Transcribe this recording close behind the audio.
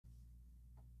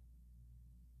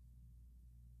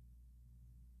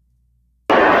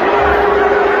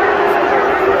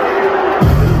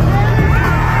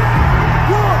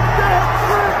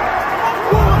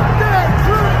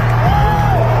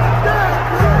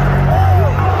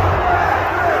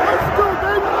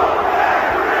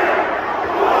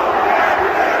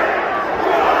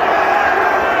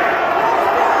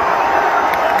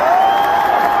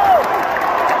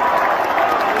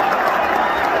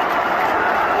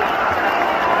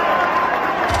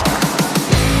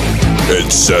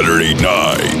It's Saturday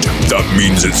night. That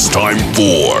means it's time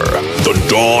for the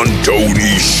Don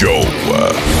Tony Show.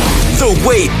 The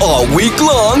wait all week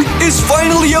long is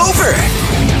finally over.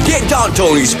 Get Don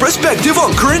Tony's perspective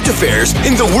on current affairs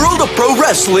in the world of pro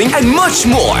wrestling and much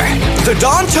more. The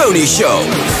Don Tony Show.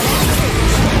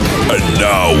 And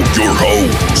now your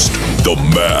host, the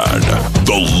man,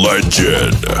 the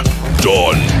legend,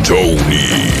 Don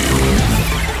Tony.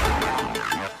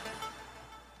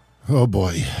 Oh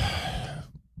boy.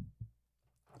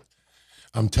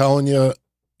 I'm telling you,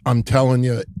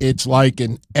 it's like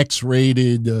an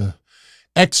X-rated,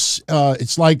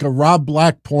 it's like a Rob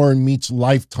Black porn meets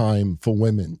Lifetime for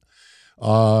women.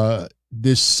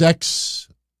 This sex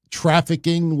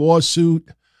trafficking lawsuit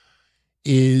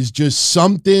is just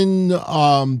something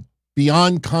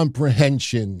beyond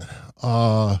comprehension.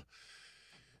 Yeah,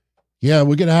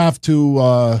 we're going to have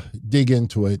to dig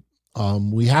into it.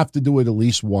 We have to do it at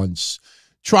least once.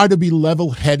 Try to be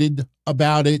level-headed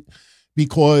about it.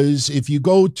 Because if you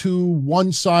go to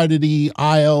one side of the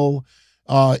aisle,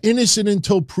 innocent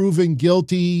until proven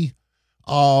guilty,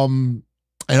 and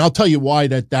I'll tell you why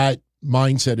that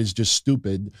mindset is just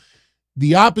stupid.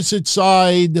 The opposite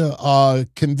side,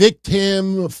 convict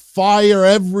him, fire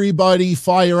everybody,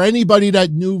 fire anybody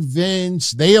that knew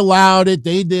Vince. They allowed it.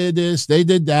 They did this. They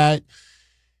did that.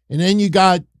 And then you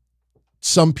got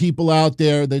some people out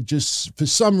there that just, for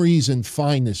some reason,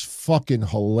 find this fucking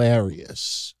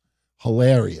hilarious.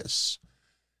 Hilarious.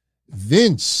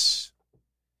 Vince,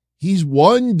 he's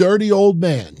one dirty old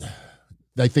man.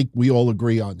 I think we all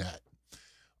agree on that.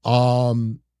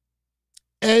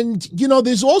 And, you know,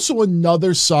 there's also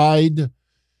another side,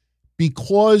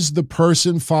 because the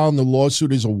person filing the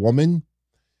lawsuit is a woman,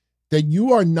 that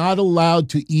you are not allowed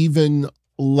to even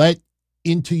let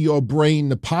into your brain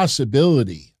the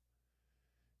possibility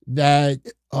that,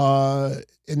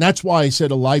 and that's why I said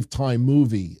a Lifetime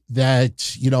movie,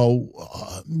 that, you know,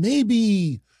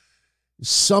 maybe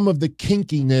some of the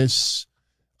kinkiness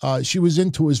she was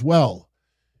into as well.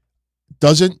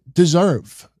 Doesn't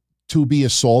deserve to be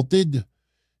assaulted,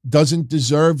 doesn't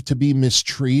deserve to be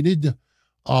mistreated.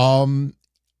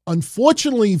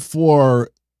 Unfortunately for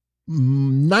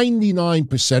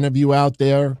 99% of you out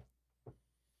there,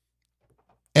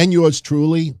 and yours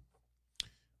truly,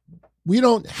 we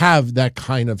don't have that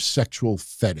kind of sexual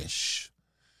fetish.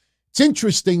 It's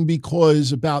interesting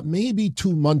because about maybe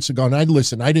 2 months ago, and I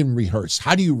didn't rehearse.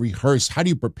 How do you rehearse? How do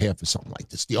you prepare for something like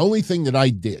this? The only thing that I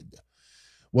did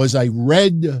was I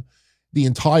read the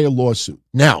entire lawsuit.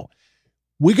 Now,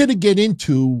 we're going to get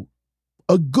into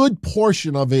a good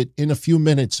portion of it in a few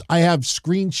minutes. I have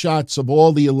screenshots of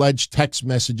all the alleged text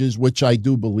messages, which I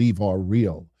do believe are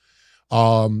real.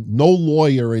 No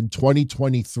lawyer in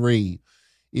 2023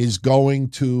 is going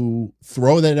to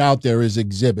throw that out there as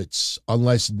exhibits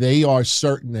unless they are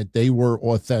certain that they were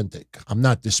authentic. I'm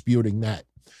not disputing that.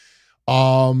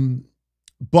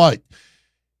 But,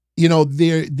 you know,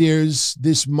 there's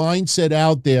this mindset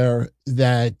out there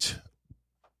that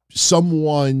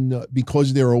someone,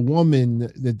 because they're a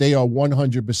woman, that they are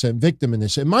 100% victim in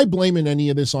this. Am I blaming any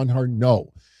of this on her?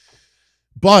 No.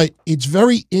 But it's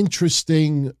very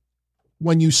interesting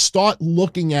when you start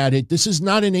looking at it. This is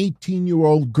not an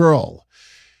 18-year-old girl.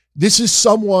 This is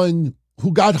someone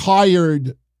who got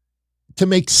hired to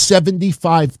make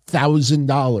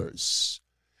 $75,000.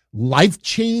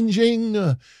 Life-changing,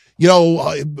 you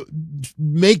know,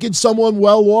 making someone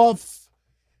well off.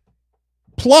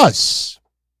 Plus,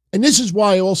 and this is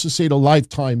why I also say the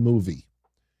Lifetime movie.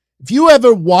 If you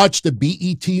ever watched a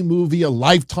BET movie, a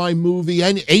Lifetime movie,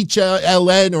 and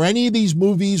HLN, or any of these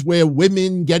movies where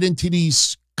women get into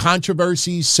these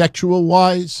controversies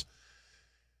sexual-wise,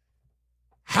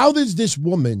 how does this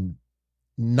woman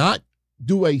not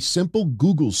do a simple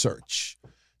Google search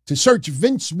to search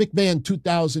Vince McMahon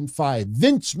 2005,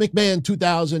 Vince McMahon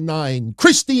 2009,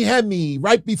 Christy Hemme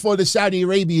right before the Saudi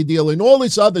Arabia deal, and all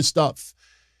this other stuff?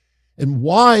 And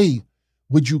why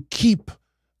would you keep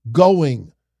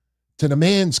going to the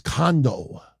man's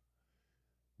condo?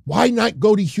 Why not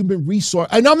go to human resource?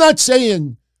 And I'm not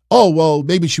saying, oh, well,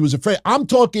 maybe she was afraid. I'm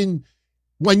talking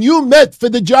when you met for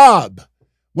the job,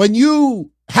 when you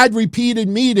had repeated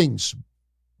meetings,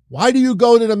 why do you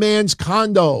go to the man's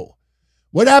condo?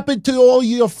 What happened to all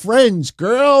your friends,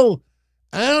 girl?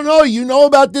 I don't know. You know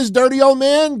about this dirty old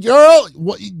man, girl?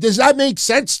 Does that make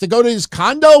sense to go to his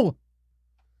condo?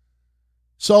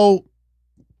 So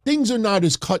things are not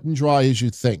as cut and dry as you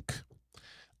think.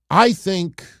 I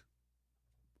think,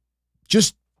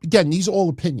 just again, these are all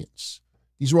opinions.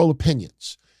 These are all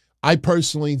opinions. I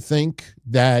personally think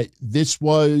that this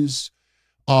was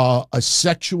a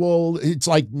sexual, it's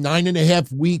like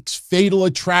 9.5 weeks, fatal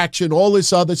attraction, all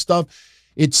this other stuff.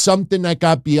 It's something that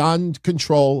got beyond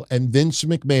control, and Vince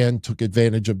McMahon took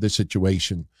advantage of the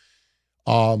situation.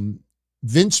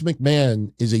 Vince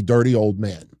McMahon is a dirty old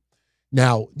man.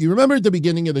 Now, you remember at the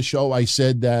beginning of the show, I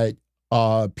said that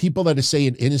people that are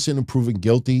saying innocent and proven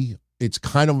guilty,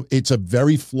 it's a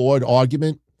very flawed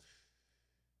argument.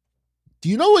 Do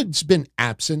you know what's been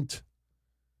absent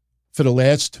for the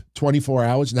last 24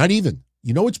 hours? Not even.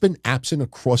 You know what's been absent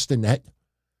across the net?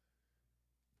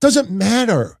 Doesn't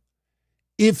matter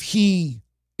if he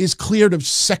is cleared of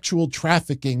sexual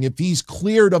trafficking, if he's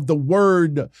cleared of the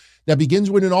word that begins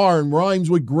with an R and rhymes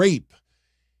with grape.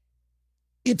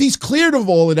 If he's cleared of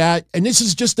all of that, and this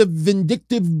is just a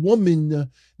vindictive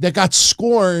woman that got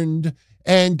scorned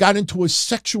and got into a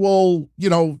sexual,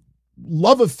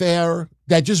 love affair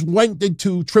that just went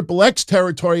into XXX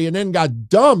territory and then got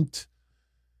dumped,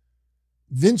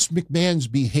 Vince McMahon's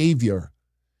behavior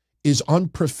is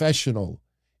unprofessional.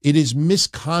 It is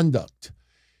misconduct.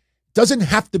 Doesn't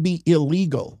have to be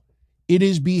illegal. It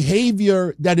is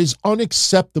behavior that is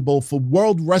unacceptable for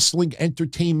World Wrestling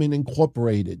Entertainment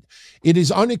Incorporated. It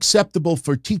is unacceptable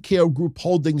for TKO Group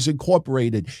Holdings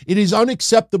Incorporated. It is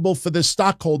unacceptable for the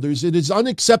stockholders. It is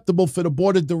unacceptable for the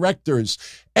board of directors.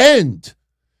 And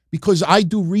because I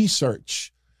do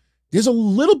research, there's a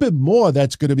little bit more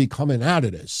that's going to be coming out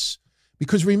of this.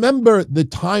 Because remember the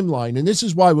timeline, and this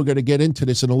is why we're going to get into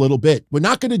this in a little bit. We're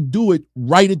not going to do it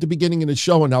right at the beginning of the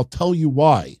show, and I'll tell you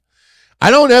why. I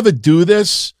don't ever do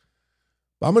this,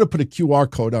 but I'm going to put a QR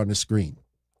code on the screen.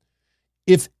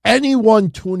 If anyone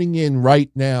tuning in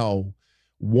right now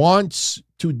wants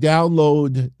to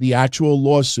download the actual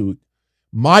lawsuit,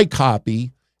 my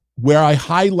copy, where I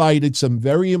highlighted some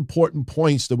very important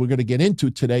points that we're going to get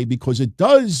into today, because it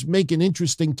does make an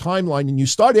interesting timeline, and you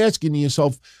start asking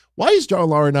yourself, why is John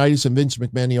Laurinaitis and Vince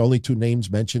McMahon the only two names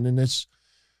mentioned in this?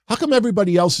 How come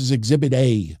everybody else is Exhibit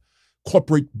A,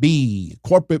 Corporate B,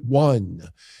 Corporate 1,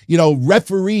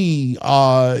 referee,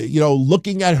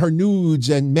 looking at her nudes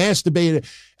and masturbating?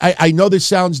 I know this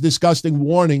sounds disgusting.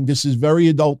 Warning, this is very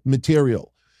adult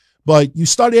material. But you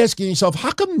start asking yourself,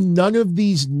 how come none of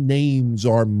these names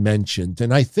are mentioned?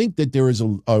 And I think that there is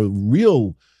a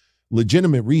real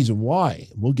legitimate reason why.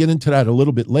 We'll get into that a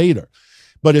little bit later.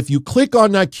 But if you click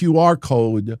on that QR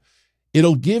code,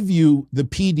 it'll give you the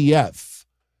PDF.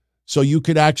 So you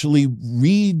could actually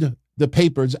read the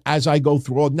papers as I go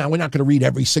through. Now, we're not going to read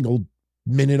every single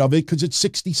minute of it because it's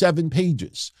 67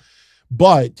 pages.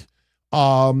 But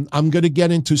I'm going to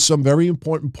get into some very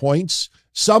important points,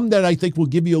 some that I think will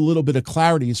give you a little bit of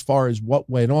clarity as far as what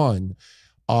went on.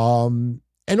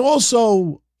 And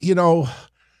also,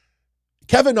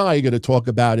 Kevin and I are going to talk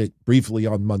about it briefly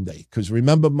on Monday, because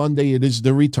remember, Monday, it is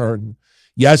the return.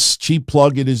 Yes, cheap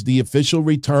plug, it is the official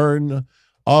return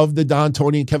of the Don,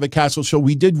 Tony, and Kevin Castle show.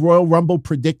 We did Royal Rumble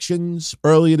predictions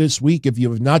earlier this week. If you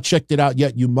have not checked it out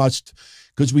yet, you must,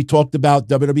 because we talked about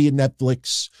WWE and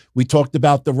Netflix. We talked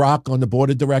about The Rock on the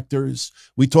board of directors.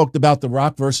 We talked about The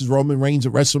Rock versus Roman Reigns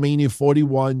at WrestleMania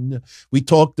 41. We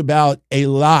talked about a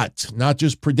lot, not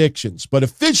just predictions, but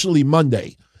officially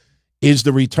Monday is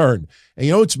the return. And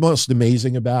you know what's most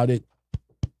amazing about it?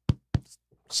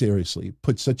 Seriously, it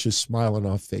put such a smile on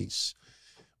our face.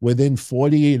 Within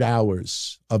 48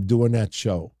 hours of doing that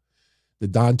show, the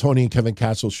Don, Tony, and Kevin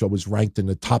Castle show was ranked in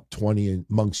the top 20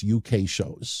 amongst UK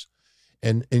shows.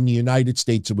 And in the United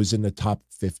States, it was in the top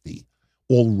 50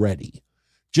 already.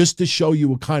 Just to show you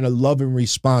what kind of love and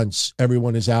response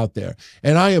everyone is out there.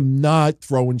 And I am not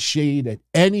throwing shade at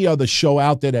any other show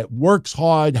out there that works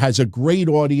hard, has a great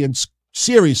audience.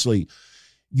 Seriously,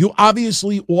 you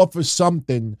obviously offer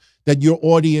something that your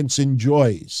audience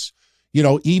enjoys.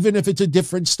 Even if it's a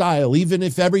different style, even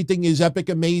if everything is epic,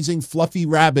 amazing, fluffy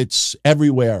rabbits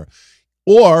everywhere,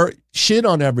 or shit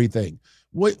on everything,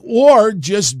 or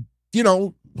just,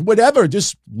 whatever,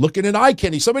 just looking at eye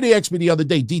candy. Somebody asked me the other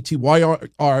day, DT, why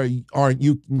aren't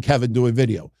you and Kevin doing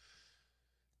video?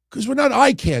 Because we're not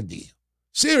eye candy.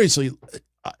 Seriously,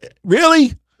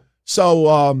 really?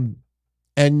 So,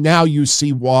 and now you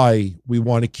see why we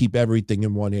want to keep everything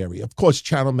in one area. Of course,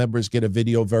 channel members get a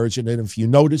video version. And if you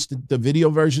noticed the video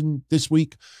version this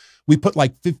week, we put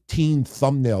like 15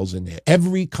 thumbnails in there.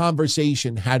 Every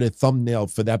conversation had a thumbnail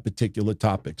for that particular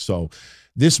topic. So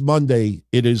this Monday,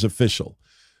 it is official.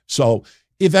 So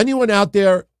if anyone out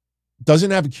there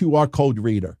doesn't have a QR code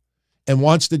reader and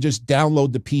wants to just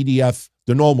download the PDF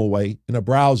the normal way in a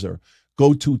browser,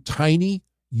 go to tinyurl.com/DT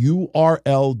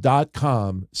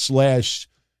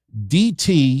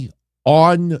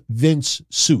on Vince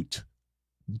suit.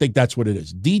 I think that's what it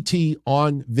is. DT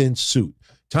on Vince suit.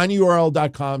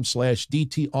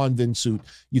 tinyurl.com/DT on VinceSuit.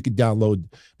 You can download,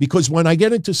 because when I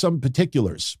get into some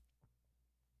particulars,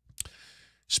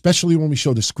 especially when we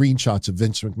show the screenshots of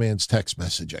Vince McMahon's text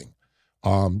messaging,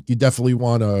 you definitely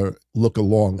want to look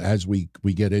along as we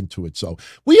get into it. So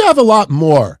we have a lot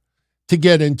more to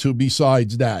get into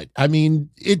besides that. I mean,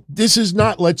 this is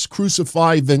not let's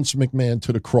crucify Vince McMahon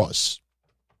to the cross.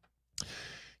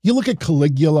 You look at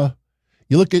Caligula,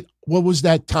 you look at, what was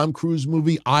that Tom Cruise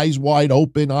movie? Eyes Wide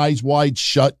Open, Eyes Wide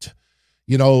Shut,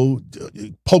 you know,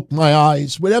 Poke My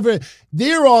Eyes, whatever.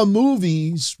 There are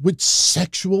movies with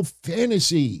sexual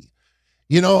fantasy.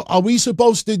 You know, are we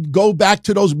supposed to go back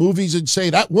to those movies and say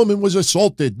that woman was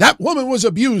assaulted, that woman was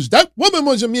abused, that woman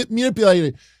was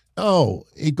manipulated? No,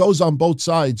 it goes on both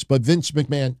sides. But Vince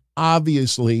McMahon,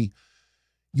 obviously,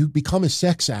 you become a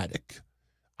sex addict.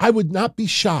 I would not be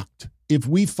shocked if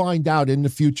we find out in the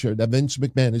future that Vince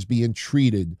McMahon is being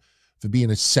treated for being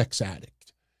a sex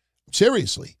addict.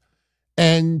 Seriously.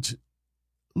 And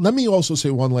let me also say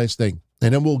one last thing,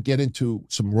 and then we'll get into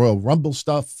some Royal Rumble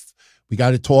stuff. We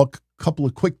got to talk a couple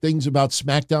of quick things about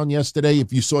SmackDown yesterday.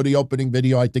 If you saw the opening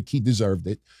video, I think he deserved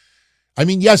it. I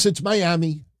mean, yes, it's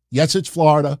Miami. Yes, it's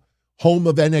Florida, home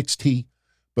of NXT.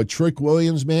 But Trick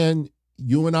Williams, man,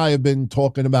 you and I have been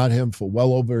talking about him for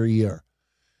well over a year.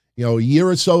 You know, a year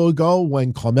or so ago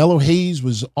when Carmelo Hayes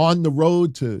was on the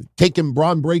road to taking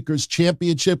Braun Breaker's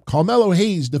championship, Carmelo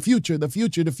Hayes, the future, the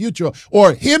future, the future,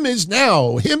 or him is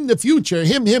now, him the future,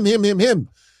 him.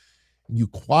 You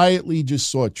quietly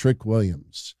just saw Trick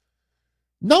Williams.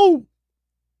 No,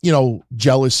 you know,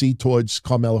 jealousy towards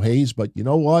Carmelo Hayes, but you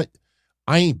know what?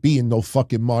 I ain't being no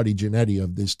fucking Marty Jannetty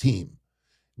of this team.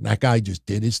 And that guy just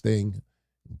did his thing,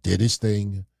 did his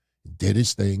thing.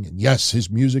 And yes, his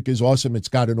music is awesome. It's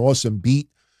got an awesome beat.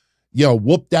 You know,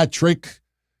 Whoop That Trick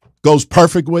goes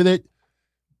perfect with it.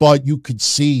 But you could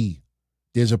see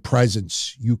there's a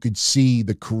presence. You could see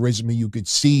the charisma. You could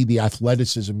see the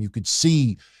athleticism. You could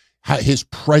see his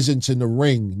presence in the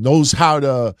ring, knows how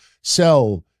to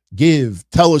sell, give,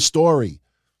 tell a story.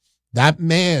 That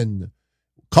man,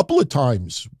 a couple of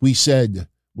times we said,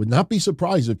 would not be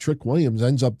surprised if Trick Williams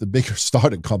ends up the bigger star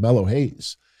than Carmelo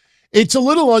Hayes. It's a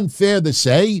little unfair to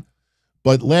say,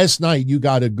 but last night you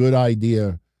got a good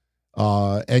idea.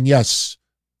 And yes,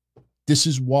 this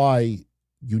is why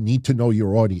you need to know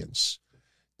your audience.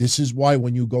 This is why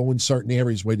when you go in certain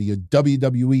areas, whether you're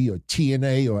WWE or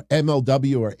TNA or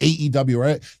MLW or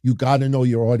AEW, you got to know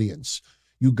your audience.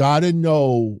 You got to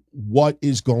know what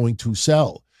is going to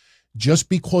sell. Just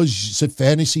because it's a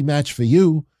fantasy match for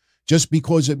you, just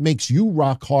because it makes you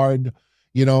rock hard.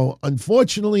 You know,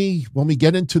 unfortunately, when we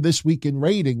get into this week in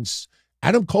ratings,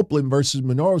 Adam Copeland versus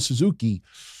Minoru Suzuki,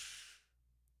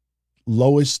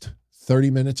 lowest 30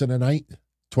 minutes in a night,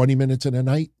 20 minutes in a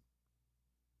night.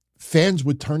 Fans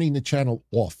were turning the channel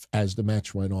off as the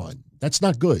match went on. That's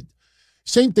not good.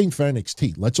 Same thing for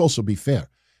NXT. Let's also be fair.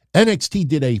 NXT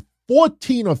did a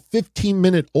 14 or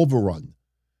 15-minute overrun,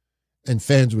 and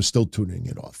fans were still tuning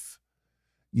it off.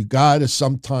 You got to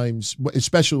sometimes,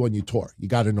 especially when you tour, you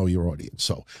got to know your audience.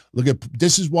 So look at,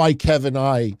 this is why Kev and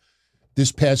I,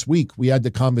 this past week, we had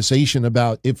the conversation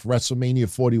about if WrestleMania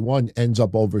 41 ends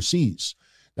up overseas.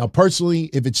 Now, personally,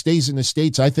 if it stays in the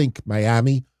States, I think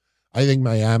Miami,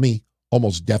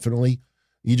 almost definitely.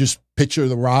 You just picture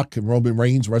The Rock and Roman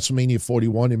Reigns, WrestleMania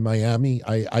 41 in Miami.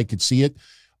 I could see it.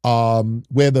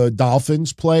 Where the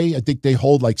Dolphins play, I think they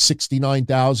hold like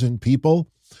 69,000 people.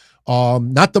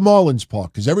 Not the Marlins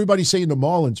Park, because everybody's saying the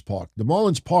Marlins Park. The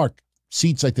Marlins Park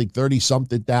seats, I think,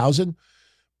 30-something thousand.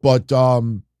 But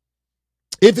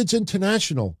if it's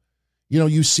international, you know,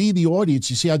 you see the audience.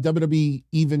 You see how WWE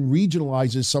even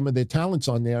regionalizes some of their talents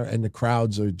on there, and the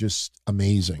crowds are just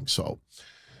amazing. So,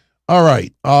 all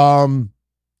right.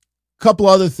 Couple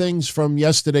other things from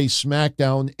yesterday's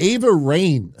SmackDown. Ava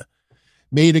Raine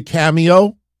made a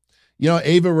cameo. You know,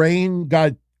 Ava Raine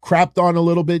got crapped on a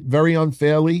little bit, very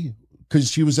unfairly, because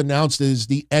she was announced as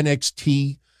the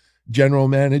NXT general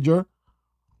manager.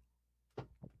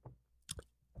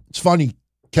 It's funny.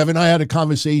 Kevin and I had a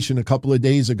conversation a couple of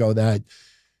days ago that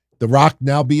The Rock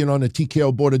now being on the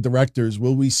TKO board of directors,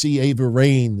 will we see Ava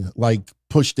Raine like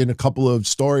pushed in a couple of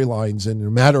storylines? And in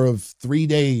a matter of 3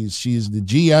 days, she's the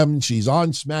GM. She's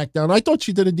on SmackDown. I thought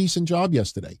she did a decent job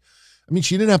yesterday. I mean,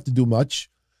 she didn't have to do much.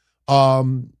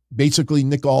 Basically,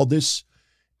 Nick Aldis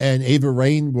and Ava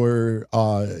Raine were,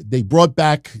 they brought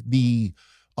back the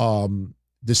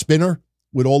spinner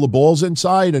with all the balls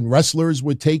inside, and wrestlers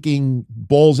were taking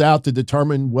balls out to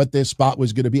determine what their spot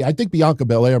was going to be. I think Bianca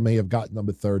Belair may have got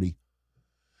number 30,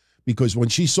 because when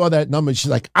she saw that number,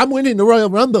 she's like, I'm winning the Royal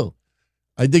Rumble.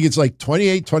 I think it's like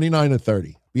 28, 29, or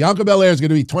 30. Bianca Belair is going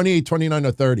to be 28, 29,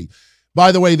 or 30.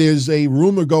 By the way, there's a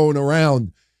rumor going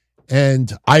around,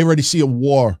 and I already see a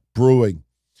war brewing.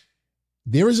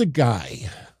 There is a guy,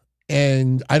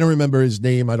 and I don't remember his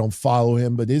name. I don't follow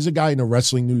him, but there's a guy in the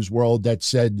wrestling news world that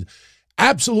said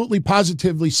absolutely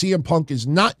positively CM Punk is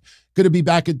not going to be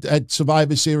back at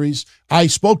Survivor Series. I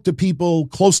spoke to people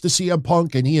close to CM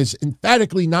Punk, and he is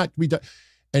emphatically not returned,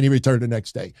 and he returned the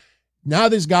next day. Now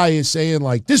this guy is saying,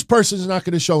 like, this person's not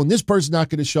going to show, and this person's not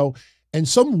going to show. And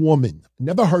some woman,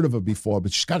 never heard of her before,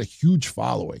 but she's got a huge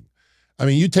following. I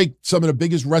mean, you take some of the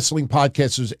biggest wrestling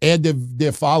podcasters, add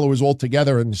their followers all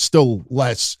together, and still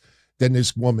less than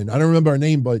this woman. I don't remember her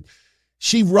name, but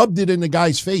she rubbed it in the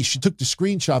guy's face. She took the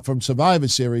screenshot from Survivor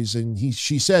Series, and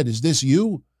she said, "Is this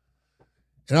you?"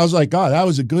 And I was like, God, that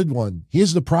was a good one.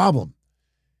 Here's the problem.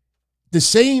 The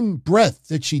same breath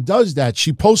that she does that,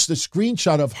 she posts a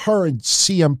screenshot of her and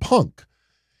CM Punk.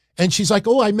 And she's like,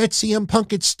 oh, I met CM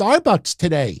Punk at Starbucks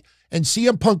today. And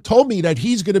CM Punk told me that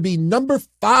he's going to be number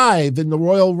 5 in the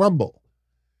Royal Rumble.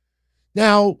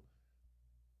 Now,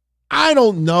 I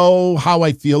don't know how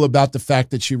I feel about the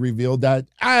fact that she revealed that.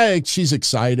 She's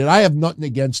excited. I have nothing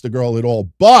against the girl at all.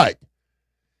 But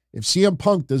if CM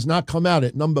Punk does not come out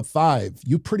at number 5,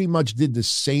 you pretty much did the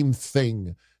same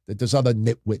thing that this other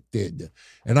nitwit did.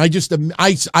 And I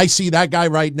see that guy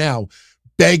right now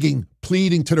begging,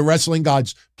 pleading to the wrestling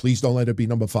gods, please don't let it be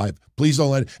number 5. Please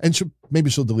don't let it. And maybe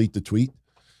she'll delete the tweet.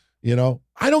 You know,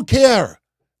 I don't care.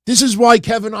 This is why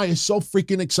Kevin and I are so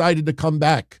freaking excited to come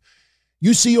back.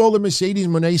 You see all the Mercedes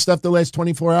Moné stuff the last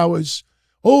 24 hours.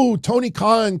 Oh, Tony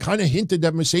Khan kind of hinted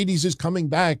that Mercedes is coming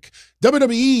back.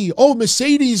 WWE, oh,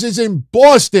 Mercedes is in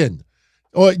Boston.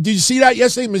 Or did you see that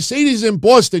yesterday? Mercedes in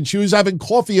Boston. She was having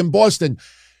coffee in Boston.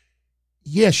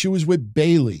 Yeah, she was with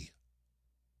Bayley.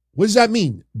 What does that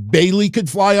mean? Bayley could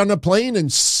fly on a plane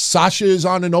and Sasha is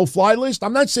on a no-fly list?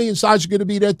 I'm not saying Sasha's going to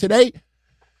be there today,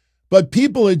 but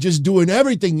people are just doing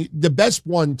everything. The best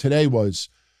one today was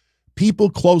people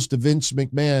close to Vince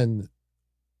McMahon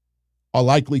are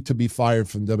likely to be fired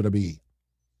from WWE.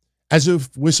 As if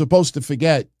we're supposed to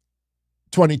forget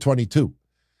 2022.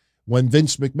 When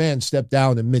Vince McMahon stepped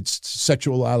down amidst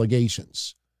sexual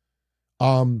allegations.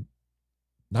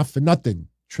 Not for nothing.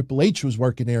 Triple H was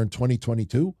working there in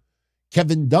 2022.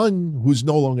 Kevin Dunn, who's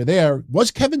no longer there.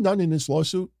 Was Kevin Dunn in this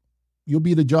lawsuit? You'll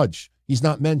be the judge. He's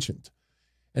not mentioned.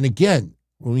 And again,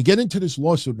 when we get into this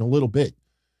lawsuit in a little bit,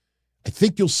 I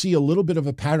think you'll see a little bit of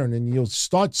a pattern and you'll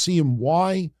start seeing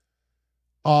why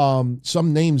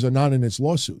some names are not in this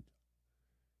lawsuit.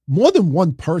 More than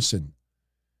one person.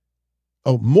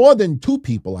 Oh, more than 2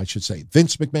 people, I should say.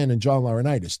 Vince McMahon and John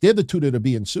LAURINAITIS. They're the 2 that are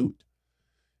being sued.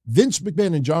 Vince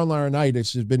McMahon and John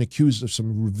LAURINAITIS have been accused of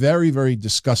some very, very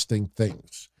disgusting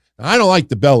things. Now, I don't like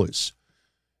the Bellas.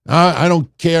 I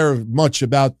don't care much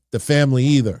about the family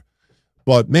either.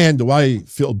 But, man, do I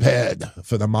feel bad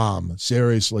for the mom,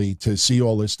 seriously, to see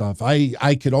all this stuff.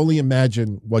 I could only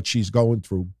imagine what she's going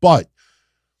through. But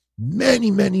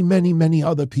many, many, many, many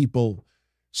other people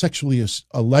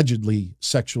allegedly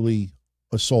sexually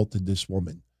assaulted this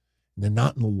woman. And they're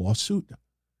not in the lawsuit.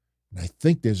 And I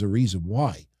think there's a reason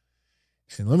why.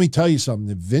 And let me tell you something.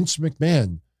 If Vince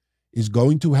McMahon is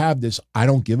going to have this I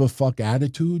don't give a fuck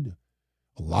attitude,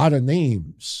 a lot of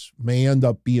names may end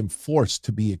up being forced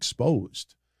to be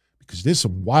exposed because there's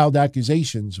some wild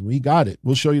accusations. We got it.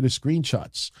 We'll show you the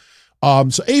screenshots.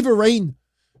 So Ava Raine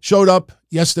showed up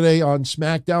yesterday on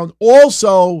SmackDown.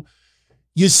 Also,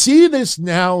 you see this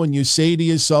now and you say to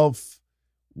yourself,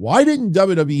 why didn't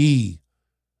WWE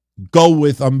go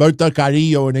with Humberto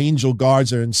Carrillo and Angel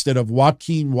Garza instead of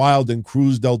Joaquin Wilde and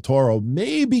Cruz del Toro?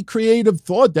 Maybe creative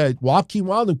thought that Joaquin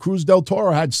Wilde and Cruz del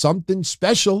Toro had something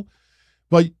special.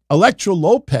 But Elektra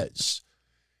Lopez,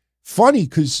 funny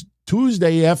because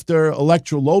Tuesday after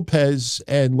Elektra Lopez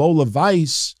and Lola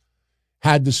Vice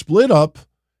had the split up,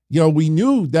 you know, we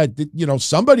knew that, you know,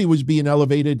 somebody was being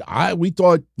elevated. We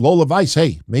thought Lola Vice,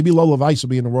 hey, maybe Lola Vice will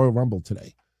be in the Royal Rumble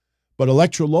today. But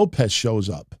Elektra Lopez shows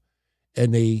up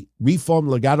and they reformed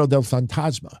Legado del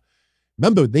Fantasma.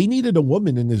 Remember, they needed a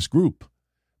woman in this group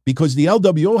because the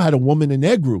LWO had a woman in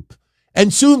their group.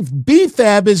 And soon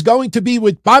B-Fab is going to be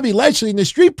with Bobby Lashley and the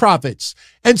Street Profits.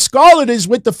 And Scarlett is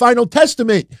with the Final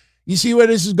Testament. You see where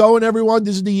this is going, everyone?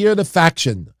 This is the year of the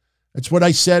faction. That's what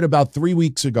I said about 3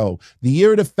 weeks ago. The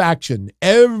year of the faction.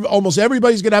 Almost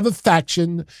everybody's going to have a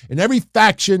faction. And every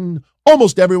faction,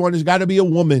 almost everyone has got to be a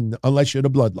woman unless you're the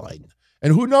bloodline.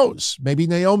 And who knows? Maybe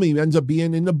Naomi ends up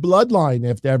being in the bloodline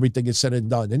after everything is said and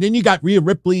done. And then you got Rhea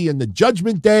Ripley and the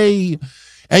Judgment Day.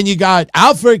 And you got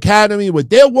Alpha Academy with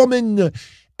their woman.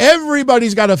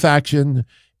 Everybody's got a faction.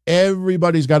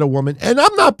 Everybody's got a woman. And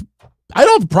I'm not I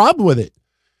don't have a problem with it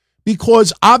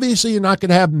because obviously you're not going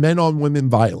to have men on women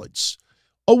violence.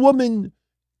 A woman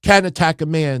can attack a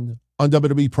man on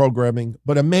WWE programming,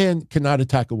 but a man cannot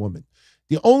attack a woman.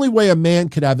 The only way a man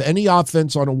could have any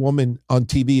offense on a woman on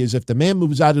TV is if the man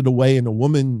moves out of the way and a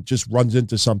woman just runs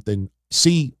into something.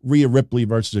 See Rhea Ripley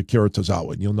versus Akira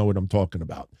Tozawa, and you'll know what I'm talking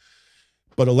about.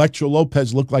 But Elektra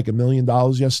Lopez looked like $1 million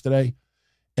yesterday,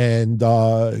 and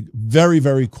very,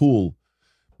 very cool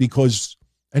because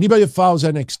anybody that follows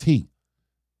NXT,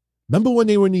 remember when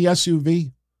they were in the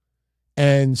SUV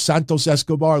and Santos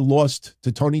Escobar lost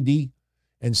to Tony D?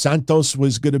 And Santos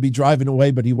was going to be driving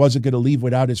away, but he wasn't going to leave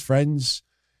without his friends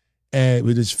and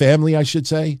with his family, I should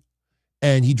say.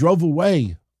 And he drove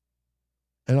away.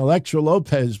 And Elektra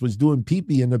Lopez was doing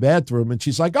pee-pee in the bathroom. And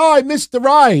she's like, oh, I missed the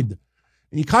ride.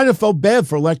 And you kind of felt bad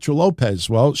for Elektra Lopez.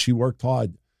 Well, she worked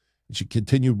hard. And she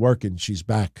continued working. She's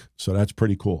back. So that's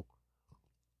pretty cool.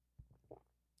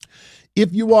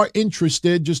 If you are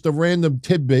interested, just a random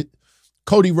tidbit,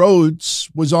 Cody Rhodes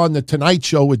was on The Tonight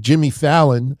Show with Jimmy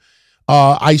Fallon.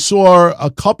 I saw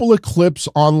a couple of clips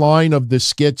online of the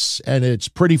skits, and it's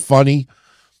pretty funny.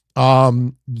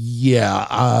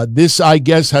 This, I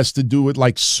guess, has to do with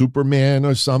like Superman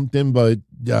or something, but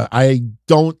I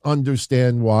don't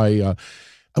understand why.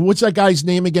 What's that guy's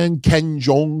name again? Ken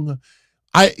Jeong.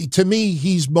 To me,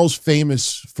 he's most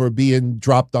famous for being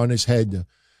dropped on his head.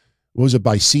 Was it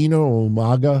by Cena or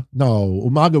Umaga? No,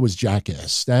 Umaga was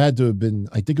Jackass. That had to have been,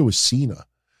 I think it was Cena.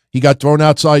 He got thrown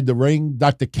outside the ring.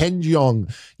 Dr. Ken Jeong.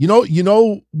 You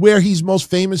know where he's most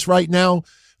famous right now?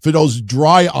 For those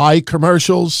dry eye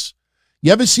commercials.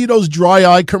 You ever see those dry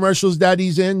eye commercials that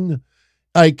he's in?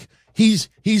 Like, he's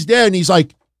there and he's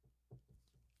like,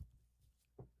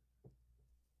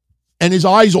 and his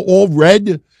eyes are all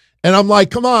red. And I'm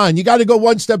like, come on, you got to go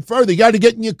one step further. You got to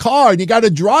get in your car and you got to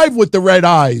drive with the red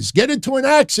eyes. Get into an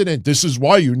accident. This is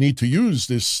why you need to use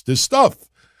this stuff.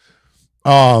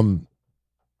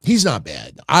 He's not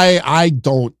bad. I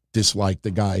don't dislike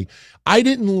the guy. I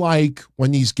didn't like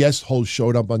when these guest hosts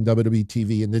showed up on WWE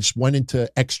TV and just went into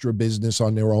extra business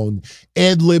on their own,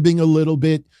 ad-libbing a little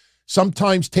bit,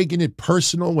 sometimes taking it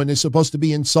personal when they're supposed to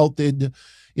be insulted.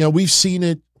 You know, we've seen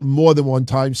it more than one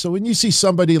time. So when you see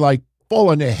somebody like fall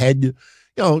on their head, you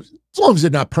know, as long as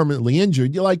they're not permanently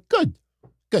injured, you're like, good,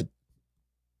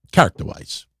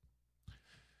 character-wise.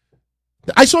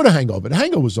 I saw The Hangover. The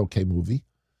Hangover was an okay movie.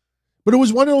 But it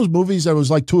was one of those movies that was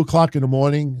like 2 o'clock in the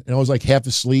morning and I was like half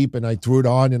asleep and I threw it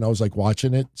on and I was like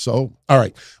watching it. So, all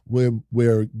right,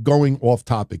 we're going off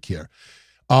topic here.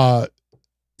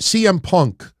 CM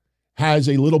Punk has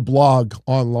a little blog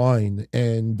online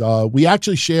and we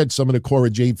actually shared some of the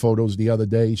Cora Jade photos the other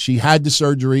day. She had the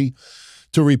surgery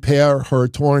to repair her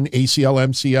torn ACL,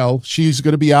 MCL. She's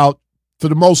going to be out for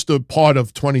the most part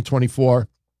of 2024.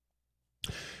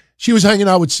 She was hanging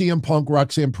out with CM Punk,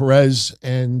 Roxanne Perez,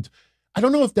 and I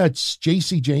don't know if that's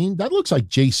JC Jane. That looks like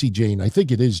JC Jane. I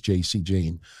think it is JC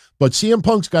Jane. But CM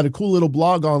Punk's got a cool little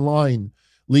blog online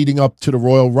leading up to the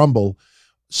Royal Rumble.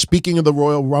 Speaking of the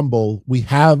Royal Rumble, we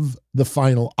have the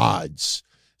final odds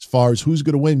as far as who's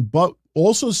going to win, but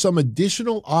also some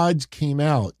additional odds came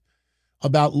out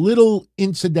about little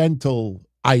incidental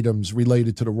items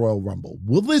related to the Royal Rumble.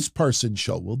 Will this person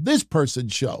show? Will this person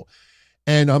show?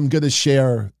 And I'm going to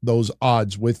share those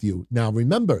odds with you. Now,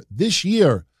 remember, this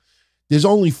year, there's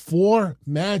only 4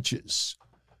 matches.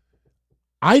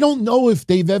 I don't know if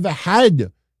they've ever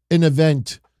had an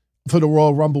event for the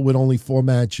Royal Rumble with only 4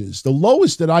 matches. The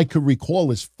lowest that I could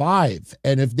recall is 5.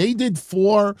 And if they did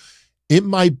 4, it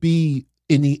might be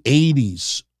in the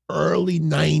 80s, early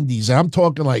 90s. I'm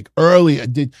talking like early. I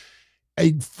did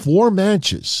 4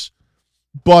 matches.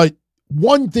 But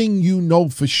one thing you know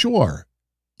for sure,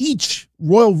 each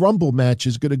Royal Rumble match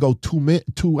is going to go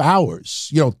 2 hours,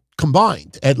 you know,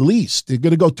 combined, at least. They're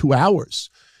going to go 2 hours.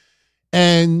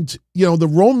 And, you know, the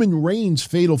Roman Reigns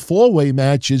Fatal 4-Way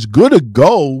match is going to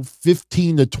go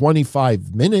 15 to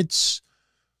 25 minutes.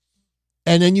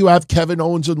 And then you have Kevin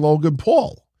Owens and Logan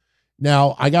Paul.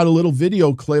 Now, I got a little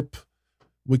video clip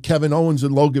with Kevin Owens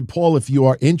and Logan Paul. If you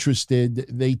are interested,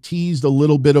 they teased a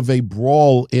little bit of a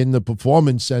brawl in the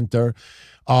Performance Center.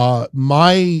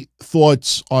 My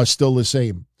thoughts are still the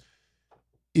same.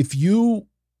 If you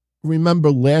remember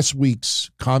last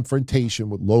week's confrontation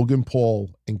with Logan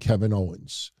Paul and Kevin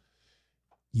Owens,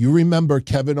 you remember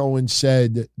Kevin Owens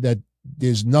said that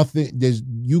there's nothing,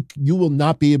 you will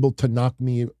not be able to knock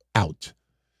me out.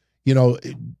 You know,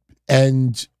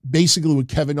 and basically what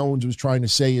Kevin Owens was trying to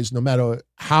say is no matter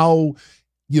how,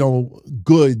 you know,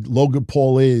 good Logan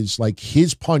Paul is, like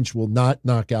his punch will not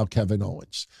knock out Kevin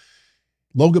Owens.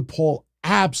 Logan Paul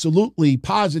absolutely,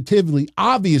 positively,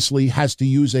 obviously has to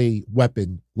use a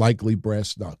weapon, likely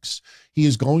brass knucks. He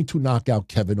is going to knock out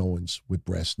Kevin Owens with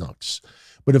brass knucks.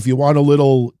 But if you want a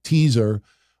little teaser,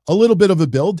 a little bit of a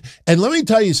build, and let me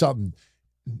tell you something.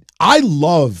 I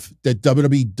love that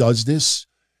WWE does this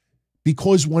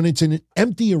because when it's in an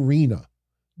empty arena,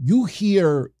 you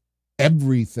hear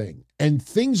everything and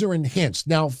things are enhanced.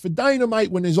 Now, for Dynamite,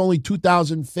 when there's only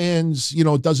 2,000 fans, you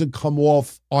know, it doesn't come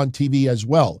off on TV as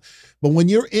well. But when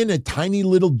you're in a tiny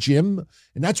little gym,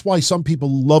 and that's why some people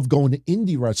love going to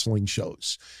indie wrestling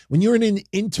shows, when you're in an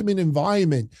intimate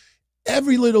environment,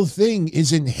 every little thing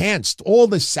is enhanced. All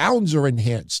the sounds are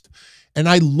enhanced. And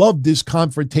I love this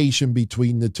confrontation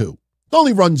between the two. It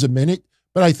only runs a minute,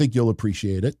 but I think you'll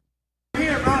appreciate it.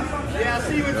 Here, bro. Yeah, I'll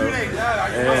see you in 2 days.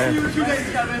 I'll see you in 2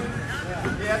 days, Kevin.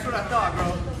 Yeah, that's what I thought,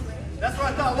 bro. That's what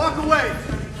I thought. Walk away.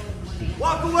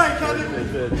 Walk away,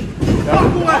 Kevin.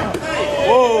 Walk away. Hey.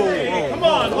 Whoa. Hey, come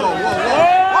on. Whoa.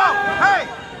 Hey.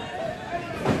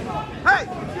 Hey.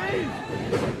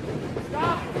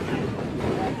 Stop.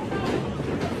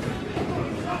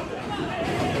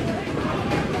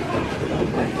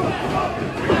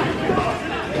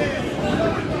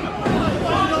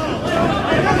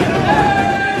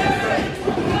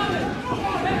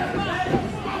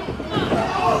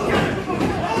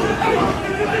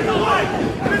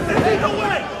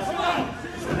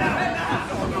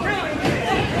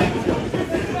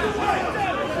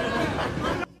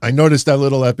 I noticed that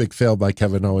little epic fail by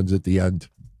Kevin Owens at the end.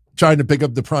 Trying to pick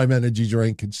up the Prime Energy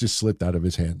drink. It's just slipped out of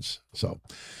his hands. So,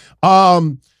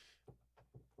 another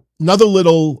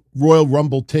little Royal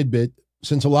Rumble tidbit.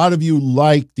 Since a lot of you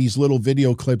like these little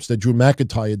video clips that Drew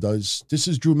McIntyre does, this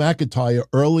is Drew McIntyre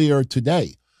earlier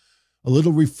today. A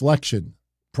little reflection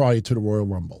prior to the Royal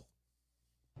Rumble.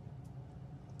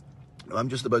 I'm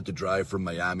just about to drive from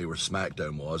Miami, where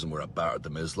SmackDown was, and where I battered The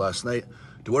Miz last night,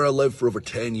 to where I lived for over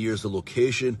 10 years, the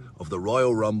location of the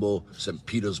Royal Rumble, St.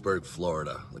 Petersburg,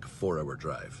 Florida, like a 4-hour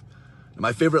drive. Now,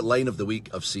 my favorite line of the week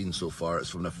I've seen so far is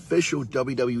from an official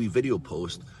WWE video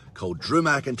post called Drew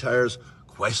McIntyre's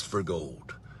Quest for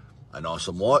Gold. An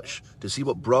awesome watch to see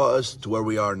what brought us to where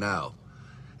we are now.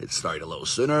 It started a little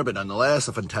sooner, but nonetheless,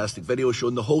 a fantastic video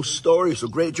showing the whole story, so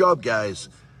great job, guys.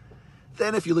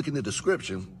 Then if you look in the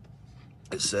description,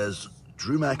 it says,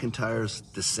 Drew McIntyre's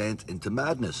descent into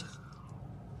madness.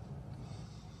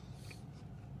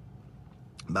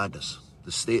 Madness,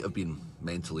 the state of being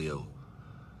mentally ill.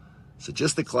 So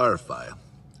just to clarify,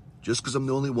 just because I'm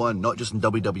the only one, not just in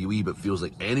WWE, but feels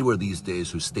like anywhere these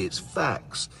days, who states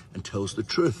facts and tells the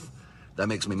truth, that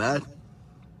makes me mad?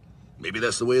 Maybe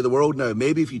that's the way of the world now.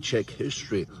 Maybe if you check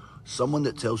history, someone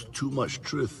that tells too much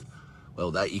truth,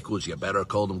 well, that equals you better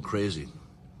call them crazy.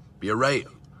 But you're right.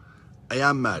 I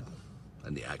am mad,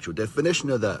 and the actual definition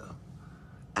of that,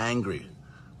 angry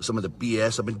with some of the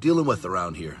BS I've been dealing with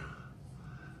around here.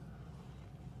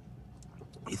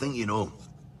 You think you know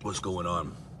what's going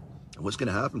on and what's going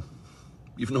to happen.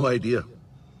 You've no idea.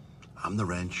 I'm the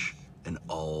wrench in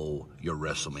all your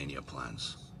WrestleMania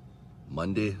plans.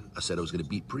 Monday, I said I was going to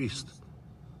beat Priest.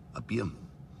 I beat him.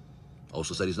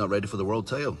 Also said he's not ready for the world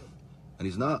title, and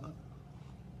he's not.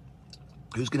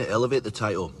 Who's going to elevate the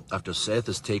title after Seth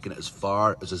has taken it as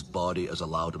far as his body has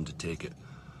allowed him to take it?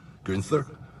 Gunther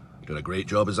did a great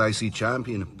job as IC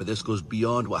champion, but this goes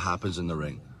beyond what happens in the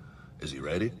ring. Is he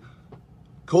ready?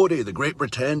 Cody, the great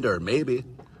pretender, maybe,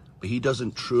 but he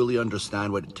doesn't truly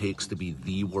understand what it takes to be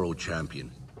the world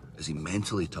champion. Is he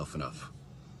mentally tough enough?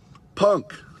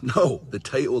 Punk, no, the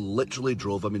title literally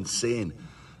drove him insane.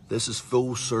 This is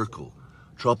full circle.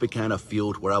 Tropicana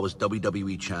Field, where I was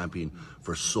WWE champion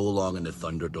for so long in the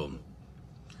Thunderdome.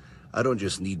 I don't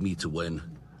just need me to win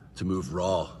to move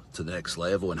Raw to the next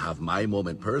level and have my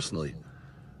moment personally.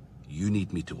 You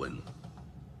need me to win.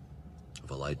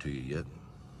 Have I lied to you yet?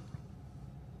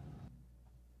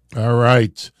 All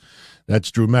right. That's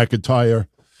Drew McIntyre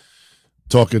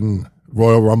talking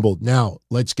Royal Rumble. Now,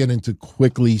 let's get into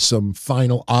quickly some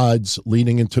final odds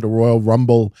leading into the Royal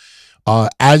Rumble.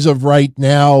 As of right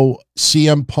now,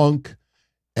 CM Punk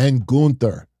and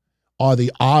Gunther are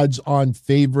the odds-on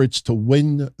favorites to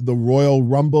win the Royal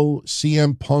Rumble.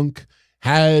 CM Punk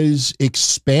has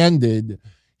expanded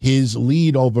his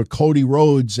lead over Cody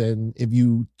Rhodes, and if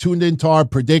you tuned into our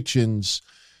predictions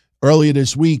earlier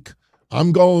this week,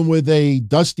 I'm going with a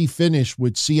dusty finish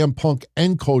with CM Punk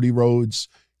and Cody Rhodes.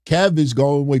 Kev is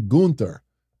going with Gunther.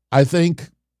 I think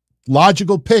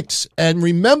logical picks. And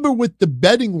remember, with the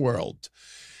betting world,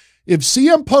 if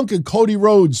CM Punk and Cody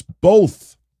Rhodes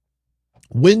both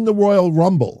win the Royal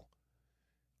Rumble,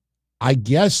 I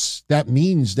guess that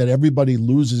means that everybody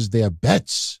loses their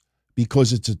bets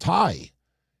because it's a tie.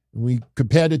 We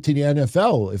compared it to the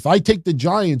NFL. If I take the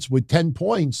Giants with 10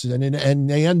 points and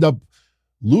they end up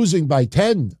losing by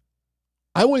 10,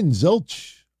 I win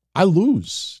zilch. I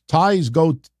lose. Ties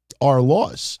go our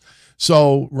loss.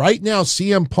 So right now,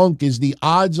 CM Punk is the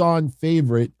odds-on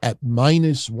favorite at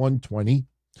 -120.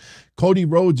 Cody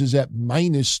Rhodes is at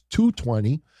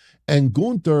 -220. And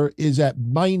Gunther is at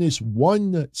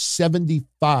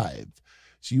 -175.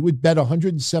 So you would bet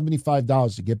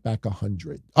 $175 to get back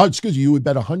 100. Oh, excuse me, you would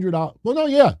bet $100. Well, no,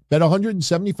 yeah, bet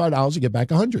 $175 to get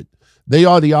back 100. They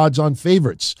are the odds-on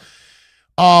favorites.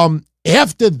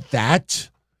 After that,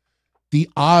 the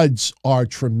odds are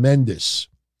tremendous.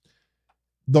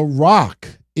 The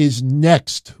Rock is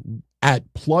next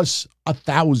at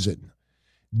 +1,000.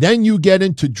 Then you get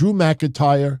into Drew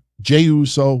McIntyre, Jey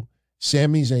Uso,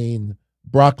 Sami Zayn,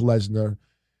 Brock Lesnar.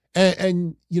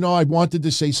 And, you know, I wanted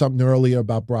to say something earlier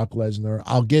about Brock Lesnar.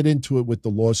 I'll get into it with the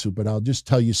lawsuit, but I'll just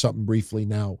tell you something briefly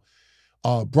now.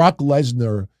 Brock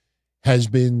Lesnar has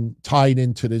been tied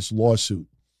into this lawsuit.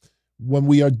 When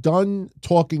we are done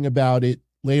talking about it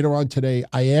later on today,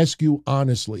 I ask you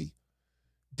honestly,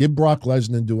 did Brock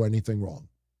Lesnar do anything wrong?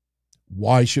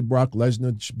 Why should Brock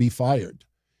Lesnar be fired?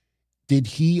 Did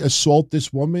he assault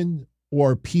this woman,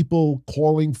 or people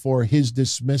calling for his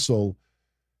dismissal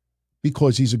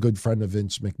because he's a good friend of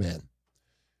Vince McMahon?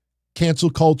 Cancel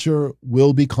culture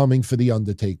will be coming for The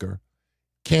Undertaker.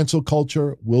 Cancel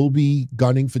culture will be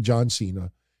gunning for John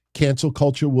Cena. Cancel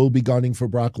culture will be gunning for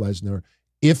Brock Lesnar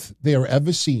if they are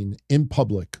ever seen in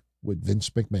public with Vince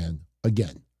McMahon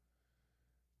again.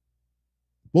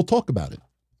 We'll talk about it.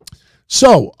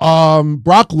 So,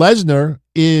 Brock Lesnar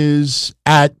is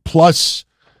at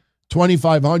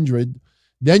 +2,500.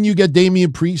 Then you get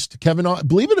Damian Priest, Kevin Owens.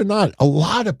 Believe it or not, a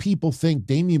lot of people think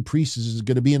Damian Priest is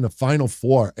going to be in the Final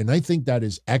Four, and I think that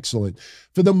is excellent.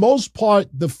 For the most part,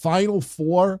 the Final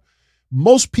Four,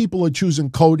 most people are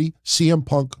choosing Cody, CM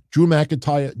Punk, Drew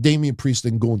McIntyre, Damian Priest,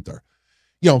 and Gunther.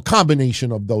 You know,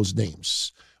 combination of those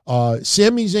names.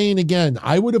 Sami Zayn, again,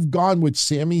 I would have gone with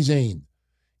Sami Zayn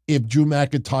if Drew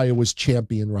McIntyre was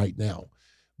champion right now.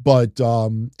 But,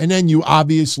 and then you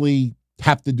obviously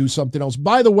have to do something else.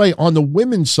 By the way, on the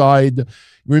women's side,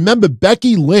 remember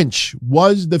Becky Lynch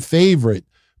was the favorite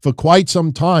for quite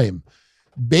some time.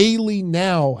 Bayley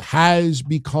now has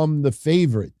become the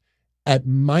favorite at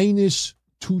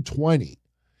 -220.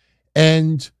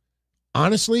 And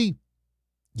honestly,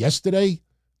 yesterday,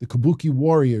 the Kabuki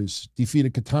Warriors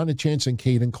defeated Katana Chance and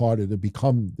Kaden Carter to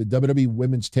become the WWE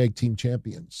Women's Tag Team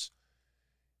Champions.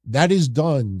 That is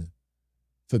done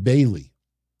for Bayley.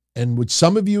 And what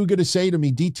some of you are going to say to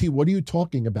me, DT, what are you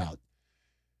talking about?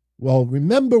 Well,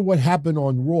 remember what happened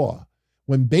on Raw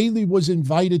when Bayley was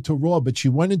invited to Raw, but she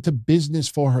went into business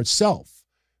for herself.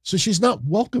 So she's not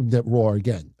welcomed at Raw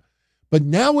again. But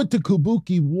now with the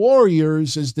Kabuki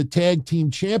Warriors as the tag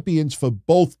team champions for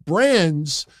both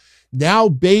brands, now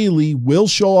Bayley will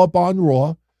show up on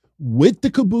Raw with the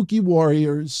Kabuki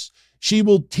Warriors. She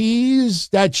will tease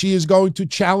that she is going to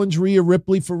challenge Rhea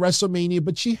Ripley for WrestleMania,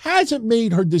 but she hasn't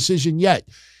made her decision yet.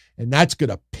 And that's going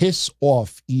to piss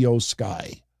off Io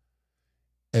Sky.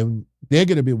 And they're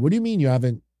going to be, what do you mean you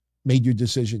haven't made your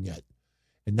decision yet?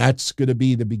 And that's going to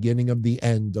be the beginning of the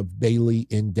end of Bayley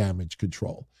in Damage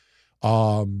Control.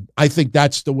 I think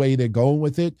that's the way they're going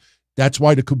with it. That's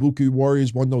why the Kabuki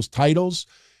Warriors won those titles.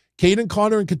 Kaden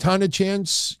Carter and Katana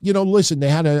Chance, you know, listen, they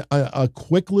had a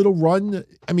quick little run.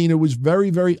 I mean, it was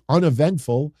very, very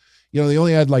uneventful. You know, they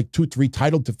only had like 2-3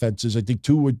 title defenses. I think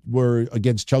 2 were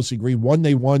against Chelsea Green. One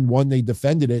they won, one they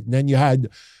defended it. And then you had,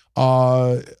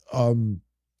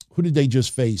 who did they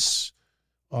just face?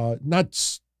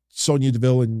 Not Sonya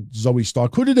Deville and Zoe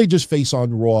Stark. Who did they just face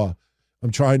on Raw? I'm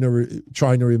trying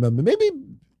to remember. Maybe,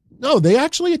 no, they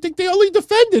actually, I think they only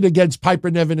defended against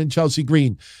Piper Niven and Chelsea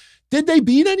Green. Did they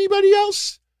beat anybody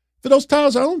else for those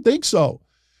titles? I don't think so.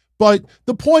 But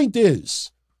the point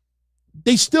is,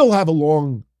 they still have a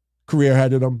long career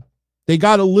ahead of them. They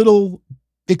got a little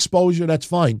exposure. That's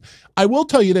fine. I will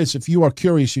tell you this. If you are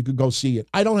curious, you could go see it.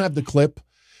 I don't have the clip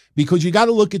because you got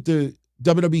to look at the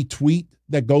WWE tweet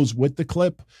that goes with the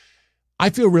clip. I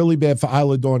feel really bad for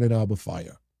Isla Dawn and Alba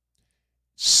Fire.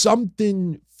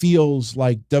 Something feels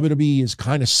like WWE is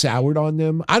kind of soured on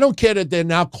them. I don't care that they're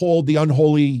now called the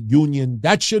Unholy Union.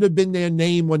 That should have been their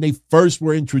name when they first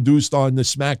were introduced on the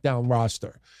SmackDown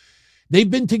roster.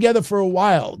 They've been together for a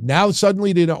while. Now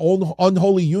suddenly they're the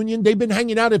Unholy Union. They've been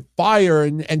hanging out at Fire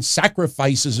and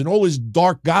Sacrifices and all this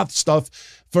dark goth stuff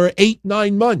for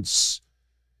 8-9 months.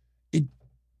 It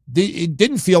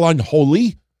didn't feel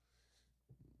unholy.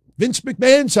 Vince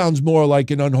McMahon sounds more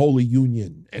like an unholy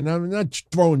union. And I'm not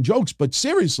throwing jokes, but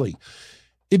seriously,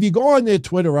 If you go on their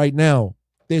Twitter right now,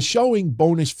 they're showing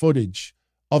bonus footage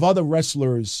of other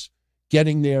wrestlers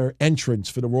getting their entrance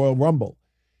for the Royal Rumble.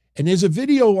 And there's a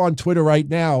video on Twitter right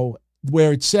now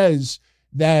where it says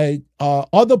that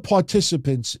other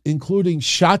participants, including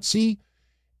Shotzi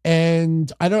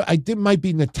and I think it might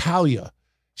be Natalia.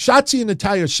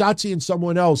 Shotzi and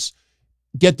someone else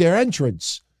get their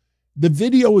entrance. The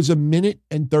video is 1 minute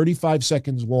and 35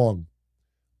 seconds long.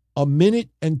 1 minute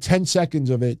and 10 seconds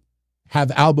of it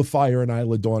have Alba Fire and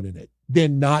Isla Dawn in it. They're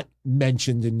not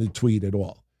mentioned in the tweet at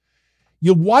all.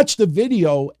 You watch the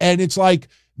video and it's like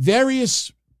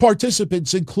various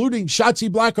participants, including Shotzi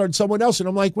Blackheart and someone else. And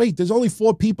I'm like, wait, there's only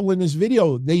 4 people in this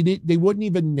video. They wouldn't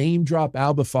even name drop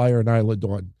Alba Fire and Isla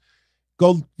Dawn.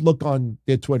 Go look on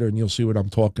their Twitter and you'll see what I'm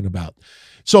talking about.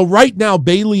 So right now,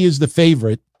 Bayley is the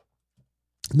favorite.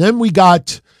 And then we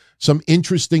got some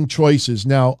interesting choices.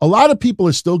 Now, a lot of people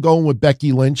are still going with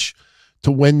Becky Lynch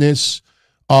to win this.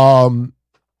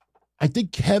 I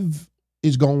think Kev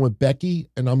is going with Becky,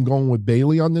 and I'm going with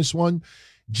Bayley on this one.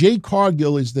 Jade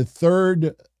Cargill is the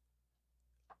third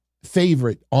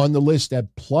favorite on the list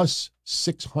at plus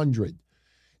 600.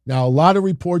 Now, a lot of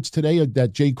reports today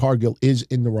that Jade Cargill is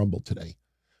in the Rumble today.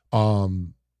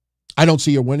 I don't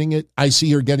see her winning it. I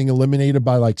see her getting eliminated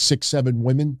by like 6-7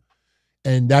 women.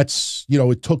 And that's,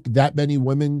 it took that many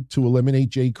women to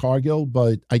eliminate Jade Cargill,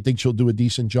 but I think she'll do a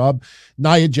decent job.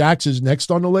 Nia Jax is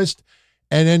next on the list.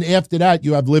 And then after that,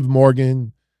 you have Liv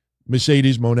Morgan,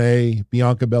 Mercedes Moné,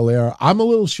 Bianca Belair. I'm a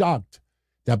little shocked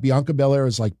that Bianca Belair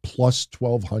is like plus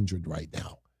 1,200 right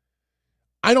now.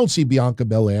 I don't see Bianca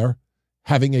Belair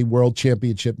having a world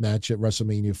championship match at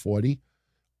WrestleMania 40.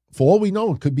 For all we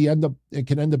know, it could end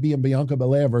up being Bianca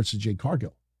Belair versus Jade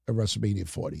Cargill at WrestleMania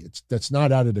 40. That's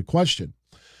not out of the question.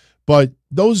 But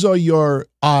those are your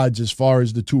odds as far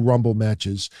as the 2 Rumble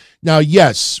matches. Now,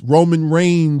 yes, Roman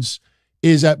Reigns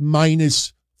is at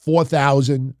minus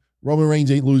 4,000. Roman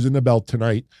Reigns ain't losing the belt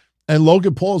tonight. And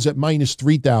Logan Paul's at minus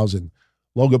 3,000.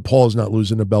 Logan Paul's not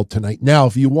losing the belt tonight. Now,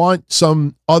 if you want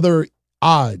some other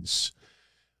odds,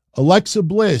 Alexa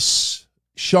Bliss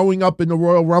showing up in the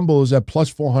Royal Rumble is at plus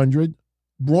 400.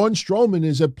 Braun Strowman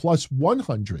is at plus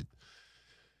 100.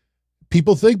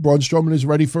 People think Braun Strowman is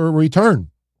ready for a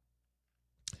return.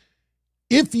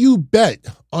 If you bet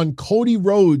on Cody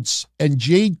Rhodes and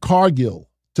Jade Cargill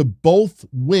to both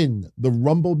win the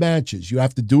Rumble matches, you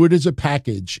have to do it as a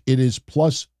package. It is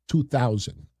plus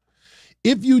 2,000.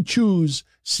 If you choose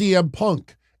CM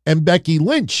Punk and Becky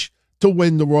Lynch to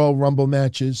win the Royal Rumble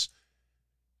matches,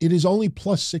 it is only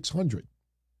plus 600.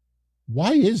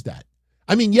 Why is that?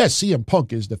 I mean, yes, CM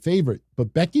Punk is the favorite,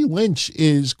 but Becky Lynch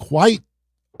is quite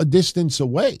a distance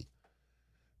away.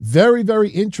 Very, very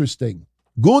interesting.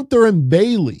 Gunther and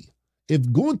Bayley.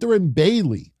 If Gunther and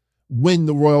Bayley win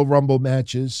the Royal Rumble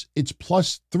matches, it's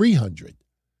plus 300.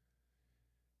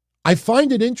 I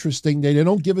find it interesting that they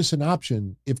don't give us an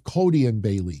option if Cody and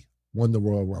Bayley won the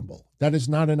Royal Rumble. That is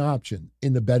not an option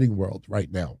in the betting world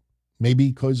right now. Maybe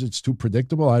because it's too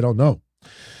predictable. I don't know.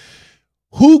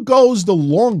 Who goes the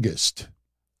longest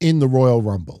in the Royal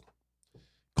Rumble?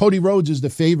 Cody Rhodes is the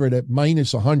favorite at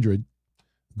minus 100.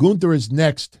 Gunther is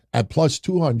next at plus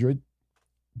 200.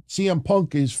 CM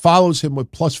Punk follows him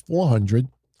with plus 400.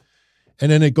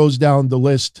 And then it goes down the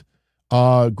list.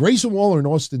 Grayson Waller and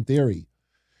Austin Theory.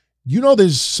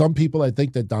 There's some people that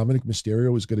think that Dominic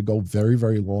Mysterio is going to go very,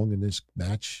 very long in this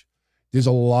match. There's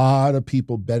a lot of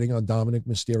people betting on Dominic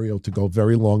Mysterio to go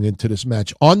very long into this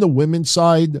match. On the women's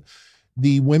side,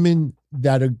 the women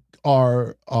that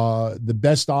are the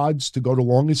best odds to go the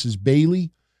longest is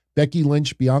Bayley, Becky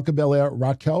Lynch, Bianca Belair,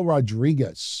 Raquel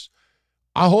Rodriguez.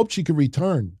 I hope she can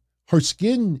return. Her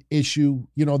skin issue,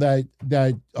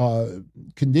 that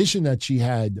condition that she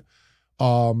had,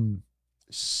 oh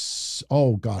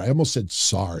God, I almost said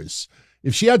SARS.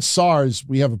 If she had SARS,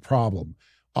 we have a problem.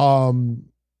 MCSA,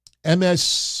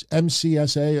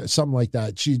 something like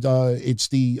that. It's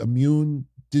the immune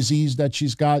disease that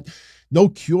she's got. No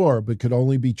cure, but could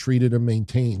only be treated and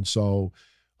maintained. So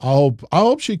I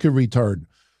hope she could return.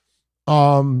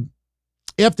 After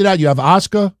that, you have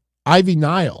Asuka, Ivy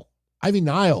Nile. Ivy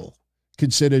Nile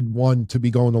considered one to be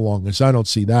going the longest. I don't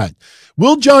see that.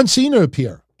 Will John Cena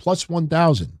appear? Plus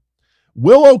 1,000.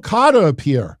 Will Okada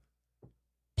appear?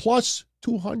 Plus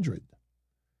 200.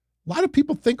 A lot of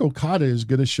people think Okada is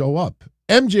going to show up.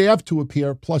 MJF to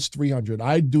appear, plus 300.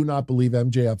 I do not believe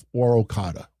MJF or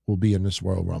Okada will be in this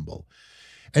Royal Rumble.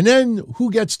 And then who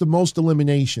gets the most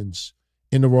eliminations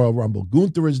in the Royal Rumble?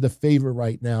 Gunther is the favorite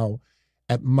right now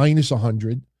at minus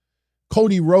 100.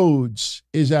 Cody Rhodes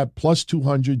is at plus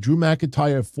 200. Drew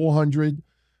McIntyre at 400.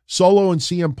 Solo and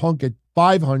CM Punk at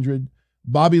 500.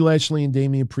 Bobby Lashley and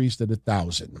Damian Priest at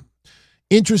 1,000.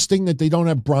 Interesting that they don't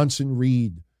have Bronson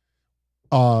Reed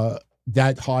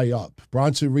that high up.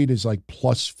 Bronson Reed is like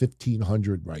plus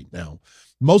 1,500 right now.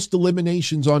 Most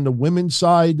eliminations on the women's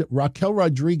side, Raquel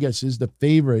Rodriguez is the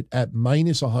favorite at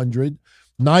minus 100.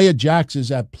 Nia Jax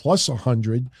is at plus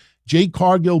 100. Jade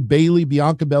Cargill, Bayley,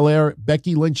 Bianca Belair,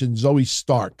 Becky Lynch, and Zoe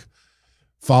Stark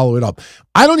follow it up.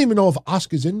 I don't even know if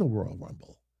Asuka's in the Royal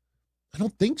Rumble. I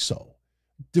don't think so.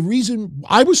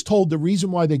 I was told the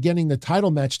reason why they're getting the title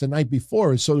match the night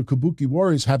before is so the Kabuki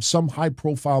Warriors have some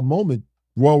high-profile moment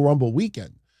Royal Rumble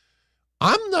weekend.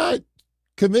 I'm not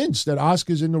convinced that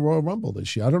Asuka's in the Royal Rumble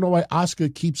this year. I don't know why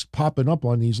Asuka keeps popping up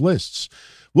on these lists.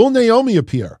 Will Naomi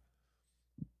appear?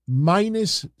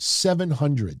 Minus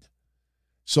 700.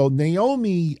 So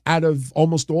Naomi, out of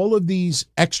almost all of these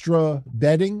extra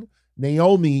betting,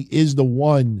 Naomi is the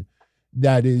one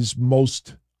that is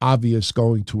most obvious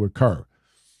going to occur.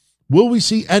 Will we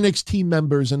see NXT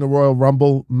members in the Royal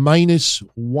Rumble? Minus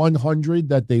 100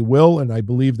 that they will, and I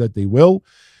believe that they will.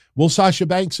 Will Sasha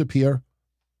Banks appear?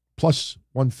 Plus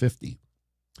 150.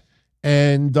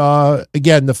 And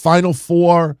again, the final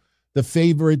four, the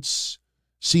favorites,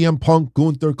 CM Punk,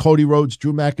 Gunther, Cody Rhodes,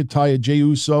 Drew McIntyre, Jey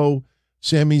Uso,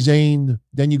 Sami Zayn.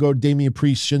 Then you go to Damian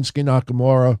Priest, Shinsuke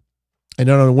Nakamura. And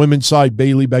then on the women's side,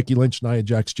 Bayley, Becky Lynch, Nia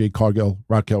Jax, Jade Cargill,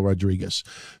 Raquel Rodriguez.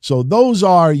 So those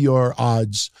are your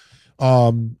odds.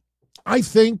 I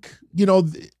think,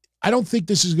 I don't think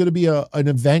this is going to be an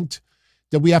event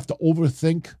that we have to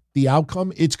overthink the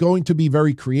outcome. It's going to be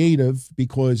very creative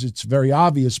because it's very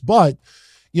obvious. But,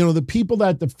 the people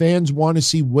that the fans want to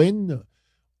see win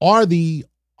are the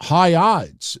high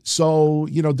odds. So,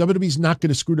 WWE's not going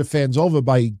to screw the fans over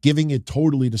by giving it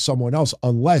totally to someone else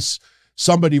unless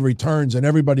somebody returns and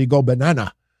everybody go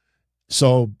banana.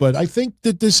 So, but I think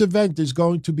that this event is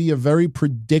going to be a very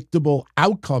predictable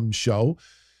outcome show,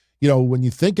 when you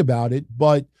think about it.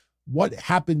 But what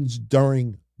happens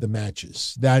during the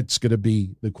matches? That's going to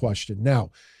be the question.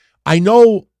 Now, I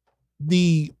know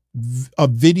a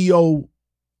video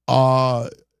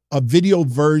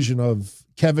version of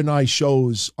Kevin I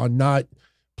shows are not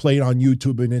played on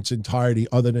YouTube in its entirety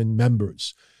other than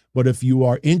members. But if you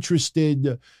are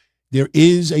interested, there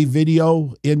is a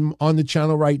video on the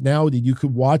channel right now that you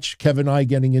could watch Kevin I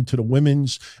getting into the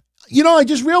women's. I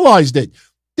just realized it.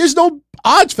 There's no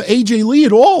odds for AJ Lee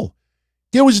at all.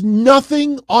 There was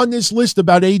nothing on this list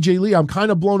about AJ Lee. I'm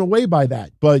kind of blown away by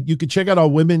that. But you could check out our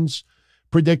women's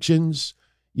predictions.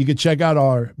 You could check out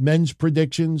our men's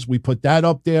predictions. We put that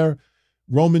up there.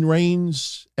 Roman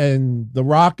Reigns and The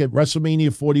Rock at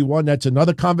WrestleMania 41. That's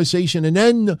another conversation. And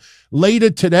then later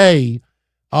today,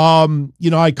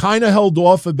 I kind of held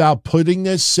off about putting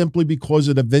this simply because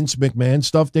of the Vince McMahon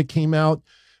stuff that came out.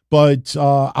 But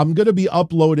I'm going to be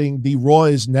uploading the Raw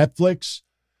is Netflix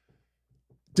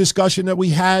discussion that we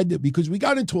had because we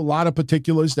got into a lot of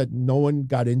particulars that no one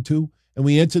got into. And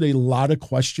we answered a lot of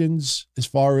questions as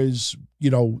far as,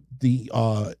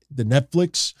 the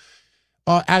Netflix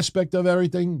aspect of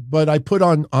everything. But I put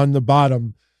on the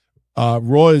bottom,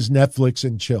 Raw is Netflix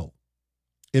and chill.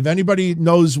 If anybody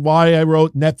knows why I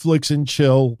wrote Netflix and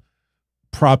chill,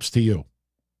 props to you.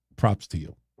 Props to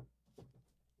you.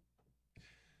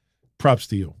 Props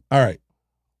to you. All right.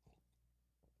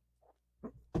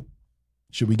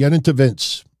 Should we get into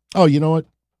Vince? Oh, you know what?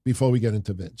 Before we get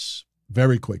into Vince,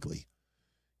 very quickly,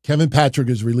 Kevin Patrick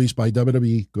is released by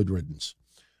WWE. Good riddance.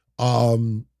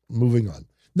 Moving on.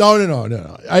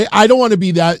 No. I don't want to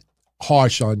be that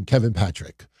harsh on Kevin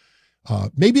Patrick.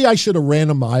 Maybe I should have ran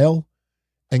a mile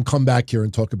and come back here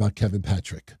and talk about Kevin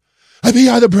Patrick. I'd be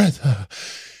out of breath.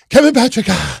 Kevin Patrick.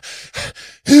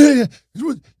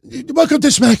 Welcome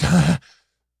to Smack.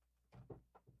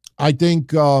 I think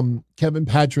Kevin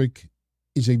Patrick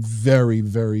is a very,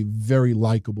 very, very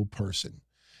likable person.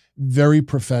 Very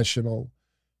professional.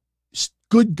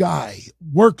 Good guy.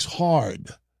 Works hard.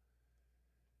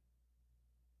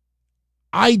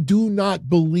 I do not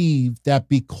believe that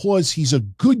because he's a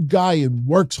good guy and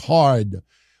works hard,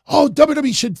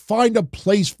 WWE should find a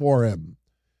place for him.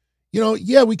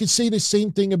 We could say the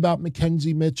same thing about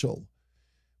Mackenzie Mitchell.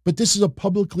 But this is a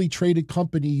publicly traded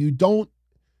company. You don't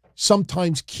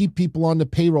sometimes keep people on the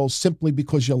payroll simply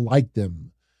because you like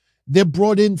them. They're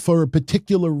brought in for a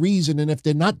particular reason, and if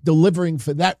they're not delivering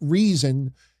for that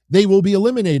reason, they will be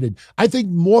eliminated. I think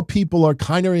more people are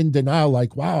kind of in denial,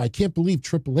 like, wow, I can't believe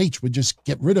Triple H would just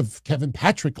get rid of Kevin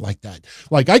Patrick like that.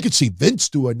 Like, I could see Vince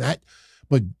doing that,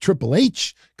 but Triple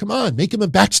H, come on, make him a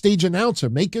backstage announcer,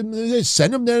 make him this,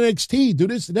 send him to NXT, do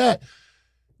this and that.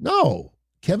 No,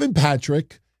 Kevin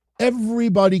Patrick,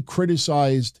 Everybody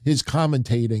criticized his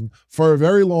commentating for a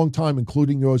very long time,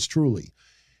 including yours truly.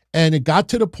 And it got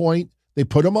to the point, they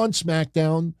put him on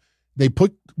SmackDown. They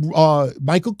put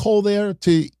Michael Cole there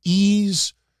to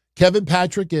ease Kevin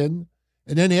Patrick in.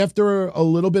 And then after a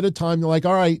little bit of time, they're like,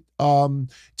 all right,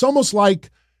 it's almost like,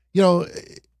 you know,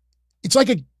 it's like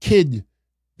a kid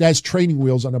that has training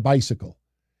wheels on a bicycle.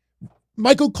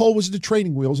 Michael Cole was the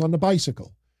training wheels on the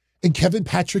bicycle. And Kevin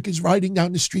Patrick is riding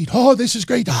down the street. Oh, this is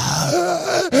great.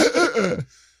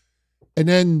 And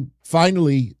then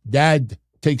finally, Dad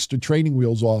takes the training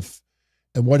wheels off.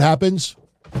 And what happens?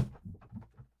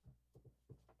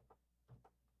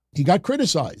 He got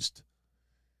criticized.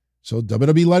 So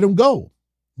WWE let him go.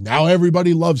 Now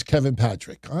everybody loves Kevin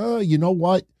Patrick. You know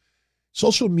what?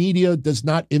 Social media does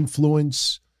not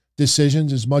influence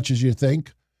decisions as much as you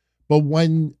think. But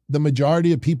when the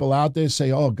majority of people out there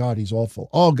say, oh, God, he's awful.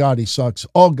 Oh, God, he sucks.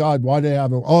 Oh, God, why do they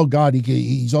have him? Oh, God,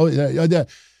 he's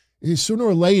sooner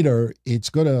or later, it's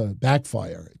going to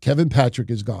backfire. Kevin Patrick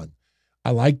is gone.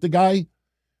 I like the guy.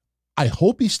 I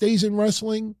hope he stays in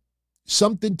wrestling.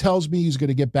 Something tells me he's going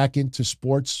to get back into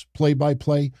sports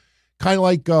play-by-play, kind of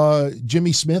like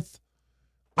Jimmy Smith.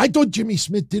 I thought Jimmy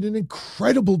Smith did an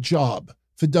incredible job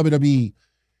for WWE.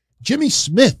 Jimmy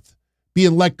Smith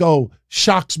being let go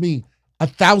shocks me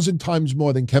 1,000 times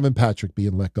more than Kevin Patrick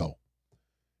being let go.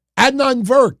 Adnan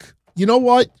Virk, you know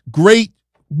what? Great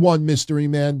one, mystery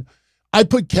man. I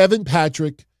put Kevin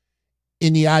Patrick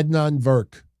in the Adnan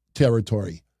Virk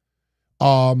territory.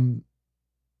 Kevin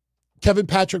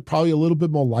Patrick probably a little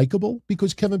bit more likable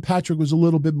because Kevin Patrick was a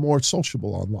little bit more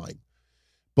sociable online.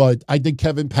 But I think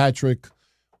Kevin Patrick,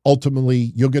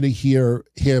 ultimately, you're going to hear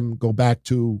him go back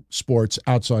to sports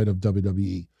outside of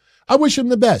WWE. I wish him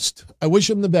the best. I wish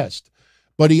him the best.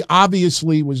 But he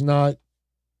obviously was not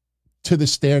to the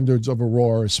standards of a Raw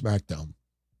or a SmackDown.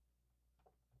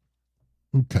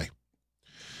 Okay.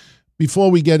 Before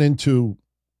we get into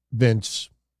Vince,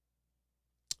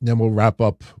 then we'll wrap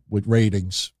up with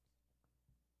ratings.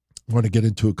 I want to get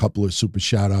into a couple of super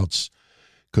shout-outs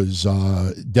because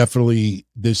definitely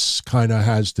this kind of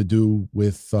has to do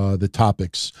with the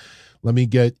topics. Let me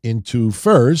get into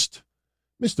first,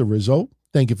 Mr. Rizzo.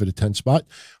 Thank you for the 10 spot.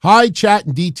 Hi, chat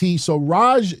and DT. So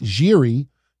Raj Giri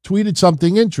tweeted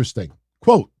something interesting.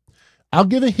 Quote, I'll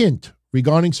give a hint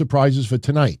regarding surprises for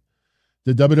tonight.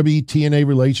 The WWE TNA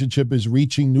relationship is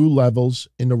reaching new levels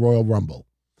in the Royal Rumble.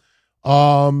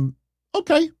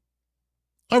 Okay.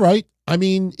 All right. I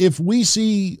mean, if we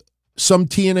see some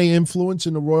TNA influence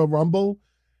in the Royal Rumble,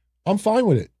 I'm fine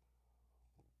with it.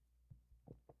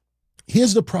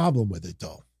 Here's the problem with it,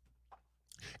 though.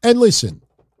 And listen,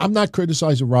 I'm not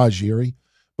criticizing Raj Giri,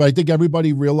 but I think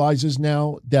everybody realizes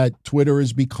now that Twitter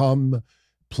has become,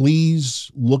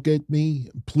 please look at me.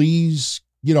 Please,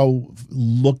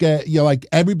 look at, like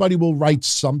everybody will write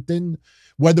something,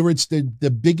 whether it's the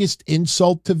biggest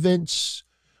insult to Vince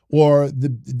or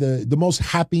the most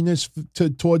happiness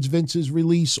towards Vince's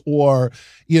release, or,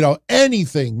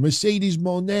 anything, Mercedes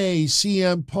Moné,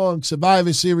 CM Punk,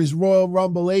 Survivor Series, Royal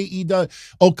Rumble, AEW,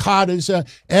 Okada's,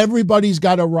 everybody's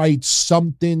got to write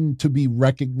something to be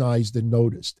recognized and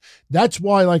noticed. That's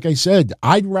why, like I said,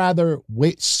 I'd rather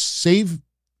save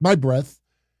my breath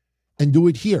and do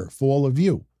it here for all of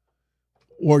you,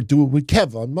 or do it with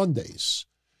Kev on Mondays.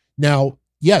 Now,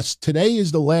 yes, today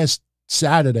is the last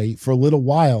Saturday for a little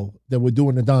while that we're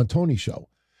doing the Don Tony show,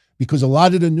 because a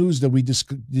lot of the news that we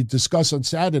discuss on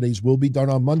Saturdays will be done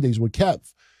on Mondays with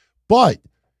Kev. But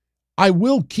I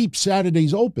will keep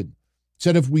Saturdays open,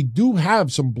 so that if we do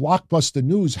have some blockbuster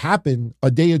news happen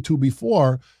a day or two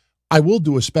before, I will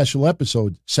do a special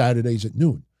episode Saturdays at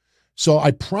noon. So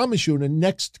I promise you in the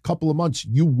next couple of months,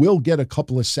 you will get a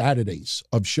couple of Saturdays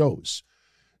of shows.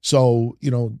 So,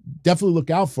 definitely look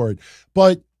out for it.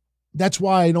 But that's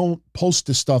why I don't post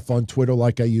the stuff on Twitter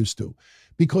like I used to,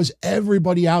 because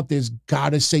everybody out there's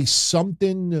got to say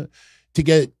something to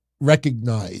get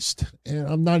recognized. And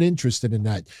I'm not interested in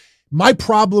that. My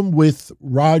problem with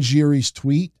Raj Giri's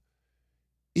tweet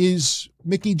is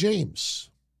Mickie James,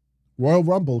 Royal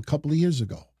Rumble a couple of years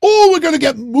ago. Oh, we're going to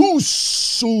get Moose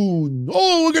soon.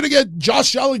 Oh, we're going to get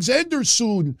Josh Alexander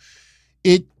soon.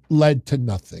 It led to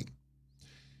nothing.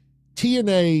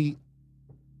 TNA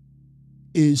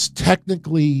is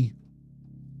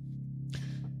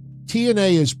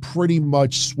pretty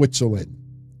much Switzerland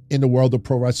in the world of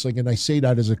pro wrestling, and I say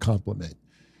that as a compliment.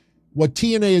 What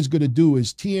TNA is going to do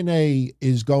is TNA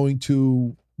is going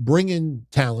to bring in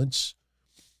talents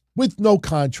with no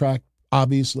contract,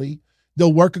 obviously.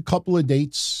 They'll work a couple of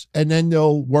dates, and then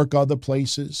they'll work other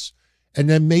places. And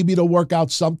then maybe they'll work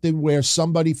out something where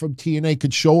somebody from TNA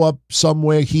could show up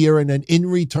somewhere here, and then in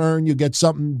return, you get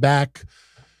something back.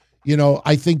 You know,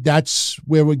 I think that's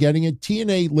where we're getting it.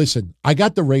 TNA, listen, I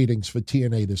got the ratings for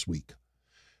TNA this week.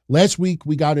 Last week,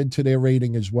 we got into their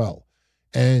rating as well.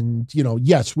 And, you know,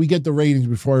 yes, we get the ratings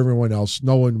before everyone else.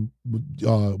 No one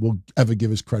will ever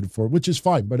give us credit for it, which is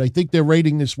fine. But I think their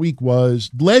rating this week was,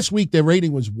 last week, their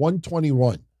rating was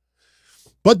 121.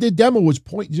 But their demo was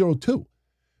 0.02.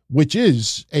 Which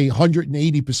is a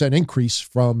 180% increase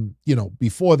from, you know,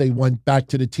 before they went back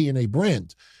to the TNA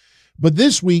brand. But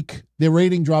this week, their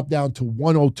rating dropped down to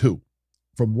 102,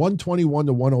 from 121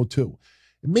 to 102.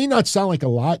 It may not sound like a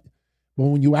lot, but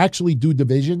when you actually do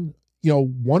division, you know,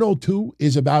 102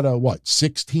 is about a, what,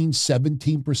 16,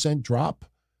 17% drop?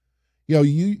 You know,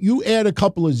 you add a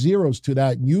couple of zeros to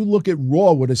that, and you look at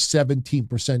Raw with a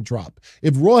 17% drop.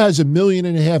 If Raw has 1.5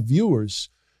 million viewers,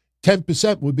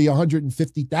 10% would be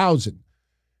 150,000.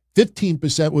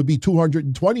 15% would be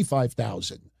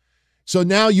 225,000. So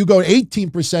now you go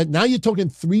 18%. Now you're talking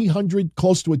 300,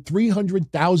 close to a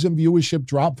 300,000 viewership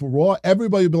drop for Raw.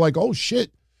 Everybody would be like, oh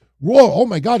shit, Raw, oh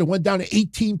my God, it went down to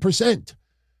 18%.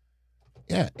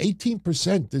 Yeah,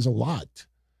 18% is a lot.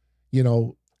 You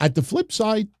know, at the flip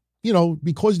side, you know,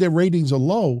 because their ratings are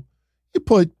low, you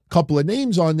put a couple of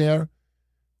names on there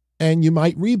and you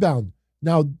might rebound.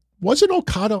 Now, wasn't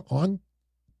Okada on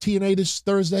TNA this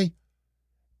Thursday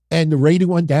and the rating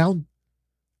went down?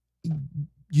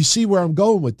 You see where I'm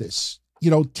going with this. You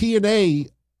know, TNA,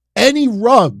 any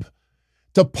rub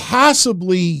to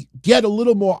possibly get a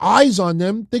little more eyes on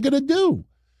them, they're going to do.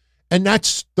 And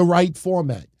that's the right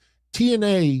format.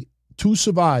 TNA, to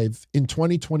survive in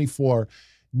 2024,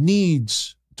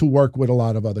 needs to work with a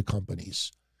lot of other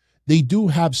companies. They do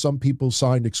have some people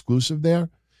signed exclusive there,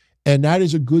 and that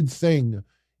is a good thing.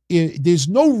 There's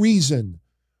no reason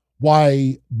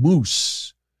why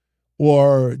Moose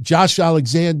or Josh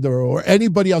Alexander or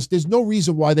anybody else, there's no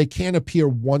reason why they can't appear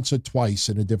once or twice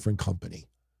in a different company.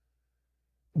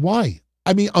 Why?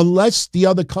 I mean, unless the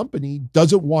other company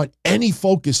doesn't want any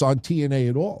focus on TNA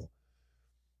at all.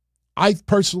 I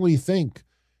personally think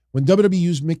when WWE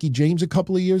used Mickie James a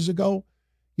couple of years ago,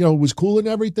 you know, it was cool and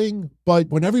everything, but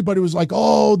when everybody was like,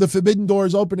 oh, the forbidden door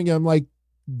is opening, I'm like,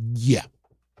 yeah.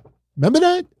 Remember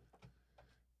that?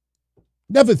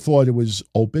 Never thought it was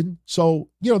open. So,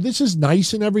 you know, this is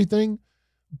nice and everything,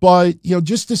 but, you know,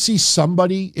 just to see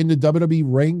somebody in the WWE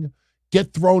ring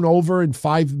get thrown over in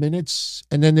 5 minutes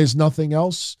and then there's nothing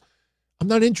else, I'm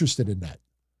not interested in that.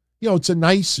 You know, it's a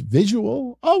nice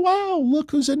visual. Oh, wow,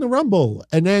 look who's in the Rumble.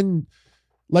 And then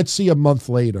let's see a month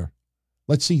later.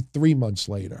 Let's see 3 months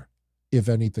later if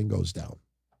anything goes down.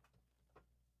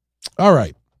 All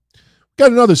right.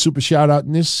 Got another super shout out,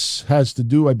 and this has to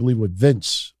do, I believe, with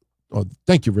Vince. Oh,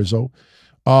 thank you, Rizzo.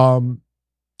 Well,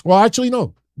 actually,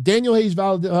 no. Daniel Hayes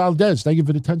Valdez. Thank you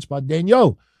for the 10 spot.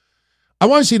 Daniel, I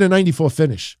want to see the 94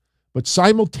 finish, but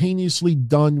simultaneously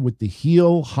done with the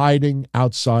heel hiding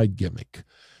outside gimmick.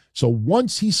 So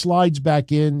once he slides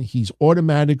back in, he's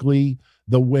automatically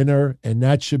the winner, and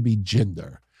that should be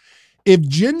Jinder. If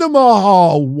Jinder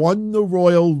Mahal won the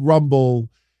Royal Rumble,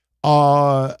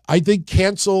 I think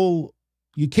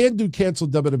you can't do cancel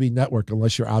WWE Network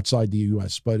unless you're outside the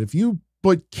U.S. But if you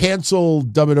put cancel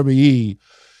WWE,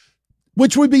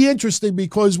 which would be interesting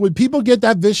because when people get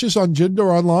that vicious on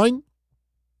Jinder online,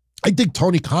 I think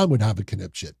Tony Khan would have a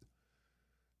conniption.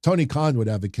 Tony Khan would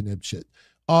have a conniption.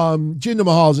 Jinder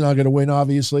Mahal's not going to win,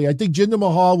 obviously. I think Jinder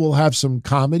Mahal will have some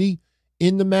comedy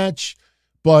in the match,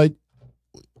 but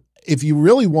if you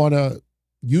really want to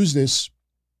use this,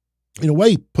 in a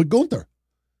way, put Gunther.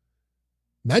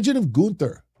 Imagine if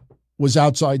Gunther was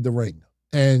outside the ring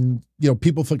and, you know,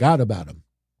 people forgot about him.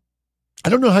 I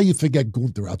don't know how you forget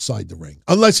Gunther outside the ring,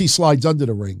 unless he slides under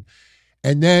the ring.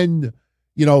 And then,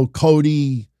 you know,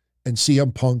 Cody and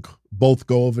CM Punk both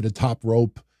go over the top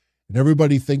rope and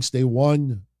everybody thinks they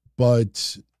won,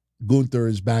 but Gunther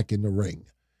is back in the ring.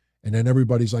 And then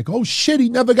everybody's like, oh shit, he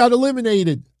never got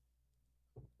eliminated.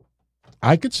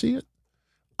 I could see it.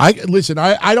 Listen,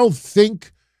 I don't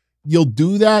think you'll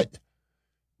do that,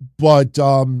 but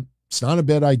it's not a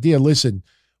bad idea. Listen,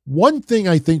 one thing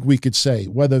I think we could say,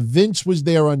 whether Vince was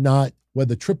there or not,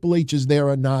 whether Triple H is there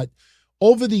or not,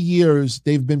 over the years,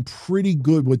 they've been pretty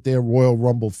good with their Royal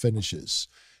Rumble finishes.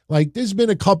 Like, there's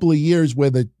been a couple of years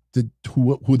where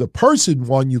who the person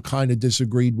won you kind of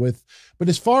disagreed with, but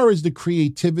as far as the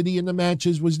creativity in the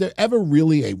matches, was there ever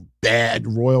really a bad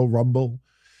Royal Rumble?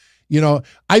 You know,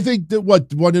 I think that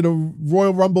one of the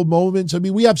Royal Rumble moments, I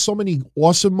mean, we have so many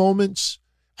awesome moments.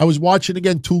 I was watching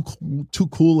again Too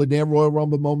Cool in their Royal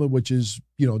Rumble moment, which is,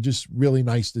 you know, just really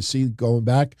nice to see going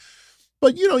back.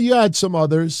 But, you know, you had some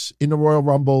others in the Royal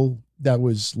Rumble that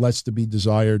was less to be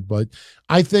desired. But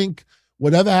I think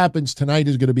whatever happens tonight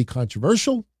is going to be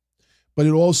controversial, but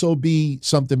it'll also be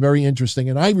something very interesting.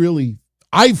 And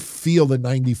I feel the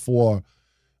 94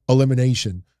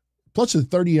 elimination, plus the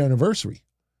 30th anniversary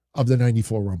of the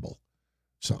 94 Rumble.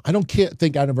 So I don't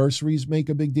think anniversaries make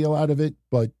a big deal out of it,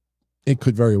 but it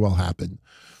could very well happen.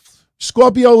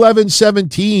 Scorpio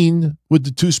 1117 with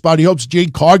the 2-spot. He hopes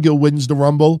Jade Cargill wins the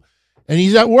Rumble, and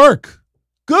he's at work.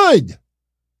 Good.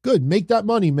 Good. Make that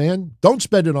money, man. Don't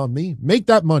spend it on me. Make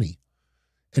that money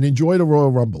and enjoy the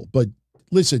Royal Rumble. But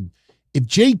listen, if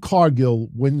Jade Cargill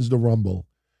wins the Rumble,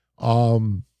 I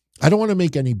don't want to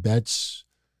make any bets,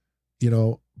 you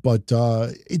know, but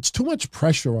it's too much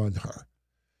pressure on her.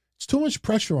 It's too much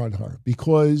pressure on her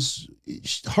because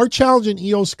her challenging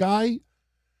Io Sky,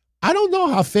 I don't know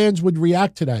how fans would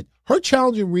react to that. Her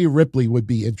challenging Rhea Ripley would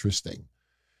be interesting.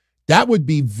 That would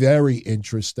be very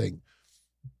interesting.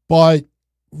 But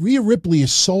Rhea Ripley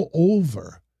is so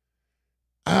over.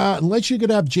 Unless you're going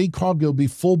to have Jade Cargill be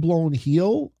full-blown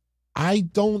heel, I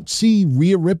don't see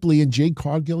Rhea Ripley and Jade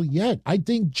Cargill yet. I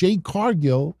think Jade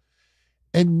Cargill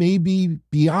and maybe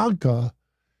Bianca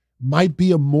might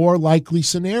be a more likely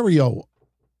scenario.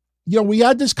 You know, we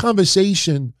had this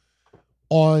conversation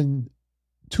on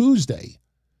Tuesday.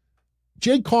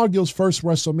 Jade Cargill's first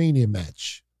WrestleMania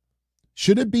match.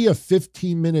 Should it be a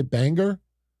 15-minute banger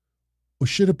or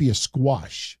should it be a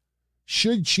squash?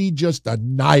 Should she just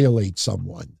annihilate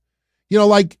someone? You know,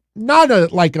 like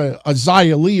not like a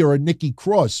Xia Li or a Nikki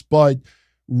Cross, but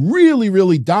really,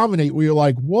 really dominate where you're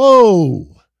like, whoa.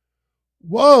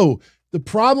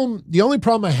 The only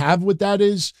problem I have with that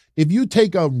is if you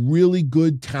take a really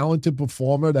good, talented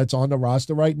performer that's on the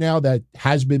roster right now that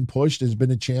has been pushed, has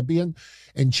been a champion,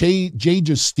 and Jay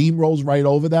just steamrolls right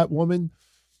over that woman,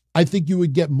 I think you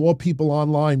would get more people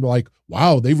online like,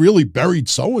 wow, they really buried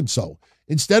so-and-so.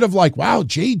 Instead of like, wow,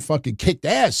 Jade fucking kicked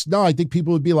ass. No, I think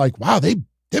people would be like, wow, they're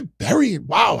burying.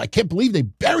 Wow, I can't believe they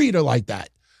buried her like that.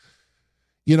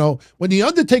 You know, when The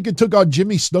Undertaker took on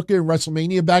Jimmy Snuka in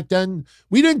WrestleMania back then,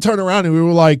 we didn't turn around and we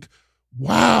were like,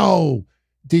 wow,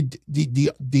 did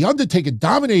the Undertaker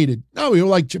dominated? No, we were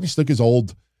like, Jimmy Snuka's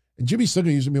old. And Jimmy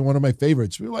Snuka used to be one of my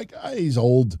favorites. We were like, he's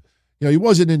old. You know, he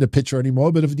wasn't in the picture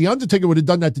anymore. But if The Undertaker would have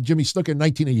done that to Jimmy Snuka in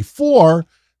 1984,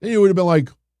 then you would have been like,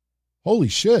 holy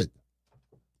shit.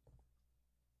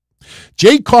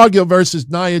 Jade Cargill versus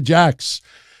Nia Jax.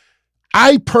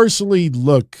 I personally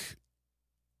look,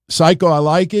 Psycho, I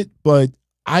like it, but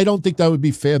I don't think that would be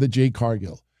fair to Jade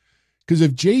Cargill. Because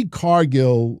if Jade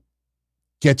Cargill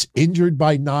gets injured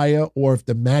by Nia or if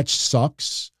the match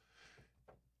sucks,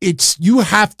 you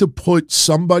have to put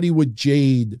somebody with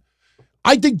Jade.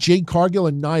 I think Jade Cargill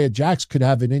and Nia Jax could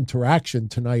have an interaction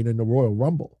tonight in the Royal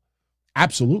Rumble.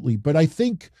 Absolutely. But I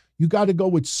think you got to go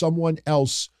with someone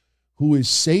else who is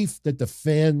safe that the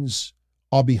fans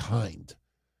are behind.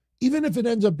 Even if it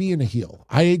ends up being a heel.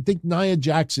 I think Nia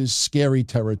Jax is scary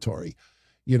territory.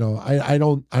 You know, I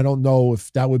don't know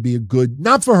if that would be a good,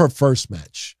 not for her first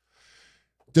match.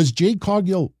 Does Jade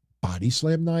Cargill body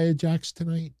slam Nia Jax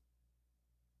tonight?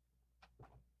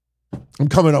 I'm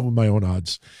coming up with my own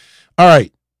odds. All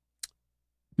right.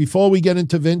 Before we get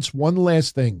into Vince, one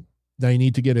last thing that I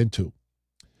need to get into.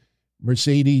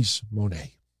 Mercedes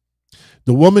Moné.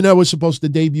 The woman that was supposed to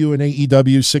debut in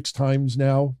AEW 6 times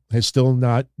now has still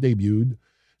not debuted.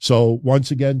 So once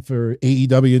again for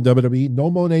AEW and WWE, no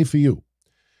Moné for you.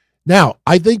 Now,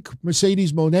 I think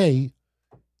Mercedes Moné,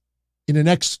 in the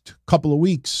next couple of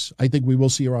weeks, I think we will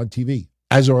see her on TV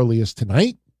as early as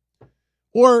tonight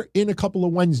or in a couple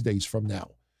of Wednesdays from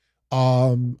now.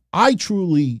 I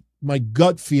truly, my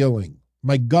gut feeling,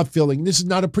 this is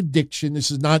not a prediction, this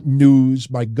is not news,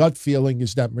 my gut feeling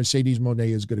is that Mercedes Moné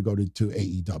is going to go to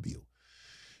AEW.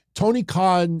 Tony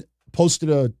Khan posted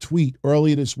a tweet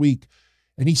earlier this week,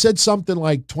 and he said something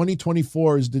like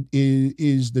 2024 is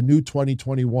the new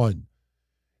 2021.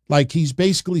 Like he's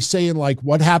basically saying like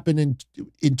what happened in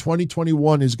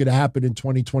 2021 is going to happen in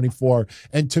 2024.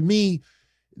 And to me,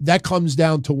 that comes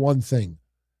down to one thing.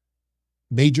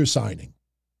 Major signing.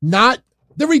 Not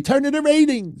the return of the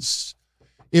ratings.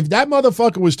 If that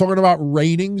motherfucker was talking about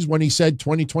ratings when he said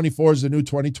 2024 is the new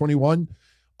 2021,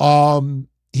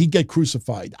 he'd get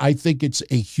crucified. I think it's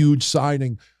a huge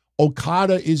signing.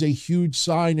 Okada is a huge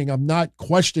signing. I'm not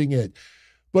questioning it.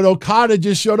 But Okada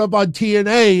just showed up on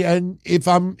TNA, and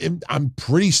I'm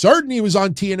pretty certain he was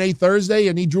on TNA Thursday,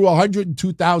 and he drew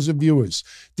 102,000 viewers.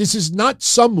 This is not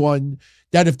someone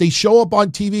that if they show up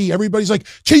on TV, everybody's like,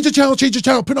 change the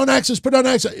channel, put on Access.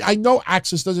 I know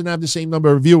Access doesn't have the same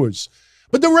number of viewers,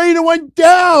 but the rating went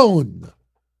down.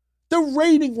 The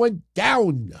rating went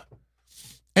down.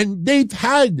 And they've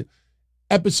had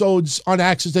episodes on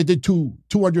Access that did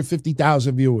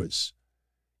 250,000 viewers.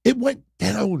 It went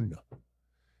down.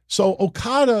 So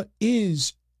Okada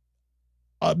is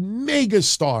a mega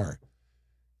star.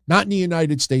 Not in the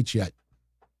United States yet.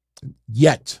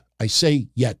 Yet. I say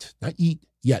yet. Not eat,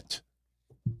 yet.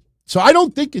 So I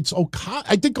don't think it's Okada.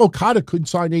 I think Okada could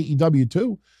sign AEW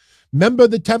too. Remember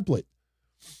the template.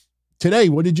 Today,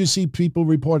 what did you see people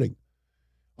reporting?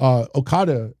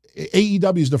 Okada,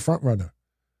 AEW is the front runner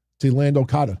to land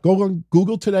Okada. Go on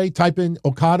Google today, type in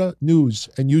Okada news,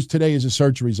 and use today as a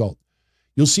search result.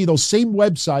 You'll see those same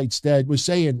websites that were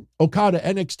saying Okada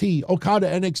NXT, Okada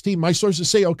NXT. My sources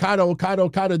say Okada, Okada,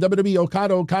 Okada, WWE,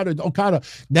 Okada, Okada, Okada.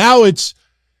 Now it's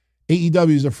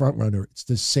AEW is the front runner. It's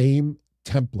the same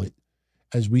template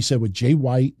as we said with Jay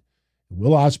White,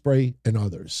 Will Ospreay, and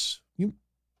others.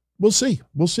 We'll see.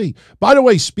 We'll see. By the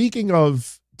way, speaking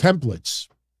of templates,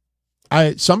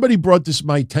 somebody brought this to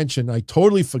my attention. I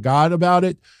totally forgot about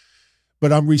it,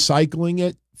 but I'm recycling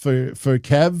it for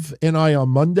Kev and I on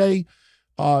Monday.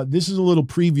 This is a little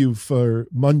preview for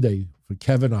Monday for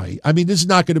Kev and I. I mean, this is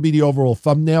not going to be the overall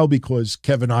thumbnail because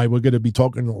Kev and I, we're going to be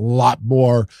talking a lot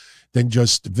more than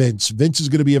just Vince. Vince is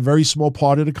going to be a very small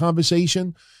part of the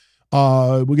conversation.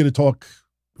 We're going to talk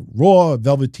Raw,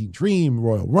 Velveteen Dream,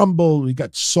 Royal Rumble. We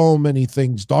got so many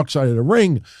things, Dark Side of the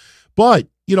Ring. But,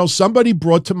 you know, somebody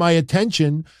brought to my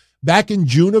attention back in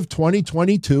June of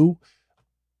 2022,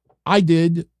 I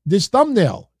did this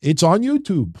thumbnail. It's on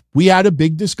YouTube. We had a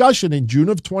big discussion in June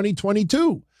of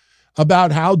 2022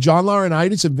 about how John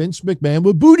Laurinaitis and Vince McMahon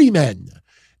were booty men,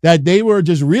 that they were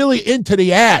just really into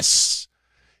the ass.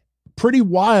 Pretty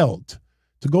wild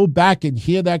to go back and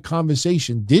hear that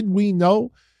conversation. Did we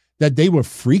know that they were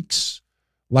freaks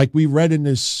like we read in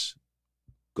this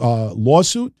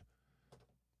lawsuit?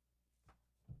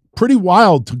 Pretty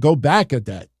wild to go back at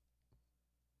that.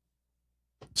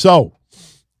 So,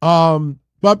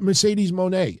 but Mercedes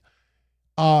Moné,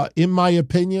 in my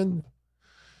opinion,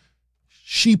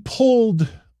 she pulled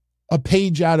a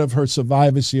page out of her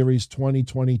Survivor Series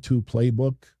 2022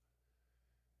 playbook.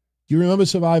 Do you remember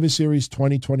Survivor Series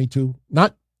 2022?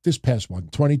 Not this past one,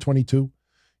 2022.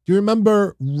 Do you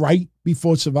remember right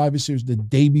before Survivor Series, the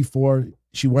day before,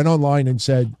 she went online and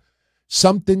said,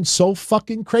 something so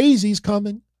fucking crazy's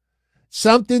coming.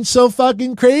 Something so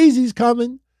fucking crazy's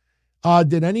coming.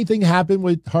 Did anything happen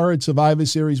with her at Survivor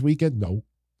Series weekend? No.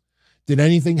 Did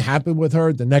anything happen with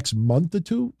her the next month or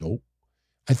two? No.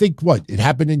 I think, it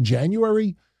happened in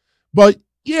January? But,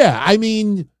 yeah, I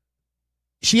mean,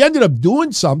 she ended up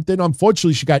doing something.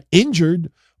 Unfortunately, she got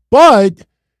injured, but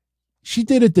she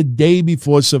did it the day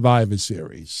before Survivor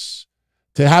Series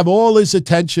to have all this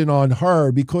attention on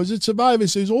her because it's Survivor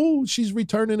Series. Oh, she's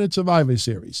returning at Survivor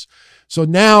Series. So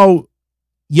now,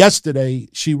 yesterday,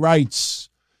 she writes,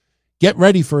 get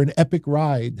ready for an epic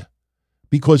ride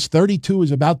because 32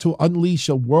 is about to unleash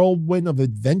a whirlwind of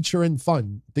adventure and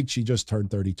fun. I think she just turned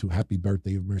 32. Happy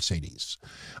birthday, Mercedes.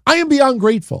 I am beyond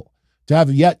grateful to have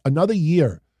yet another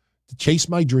year to chase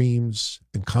my dreams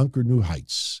and conquer new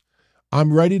heights.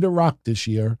 I'm ready to rock this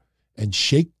year and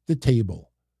shake the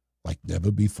table like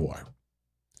never before.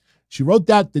 She wrote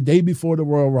that the day before the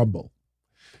Royal Rumble.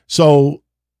 So,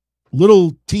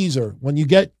 little teaser, when you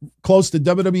get close to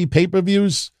WWE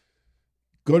pay-per-views,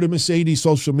 go to Mercedes'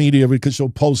 social media because she'll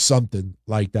post something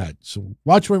like that. So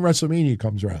watch when WrestleMania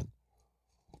comes around.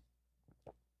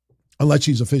 Unless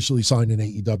she's officially signed in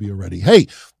AEW already. Hey,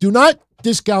 do not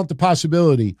discount the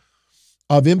possibility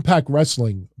of Impact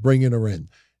Wrestling bringing her in.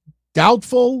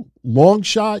 Doubtful, long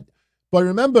shot, but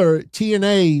remember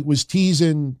TNA was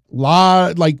teasing,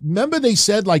 remember they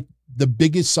said the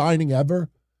biggest signing ever?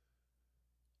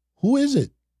 Who is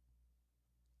it?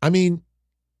 I mean,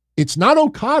 it's not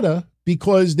Okada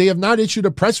because they have not issued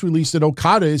a press release that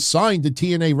Okada is signed to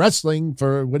TNA Wrestling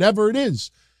for whatever it is.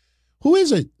 Who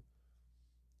is it?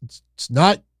 It's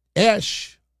not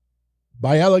Ash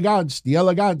by Elegance, the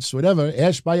Elegance, whatever.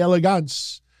 Ash by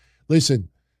Elegance. Listen,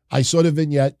 I saw the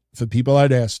vignette for people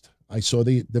I'd asked. I saw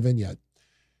the vignette.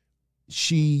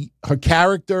 Her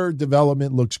character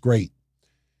development looks great.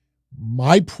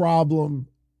 My problem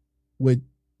with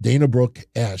Dana Brooke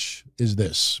Ash is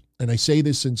this, and I say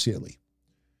this sincerely.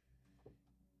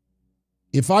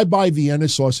 If I buy Vienna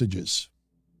sausages,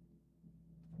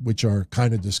 which are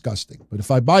kind of disgusting, but if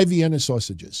I buy Vienna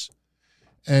sausages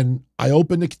and I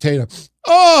open the container,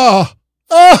 ew,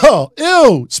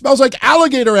 it smells like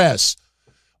alligator ass.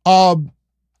 I'll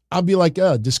be like,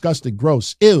 disgusting,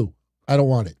 gross, ew, I don't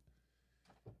want it.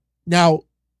 Now,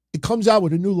 it comes out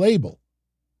with a new label.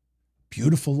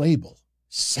 Beautiful label,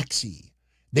 sexy.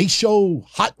 They show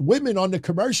hot women on the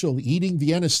commercial eating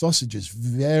Vienna sausages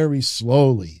very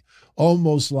slowly,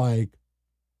 almost like,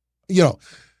 you know,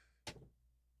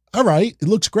 all right, it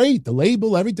looks great. The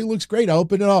label, everything looks great. I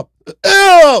open it up.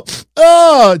 Oh,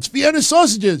 it's Vienna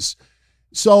sausages.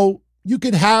 So you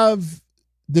could have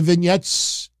the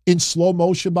vignettes in slow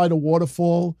motion by the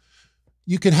waterfall.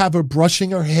 You could have her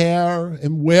brushing her hair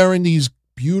and wearing these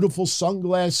beautiful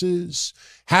sunglasses,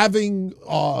 having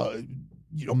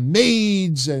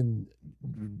maids and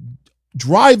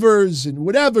drivers and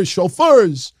whatever,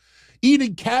 chauffeurs,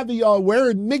 eating caviar,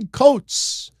 wearing mink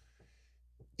coats.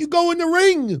 You go in the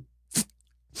ring.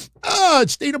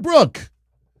 It's Dana Brooke.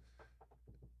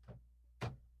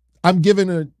 I'm giving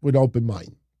it with open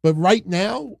mind. But right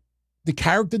now, the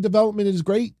character development is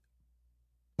great,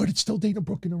 but it's still Dana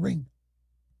Brooke in the ring.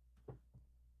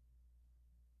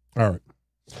 All right.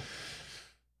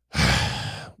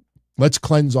 Let's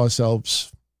cleanse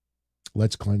ourselves.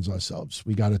 Let's cleanse ourselves.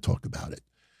 We got to talk about it.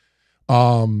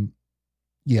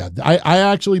 Yeah, I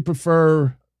actually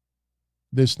prefer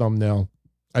this thumbnail.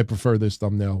 I prefer this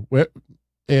thumbnail.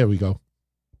 There we go.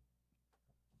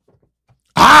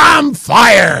 I'm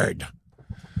fired.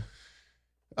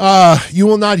 You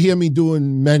will not hear me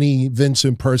doing many Vince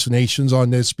impersonations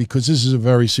on this because this is a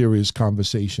very serious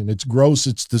conversation. It's gross.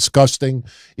 It's disgusting.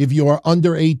 If you are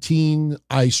under 18,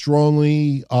 I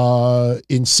strongly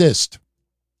insist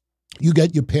you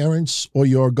get your parents or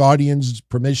your guardian's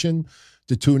permission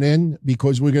to tune in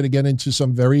because we're going to get into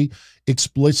some very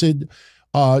explicit.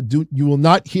 You will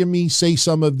not hear me say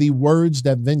some of the words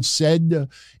that Vince said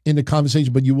in the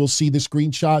conversation, but you will see the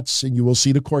screenshots and you will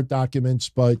see the court documents.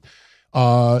 But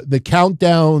the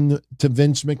countdown to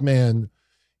Vince McMahon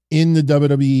in the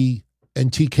WWE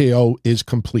and TKO is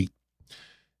complete.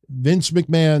 Vince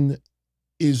McMahon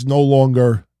is no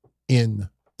longer in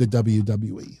the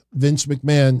WWE. Vince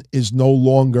McMahon is no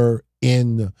longer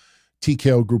in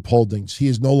TKO Group Holdings. He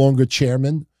is no longer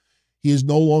chairman. He is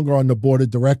no longer on the board of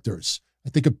directors. I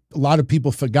think a lot of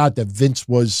people forgot that Vince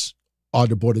was on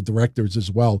the board of directors as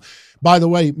well. By the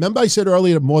way, remember I said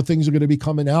earlier that more things are going to be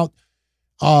coming out?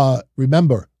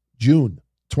 Remember, June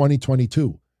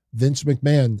 2022, Vince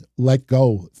McMahon let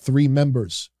go 3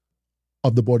 members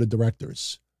of the board of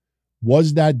directors.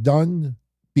 Was that done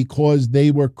because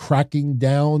they were cracking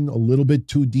down a little bit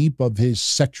too deep of his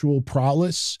sexual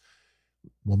prowess?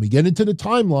 When we get into the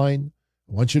timeline,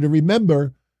 I want you to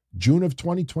remember June of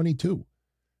 2022.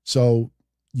 So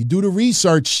you do the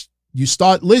research, you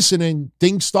start listening,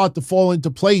 things start to fall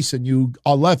into place, and you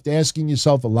are left asking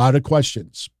yourself a lot of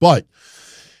questions. But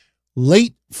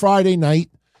late Friday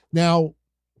night, now,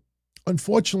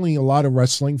 unfortunately, a lot of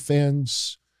wrestling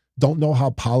fans don't know how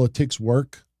politics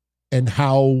work and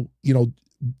how,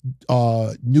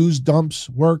 news dumps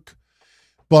work.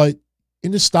 But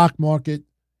in the stock market,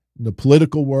 in the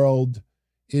political world,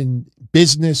 in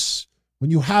business, when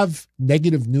you have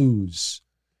negative news,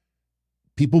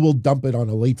 people will dump it on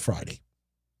a late Friday.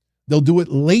 They'll do it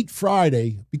late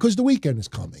Friday because the weekend is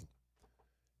coming.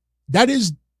 That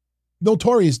is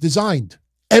notorious, designed.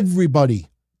 Everybody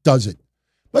does it.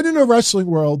 But in the wrestling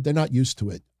world, they're not used to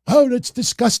it. Oh, that's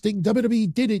disgusting.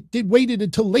 WWE did it. Waited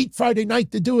until late Friday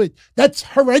night to do it. That's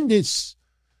horrendous.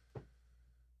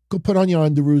 Go put on your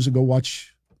underoos and go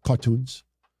watch cartoons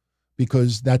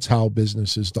because that's how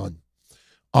business is done.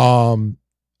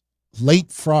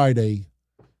 Late Friday,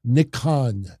 Nick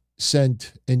Khan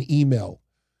sent an email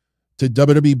to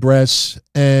WWE Brass,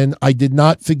 and I did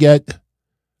not forget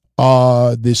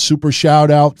this super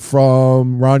shout out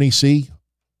from Ronnie C.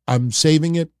 I'm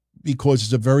saving it because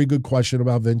it's a very good question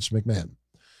about Vince McMahon.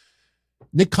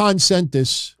 Nick Khan sent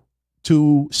this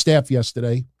to staff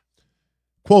yesterday.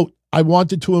 Quote, I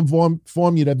wanted to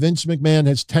inform you that Vince McMahon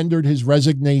has tendered his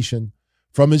resignation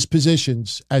from his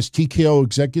positions as TKO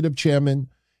Executive Chairman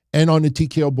and on the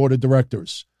TKO Board of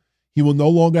Directors. He will no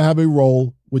longer have a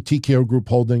role with TKO Group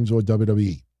Holdings or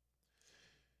WWE.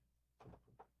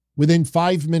 Within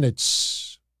 5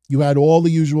 minutes, you had all the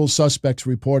usual suspects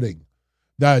reporting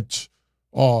that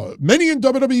many in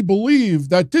WWE believe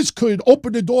that this could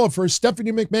open the door for a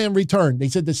Stephanie McMahon return. They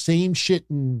said the same shit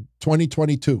in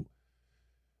 2022.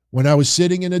 When I was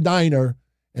sitting in a diner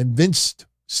and Vince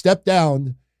stepped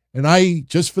down, and I,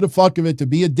 just for the fuck of it, to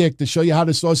be a dick, to show you how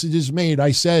the sausage is made,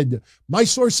 I said, my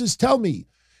sources tell me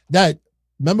that,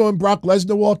 remember when Brock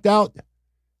Lesnar walked out?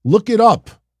 Look it up.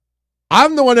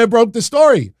 I'm the one that broke the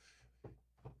story.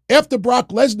 After Brock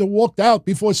Lesnar walked out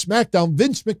before SmackDown,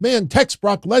 Vince McMahon texted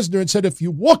Brock Lesnar and said, if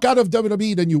you walk out of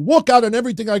WWE, then you walk out on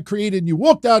everything I created, and you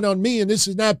walked out on me, and this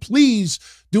is that, please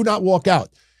do not walk out.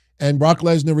 And Brock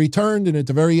Lesnar returned, and at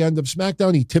the very end of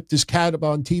SmackDown, he tipped his cat up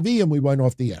on TV, and we went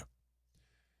off the air.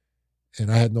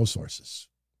 And I had no sources.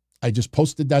 I just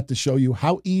posted that to show you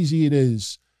how easy it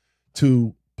is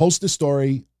to post a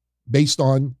story based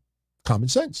on common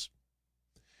sense.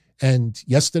 And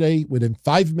yesterday, within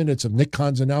 5 minutes of Nick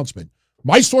Khan's announcement,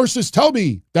 my sources tell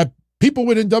me that people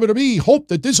within WWE hope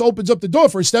that this opens up the door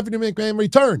for a Stephanie McMahon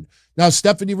return. Now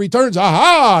Stephanie returns.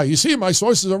 Aha! You see, my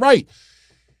sources are right.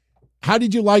 How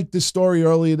did you like the story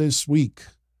earlier this week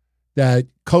that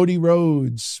Cody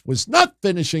Rhodes was not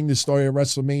finishing the story of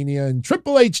WrestleMania and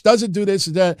Triple H doesn't do this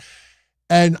and that?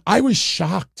 And I was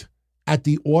shocked at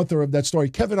the author of that story.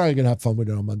 Kevin and I are going to have fun with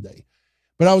it on Monday.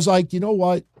 But I was like, you know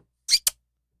what?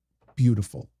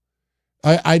 Beautiful.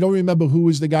 I don't remember who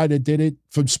was the guy that did it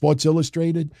from Sports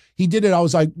Illustrated. He did it. I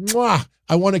was like, mwah,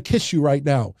 I want to kiss you right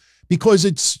now, because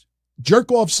it's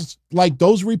jerk-offs like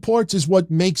those reports is what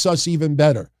makes us even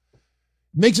better.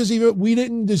 Makes us even, we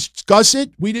didn't discuss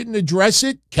it. We didn't address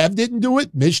it. Kev didn't do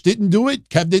it. Mish didn't do it.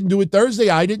 Kev didn't do it Thursday.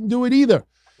 I didn't do it either.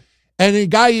 And the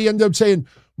guy, he ended up saying,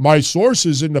 my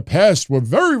sources in the past were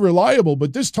very reliable,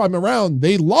 but this time around,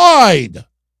 they lied.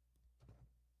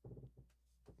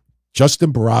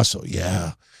 Justin Barrasso,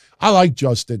 yeah. I like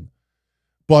Justin.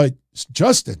 But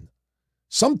Justin,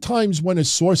 sometimes when a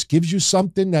source gives you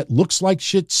something that looks like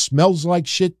shit, smells like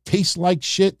shit, tastes like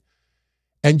shit,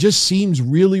 and just seems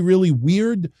really, really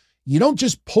weird, you don't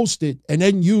just post it and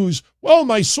then use, well,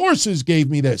 my sources gave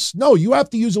me this. No, you have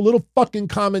to use a little fucking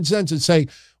common sense and say,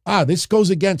 this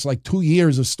goes against like 2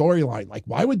 years of storyline. Like,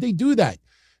 why would they do that?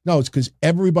 No, it's because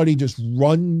everybody just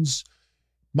runs.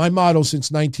 My motto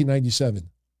since 1997,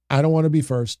 I don't want to be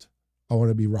first. I want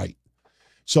to be right.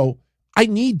 So I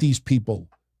need these people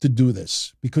to do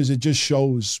this, because it just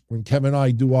shows when Kevin and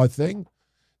I do our thing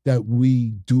that we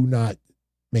do not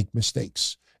make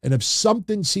mistakes. And if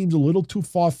something seems a little too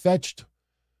far-fetched,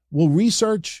 we'll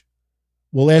research,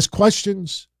 we'll ask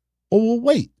questions, or we'll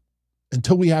wait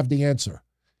until we have the answer.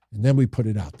 And then we put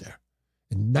it out there.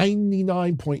 And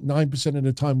 99.9% of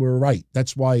the time, we're right.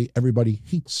 That's why everybody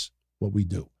hates what we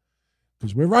do,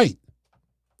 because we're right.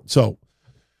 So,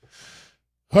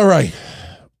 all right.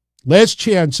 Last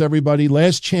chance, everybody.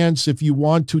 Last chance if you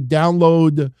want to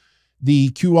download the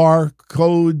QR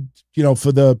code,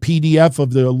 for the PDF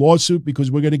of the lawsuit,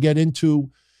 because we're going to get into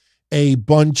a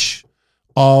bunch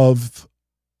of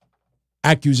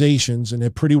accusations, and they're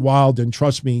pretty wild. And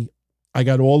trust me, I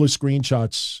got all the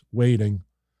screenshots waiting.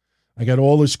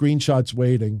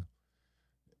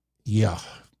 Yeah.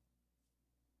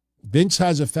 Vince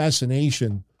has a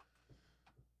fascination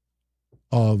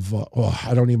of,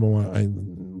 I don't even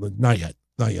want, not yet.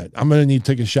 I'm going to need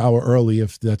to take a shower early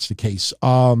if that's the case.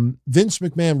 Vince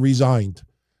McMahon resigned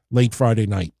late Friday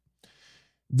night.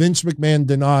 Vince McMahon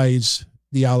denies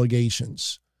the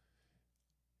allegations.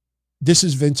 This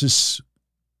is Vince's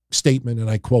statement, and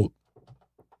I quote,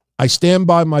 I stand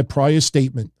by my prior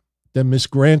statement that Ms.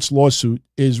 Grant's lawsuit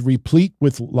is replete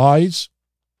with lies,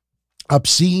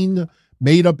 obscene,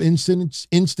 made-up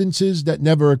instances that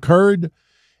never occurred,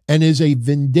 and is a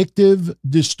vindictive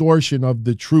distortion of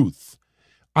the truth.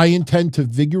 I intend to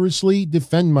vigorously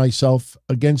defend myself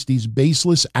against these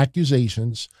baseless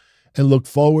accusations and look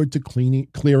forward to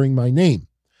clearing my name.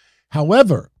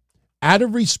 However, out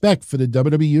of respect for the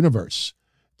WWE Universe,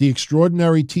 the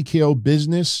extraordinary TKO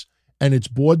business and its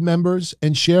board members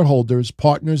and shareholders,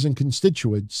 partners and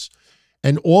constituents,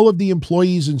 and all of the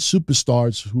employees and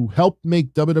superstars who helped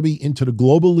make WWE into the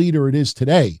global leader it is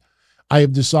today, I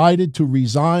have decided to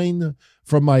resign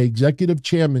from my executive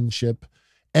chairmanship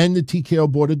and the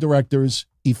TKO board of directors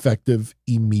effective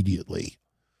immediately.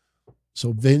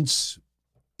 So Vince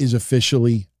is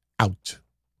officially out.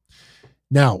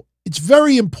 Now, it's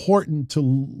very important to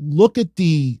look at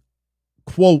the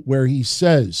quote where he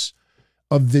says,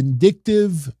 a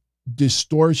vindictive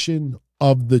distortion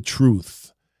of the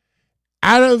truth.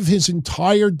 Out of his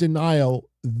entire denial,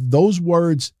 those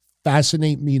words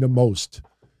fascinate me the most,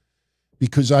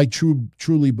 because I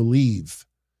truly believe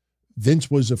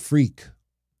Vince was a freak,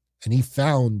 and he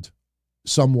found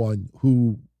someone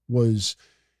who was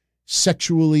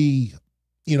sexually,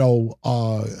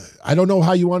 I don't know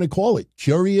how you want to call it,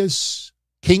 curious,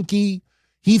 kinky.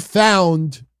 He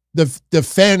found the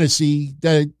fantasy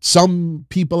that some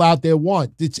people out there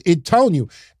want. It's telling you,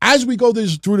 as we go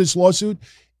through this lawsuit,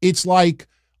 it's like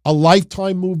a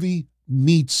Lifetime movie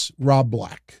meets Rob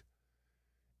Black.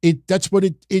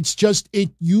 It's just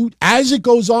as it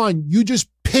goes on, you just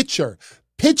picture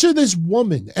this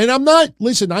woman. And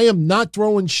I am not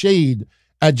throwing shade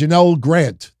at JANEL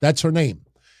GRANT. That's her name.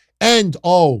 And,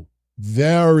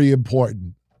 very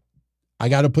important, I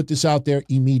got to put this out there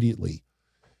immediately.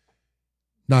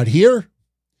 Not here,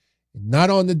 Not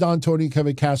on the Don, Tony,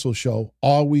 Kevin Castle show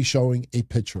are we showing a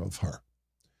picture of her.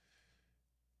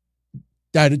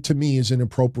 That, to me, is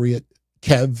inappropriate.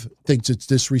 Kev thinks it's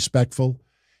disrespectful.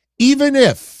 Even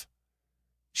if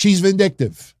she's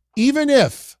vindictive, even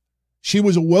if she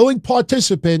was a willing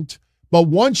participant, but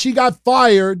once she got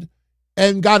fired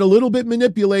and got a little bit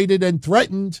manipulated and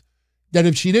threatened that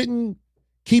if she didn't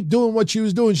keep doing what she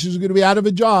was doing, she was going to be out of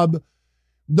a job,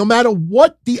 no matter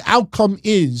what the outcome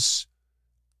is,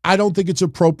 I don't think it's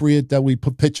appropriate that we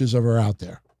put pictures of her out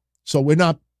there. So we're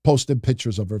not posting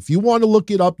pictures of her. If you want to look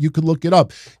it up, you can look it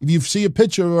up. If you see a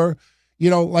picture of her, you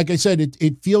know, like I said,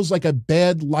 it feels like a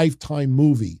bad Lifetime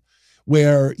movie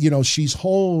where, you know, she's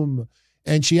home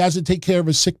and she has to take care of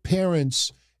her sick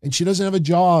parents and she doesn't have a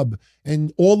job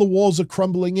and all the walls are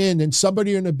crumbling in and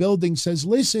somebody in the building says,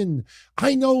 listen,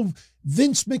 I know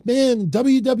Vince McMahon,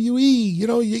 WWE, you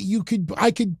know,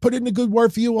 I could put in a good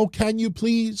word for you. Oh, can you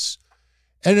please?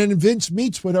 And then Vince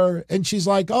meets with her and she's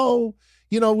like, oh,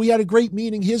 you know, we had a great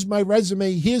meeting. Here's my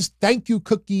resume. Here's thank you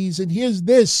cookies. And here's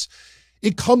this.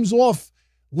 It comes off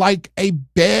like a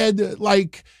bad,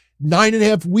 like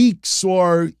 9.5 weeks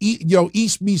or, you know,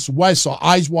 East meets West or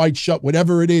Eyes Wide Shut,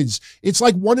 whatever it is. It's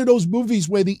like one of those movies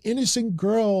where the innocent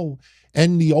girl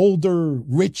and the older,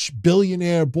 rich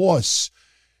billionaire boss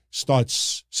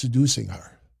starts seducing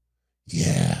her.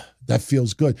 Yeah. That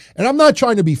feels good. And I'm not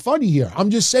trying to be funny here. I'm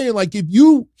just saying, like, if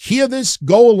you hear this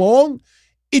go along,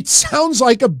 it sounds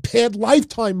like a bad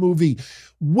Lifetime movie.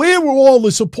 Where were all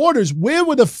the supporters? Where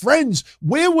were the friends?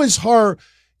 Where was her,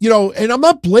 you know, and I'm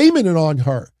not blaming it on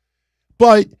her,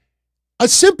 but a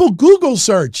simple Google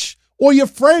search or your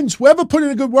friends, whoever put in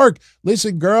a good work.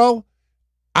 Listen, girl,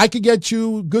 I could get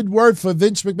you good word for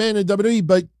Vince McMahon and WWE,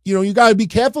 but, you know, you got to be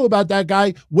careful about that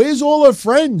guy. Where's all her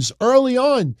friends early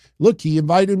on? Look, he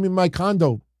invited me in my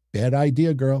condo. Bad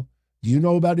idea, girl. Do you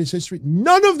know about his history?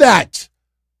 None of that.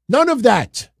 None of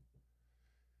that.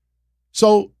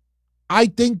 So I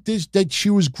think that she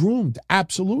was groomed,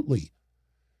 absolutely.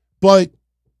 But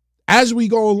as we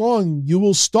go along, you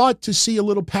will start to see a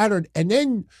little pattern. And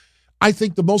then I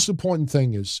think the most important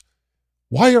thing is,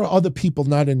 why are other people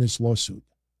not in this lawsuit?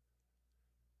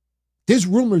 There's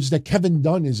rumors that Kevin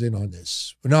Dunn is in on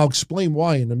this, and I'll explain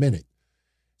why in a minute.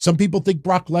 Some people think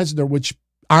Brock Lesnar, which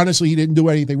honestly, he didn't do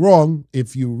anything wrong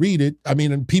if you read it. I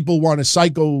mean, and people want to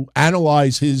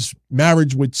psychoanalyze his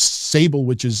marriage with Sable,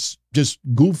 which is just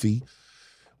goofy.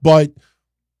 But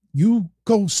you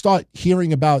go start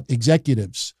hearing about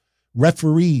executives,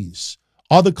 referees,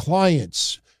 other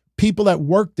clients, people that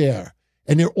work there,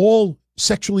 and they're all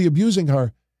sexually abusing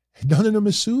her, and none of them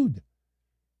are sued.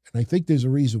 And I think there's a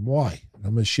reason why. And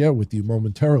I'm going to share with you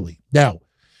momentarily. Now,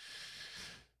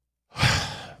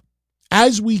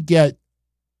 as we get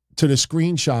to the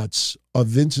screenshots of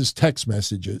Vince's text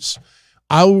messages,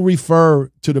 I will refer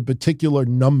to the particular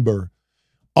number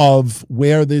of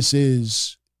where this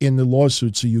is in the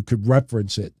lawsuit so you could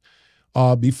reference it.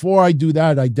 Before I do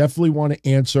that, I definitely want to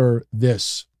answer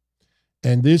this.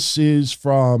 And this is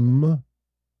from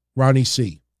Ronnie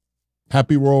C.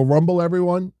 Happy Royal Rumble,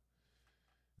 everyone.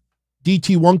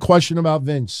 DT, one question about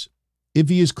Vince. If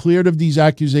he is cleared of these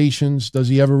accusations, does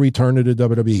he ever return to the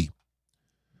WWE?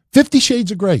 50 Shades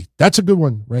of Grey. That's a good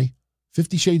one, Ray.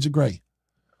 50 Shades of Grey.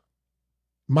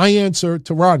 My answer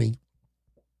to Ronnie,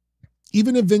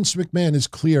 even if Vince McMahon is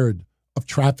cleared of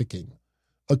trafficking,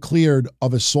 or cleared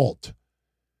of assault,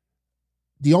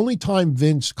 the only time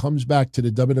Vince comes back to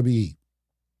the WWE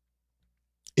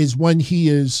is when he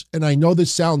is, and I know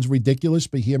this sounds ridiculous,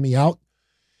 but hear me out,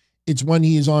 it's when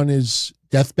he is on his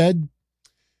deathbed,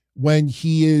 when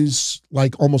he is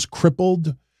like almost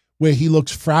crippled, where he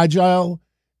looks fragile,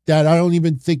 that I don't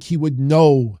even think he would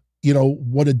know, you know,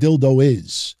 what a dildo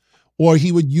is. Or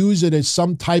he would use it as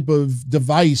some type of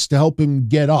device to help him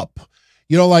get up.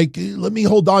 You know, like, let me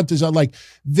hold on to that. Like,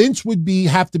 Vince would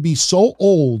have to be so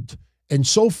old and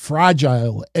so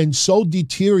fragile and so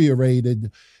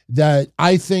deteriorated that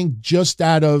I think just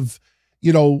out of,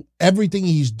 you know, everything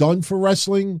he's done for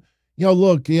wrestling, you know,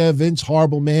 look, yeah, Vince,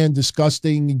 horrible man,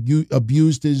 disgusting, you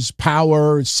abused his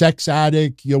power, sex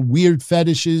addict, you know, weird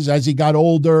fetishes as he got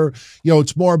older. You know,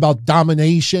 it's more about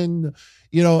domination,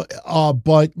 you know,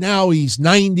 but now he's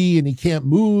 90 and he can't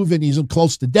move and he's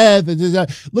close to death. And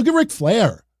look at Ric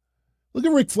Flair. Look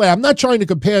at Ric Flair. I'm not trying to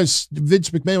compare Vince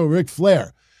McMahon with Ric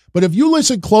Flair, but if you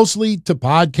listen closely to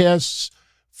podcasts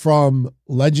from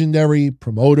legendary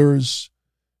promoters,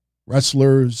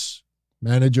 wrestlers,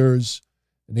 managers,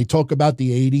 and they talk about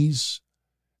the 80s,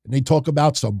 and they talk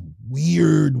about some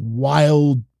weird,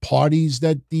 wild parties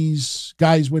that these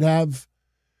guys would have.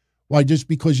 Why, just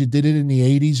because you did it in the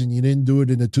 80s and you didn't do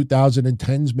it in the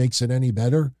 2010s makes it any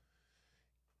better?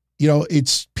 You know,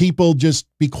 it's people just,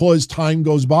 because time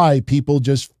goes by, people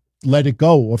just let it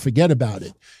go or forget about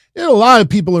it. There are a lot of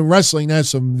people in wrestling that have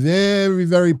some very,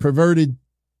 very perverted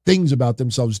things about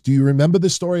themselves. Do you remember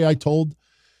the story I told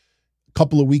a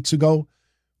couple of weeks ago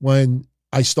when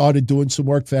I started doing some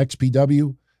work for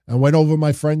XPW? I went over to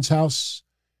my friend's house.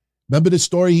 Remember the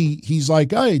story? He's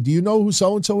like, hey, do you know who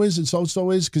so-and-so is and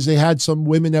so-and-so is? Because they had some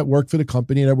women that worked for the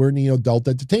company that were in the adult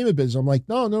entertainment business. I'm like,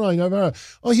 no, I never heard.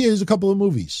 Oh, here's a couple of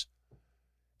movies.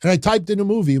 And I typed in a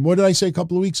movie, and what did I say a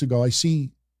couple of weeks ago? I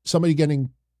see somebody getting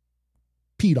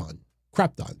peed on,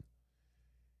 crapped on.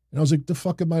 And I was like, the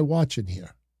fuck am I watching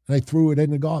here? And I threw it in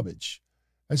the garbage.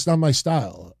 That's not my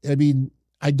style. I mean,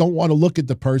 I don't want to look at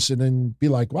the person and be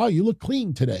like, wow, you look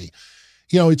clean today.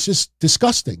 You know, it's just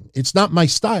disgusting. It's not my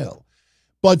style.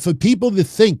 But for people to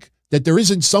think that there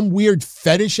isn't some weird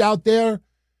fetish out there,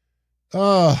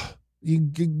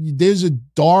 there's a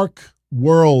dark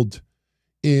world.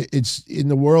 It's in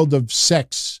the world of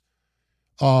sex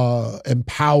and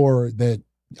power that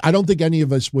I don't think any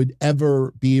of us would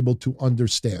ever be able to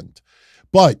understand.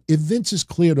 But if Vince is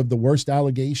cleared of the worst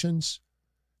allegations,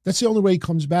 that's the only way he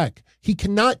comes back. He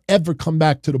cannot ever come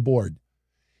back to the board.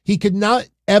 He could not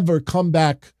ever come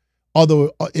back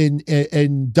in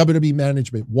WWE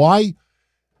management. Why?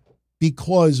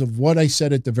 Because of what I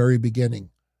said at the very beginning.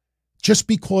 Just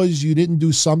because you didn't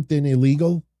do something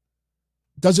illegal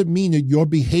doesn't mean that your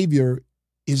behavior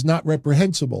is not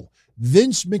reprehensible.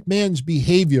 Vince McMahon's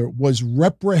behavior was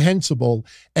reprehensible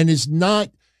and is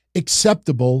not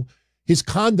acceptable. His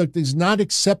conduct is not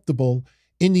acceptable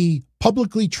in the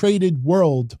publicly traded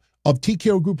world of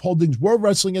TKO Group Holdings, World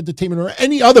Wrestling Entertainment, or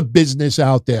any other business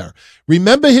out there.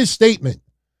 Remember his statement: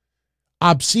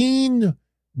 obscene,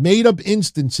 made-up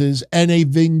instances and a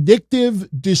vindictive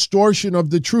distortion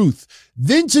of the truth.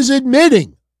 Vince is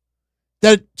admitting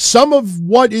that some of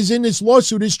what is in this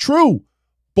lawsuit is true,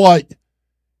 but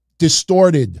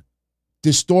distorted.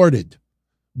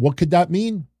 What could that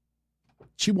mean?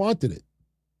 She wanted it.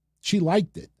 She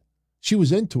liked it. She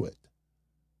was into it.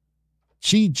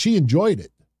 She enjoyed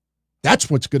it. That's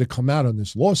what's going to come out on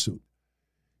this lawsuit.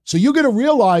 So you're going to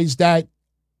realize that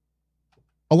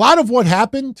a lot of what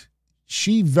happened,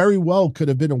 she very well could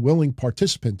have been a willing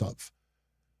participant of.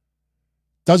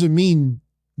 Doesn't mean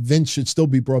Vince should still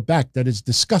be brought back. That is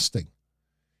disgusting.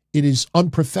 It is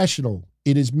unprofessional.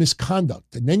 It is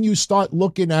misconduct. And then you start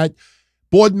looking at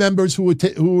board members who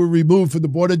were removed from the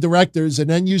board of directors, and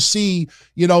then you see,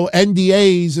 you know,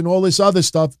 NDAs and all this other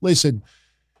stuff. Listen,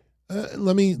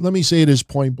 let me say this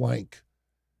point blank.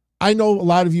 I know a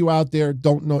lot of you out there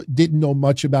didn't know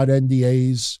much about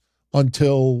NDAs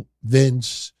until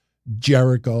Vince,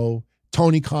 Jericho,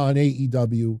 Tony Khan,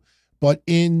 AEW, but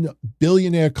in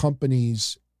billionaire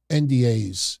companies,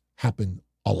 NDAs happen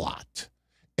a lot.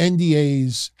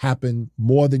 NDAs happen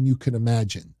more than you can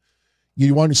imagine.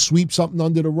 You want to sweep something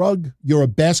under the rug? You're a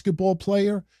basketball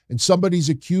player and somebody's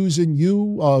accusing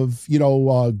you of, you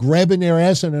know, grabbing their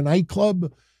ass in a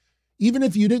nightclub. Even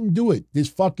if you didn't do it,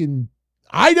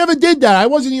 I never did that. I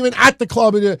wasn't even at the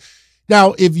club.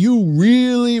 Now, if you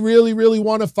really, really, really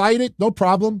want to fight it, no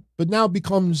problem. But now it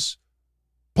becomes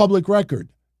public record.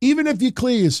 Even if you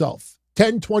clear yourself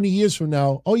 10, 20 years from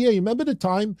now, oh, yeah, you remember the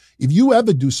time? If you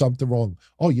ever do something wrong,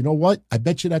 oh, you know what? I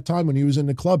bet you that time when he was in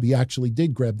the club, he actually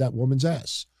did grab that woman's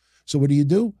ass. So what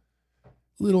do? A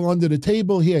little under the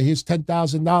table. Here's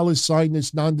 $10,000. Sign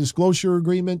this non-disclosure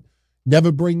agreement.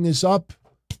 Never bring this up.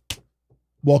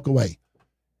 Walk away.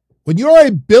 When you're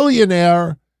a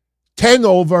billionaire, 10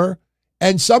 over,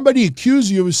 and somebody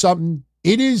accuses you of something,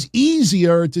 it is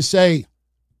easier to say,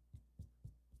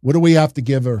 what do we have to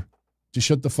give her to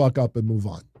shut the fuck up and move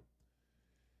on?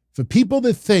 For people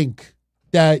to think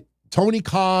that Tony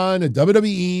Khan or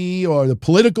WWE or the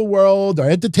political world or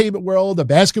entertainment world or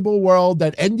basketball world,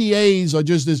 that NDAs are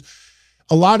just this,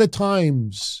 a lot of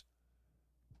times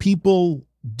people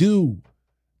do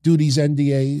these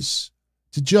NDAs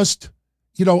to just,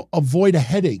 you know, avoid a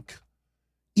headache,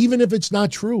 even if it's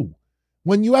not true.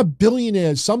 When you have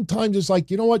billionaires, sometimes it's like,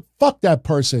 you know what? Fuck that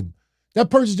person. That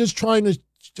person's just trying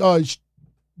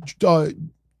to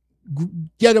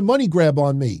get a money grab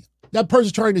on me. That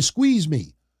person's trying to squeeze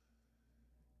me.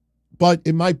 But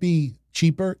it might be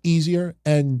cheaper, easier,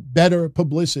 and better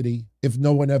publicity if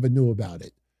no one ever knew about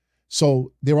it.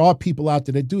 So there are people out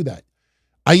there that do that.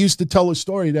 I used to tell a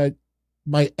story that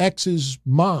my ex's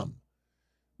mom,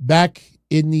 back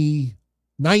in the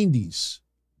 90s,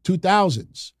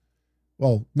 2000s,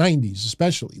 well, 90s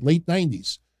especially, late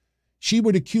 90s, she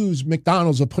would accuse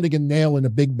McDonald's of putting a nail in a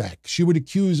Big Mac. She would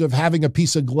accuse of having a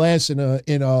piece of glass on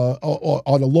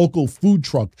a local food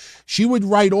truck. She would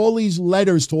write all these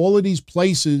letters to all of these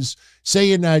places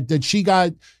saying that she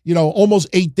got, almost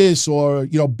ate this or,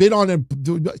 bid on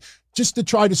it just to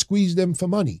try to squeeze them for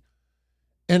money.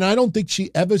 And I don't think she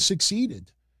ever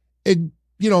succeeded. And,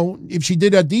 if she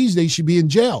did that these days, she'd be in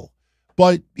jail.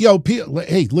 But,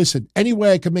 hey, listen, any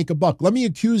way I can make a buck, let me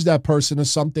accuse that person of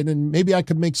something and maybe I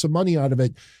can make some money out of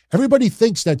it. Everybody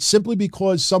thinks that simply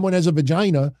because someone has a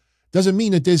vagina doesn't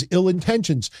mean that there's ill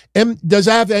intentions. And does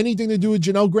that have anything to do with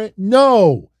Janelle Grant?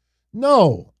 No.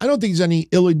 I don't think there's any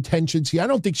ill intentions here. I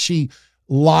don't think she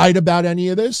lied about any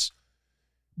of this.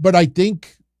 But I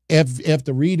think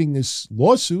after reading this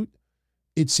lawsuit,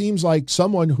 it seems like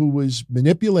someone who was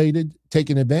manipulated,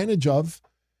 taken advantage of,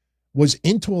 was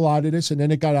into a lot of this, and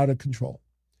then it got out of control.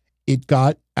 It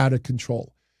got out of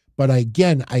control. But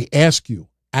again, I ask you,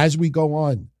 as we go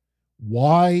on,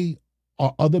 why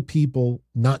are other people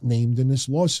not named in this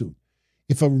lawsuit?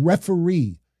 If a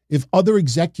referee, if other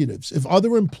executives, if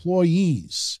other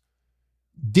employees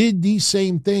did these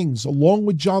same things along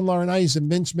with John Laurinaitis and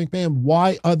Vince McMahon,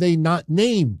 why are they not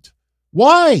named?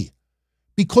 Why?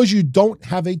 Because you don't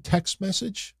have a text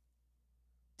message?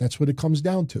 That's what it comes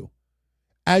down to.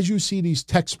 As you see these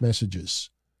text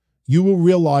messages, you will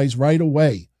realize right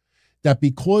away that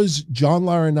because John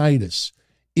Laurinaitis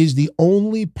is the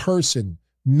only person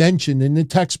mentioned in the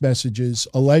text messages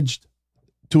alleged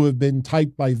to have been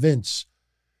typed by Vince,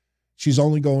 she's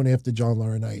only going after John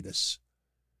Laurinaitis.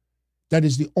 That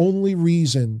is the only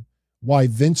reason why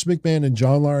Vince McMahon and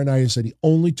John Laurinaitis are the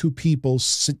only two people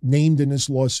named in this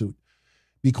lawsuit,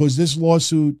 because this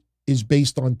lawsuit is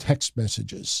based on text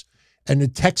messages. And the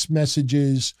text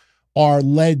messages are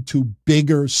led to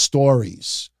bigger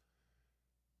stories.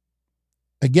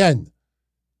 Again,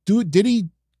 did he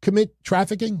commit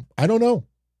trafficking? I don't know.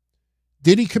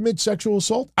 Did he commit sexual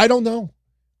assault? I don't know.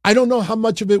 I don't know how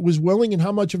much of it was willing and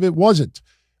how much of it wasn't.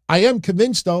 I am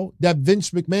convinced, though, that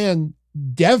Vince McMahon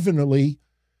definitely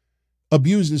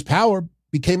abused his power,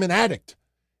 became an addict.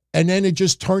 And then it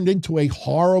just turned into a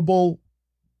horrible,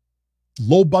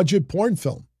 low-budget porn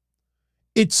film.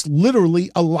 It's literally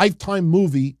a Lifetime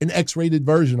movie, an X-rated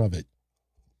version of it.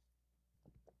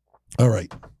 All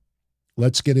right,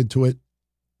 let's get into it.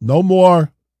 No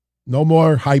more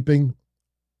hyping.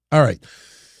 All right.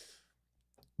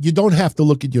 You don't have to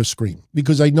look at your screen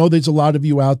because I know there's a lot of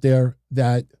you out there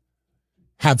that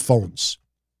have phones.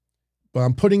 But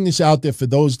I'm putting this out there for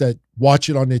those that watch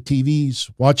it on their TVs,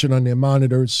 watch it on their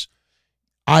monitors.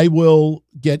 I will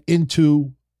get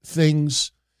into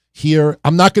things here.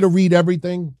 I'm not going to read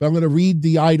everything, but I'm going to read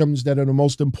the items that are the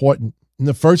most important. And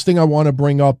the first thing I want to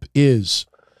bring up is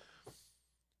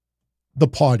the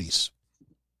parties.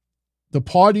 The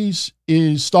parties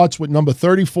starts with number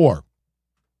 34.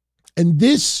 And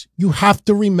this you have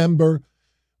to remember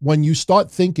when you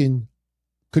start thinking,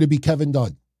 could it be Kevin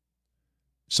Dunn?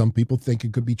 Some people think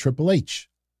it could be Triple H.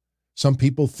 Some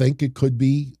people think it could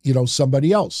be,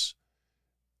 somebody else.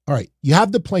 All right, you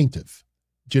have the plaintiff,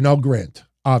 JANEL GRANT.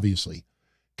 Obviously,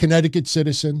 Connecticut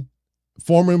citizen,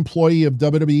 former employee of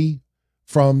WWE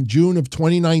from June of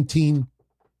 2019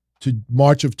 to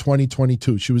March of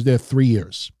 2022. She was there 3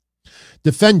 years.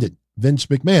 Defendant, Vince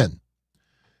McMahon.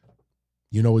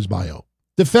 You know his bio.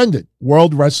 Defendant,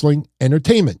 World Wrestling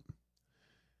Entertainment.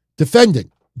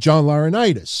 Defendant, John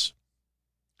Laurinaitis.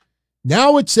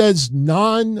 Now it says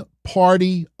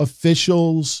non-party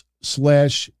officials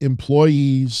 /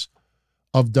 employees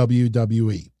of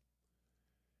WWE.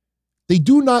 They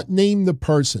do not name the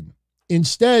person.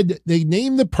 Instead, they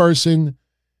name the person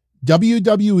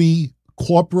WWE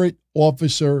Corporate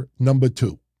Officer number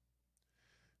 2.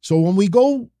 So when we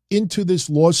go into this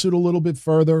lawsuit a little bit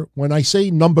further, when I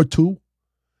say number 2,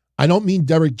 I don't mean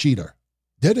Derek Jeter.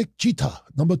 Derek Jeter,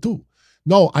 number 2.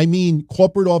 No, I mean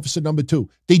Corporate Officer number 2.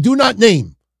 They do not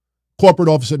name Corporate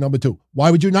Officer number 2.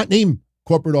 Why would you not name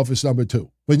Corporate Officer number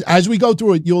 2? But as we go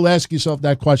through it, you'll ask yourself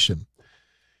that question.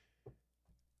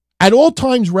 At all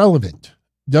times relevant,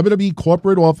 WWE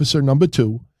Corporate Officer number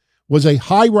 2 was a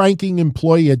high-ranking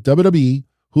employee at WWE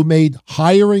who made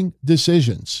hiring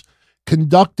decisions,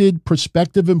 conducted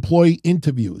prospective employee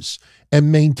interviews,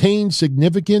 and maintained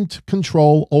significant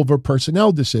control over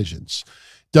personnel decisions.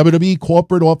 WWE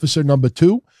Corporate Officer number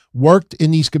 2 worked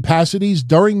in these capacities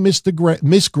during Miss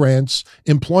Grant's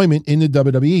employment in the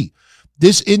WWE.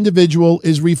 This individual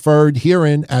is referred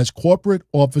herein as Corporate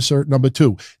Officer number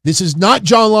 2. This is not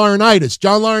John Laurinaitis.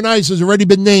 John Laurinaitis has already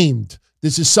been named.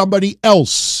 This is somebody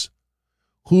else.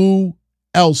 Who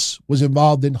else was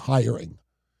involved in hiring?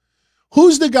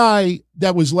 Who's the guy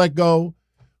that was let go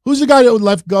Who's the guy that would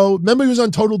let go? Remember he was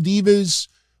on Total Divas?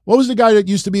 What was the guy that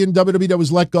used to be in WWE that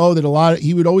was let go?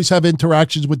 He would always have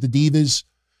interactions with the Divas.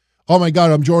 Oh my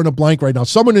God, I'm drawing a blank right now.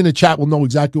 Someone in the chat will know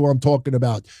exactly what I'm talking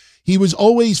about. He was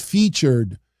always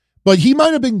featured, but he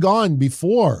might have been gone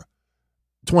before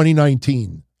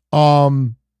 2019.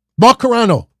 Mark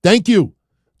Carrano, thank you,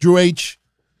 Drew H.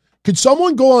 Could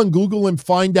someone go on Google and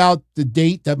find out the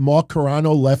date that Mark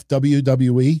Carrano left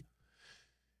WWE?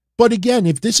 But again,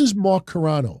 if this is Mark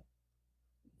Carrano,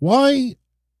 why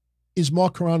is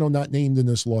Mark Carrano not named in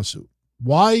this lawsuit?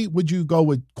 Why would you go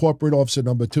with corporate officer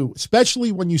number 2,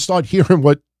 especially when you start hearing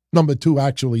what number 2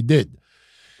 actually did?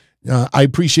 I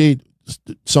appreciate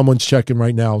someone's checking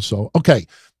right now. So, okay,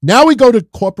 now we go to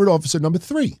corporate officer number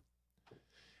 3.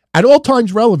 At all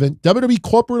times relevant, WWE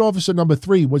corporate officer number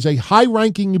 3 was a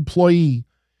high-ranking employee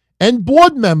and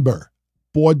board member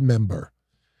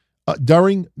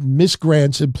during Miss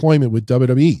Grant's employment with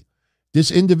WWE.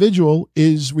 This individual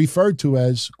is referred to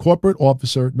as corporate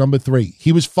officer number 3.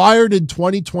 He was fired in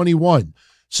 2021,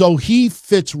 so he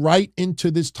fits right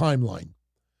into this timeline.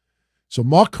 So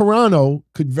Mark Carrano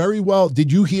could very well,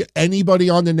 did you hear anybody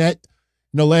on the net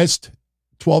in the last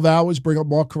 12 hours bring up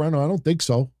Mark Carrano? I don't think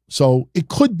so. So it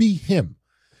could be him.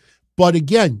 But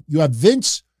again, you have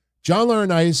Vince, John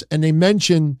Laurinaitis, and they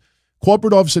mention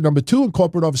corporate officer number 2 and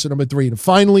corporate officer number 3. And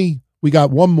finally, we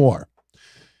got one more.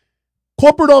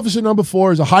 Corporate officer number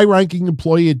 4 is a high-ranking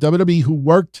employee at WWE who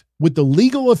worked with the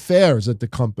legal affairs at the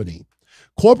company.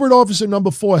 Corporate officer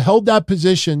number 4 held that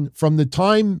position from the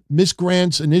time Miss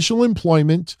Grant's initial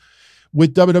employment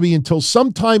with WWE until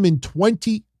sometime in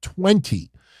 2020.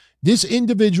 This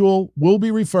individual will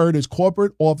be referred as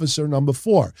corporate officer number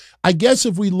 4. I guess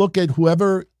if we look at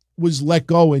whoever was let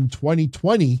go in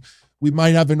 2020, we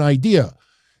might have an idea.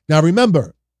 Now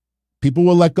remember, people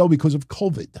were let go because of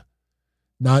COVID,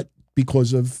 not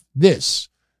because of this.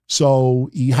 So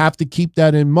you have to keep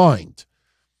that in mind.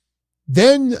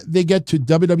 Then they get to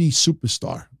WWE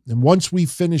Superstar. And once we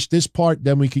finish this part,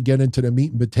 then we could get into the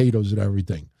meat and potatoes and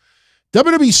everything.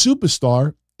 WWE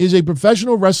Superstar is a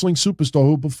professional wrestling superstar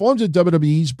who performs at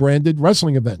WWE's branded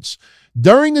wrestling events.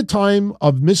 During the time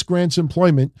of Miss Grant's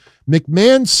employment,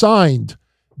 McMahon signed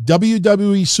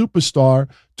WWE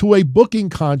Superstar to a booking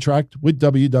contract with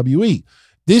WWE.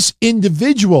 This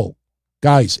individual,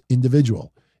 guys,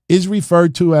 is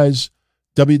referred to as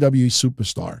WWE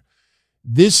Superstar.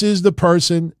 This is the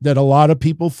person that a lot of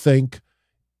people think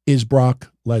is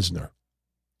Brock Lesnar.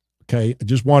 Okay, I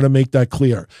just want to make that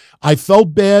clear. I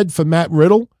felt bad for Matt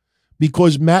Riddle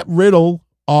because Matt Riddle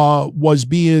was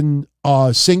being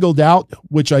singled out,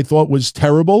 which I thought was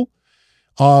terrible.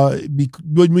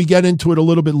 When we get into it a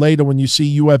little bit later, when you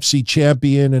see UFC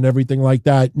champion and everything like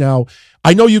that. Now,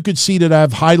 I know you could see that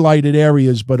I've highlighted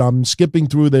areas, but I'm skipping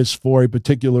through this for a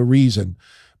particular reason.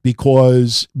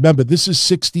 Because remember, this is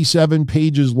 67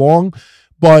 pages long,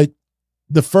 but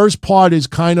the first part is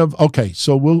kind of okay.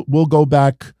 So we'll go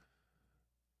back.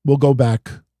 We'll go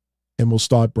back and we'll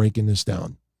start breaking this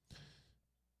down.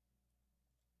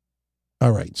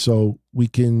 All right, so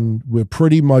we're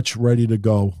pretty much ready to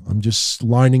go. I'm just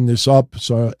lining this up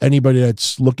so anybody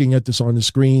that's looking at this on the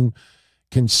screen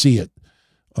can see it.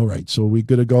 All right, so we're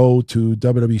going to go to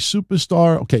WWE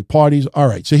Superstar. Okay, parties. All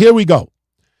right, so here we go.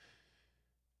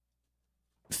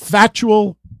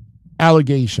 Factual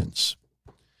allegations.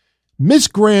 Miss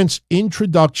Grant's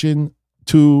introduction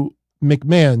to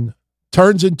McMahon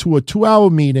turns into a 2-hour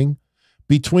meeting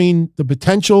between the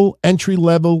potential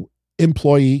entry-level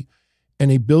employee and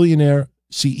a billionaire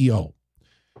CEO.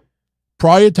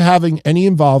 Prior to having any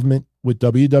involvement with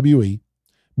WWE,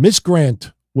 Miss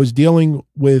Grant was dealing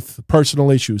with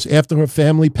personal issues. After her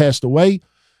family passed away,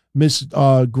 Miss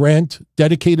Grant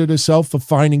dedicated herself for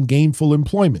finding gainful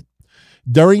employment.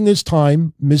 During this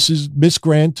time, Miss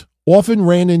Grant often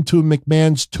ran into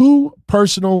McMahon's 2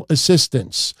 personal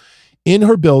assistants in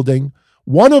her building,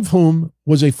 one of whom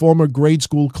was a former grade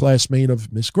school classmate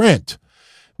of Miss Grant.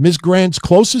 Miss Grant's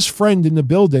closest friend in the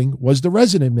building was the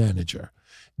resident manager.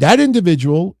 That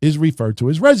individual is referred to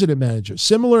as resident manager.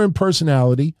 Similar in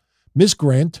personality, Miss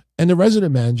Grant and the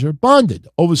resident manager bonded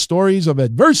over stories of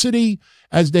adversity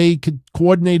as they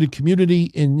coordinated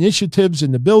community initiatives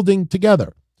in the building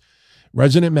together.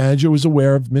 Resident manager was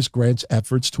aware of Miss Grant's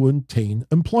efforts to obtain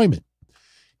employment.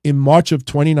 In March of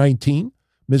 2019,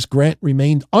 Miss Grant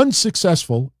remained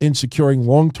unsuccessful in securing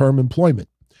long-term employment.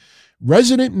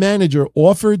 Resident manager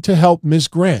offered to help Miss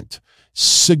Grant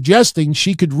suggesting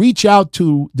she could reach out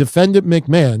to defendant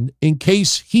McMahon in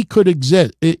case he could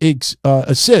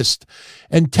assist,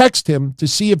 and text him to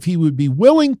see if he would be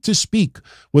willing to speak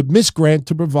with Miss Grant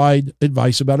to provide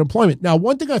advice about employment. Now,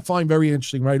 one thing I find very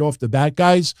interesting right off the bat,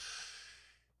 guys,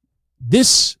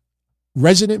 this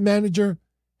resident manager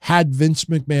had Vince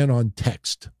McMahon on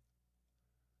text.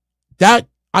 That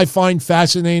I find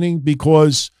fascinating,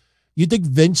 because you think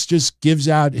Vince just gives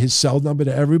out his cell number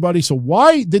to everybody? So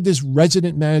why did this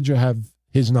resident manager have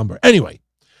his number? Anyway,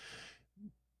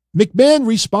 McMahon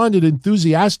responded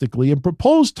enthusiastically and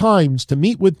proposed times to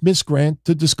meet with Miss Grant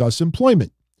to discuss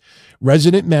employment.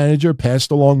 Resident manager passed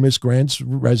along Miss Grant's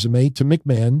resume to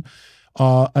McMahon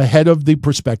ahead of the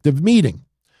prospective meeting.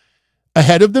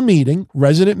 Ahead of the meeting,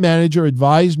 resident manager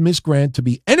advised Miss Grant to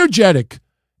be energetic,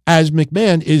 as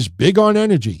McMahon is big on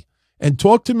energy, and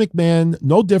talk to McMahon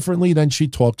no differently than she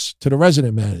talks to the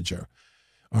resident manager.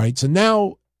 All right, so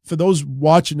now for those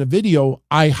watching the video,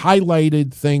 I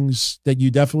highlighted things that you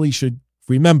definitely should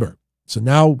remember. So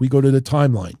now we go to the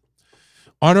timeline.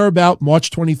 On or about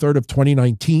March 23rd of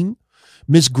 2019,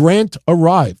 Miss Grant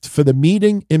arrived for the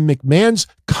meeting in McMahon's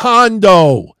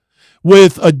condo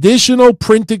with additional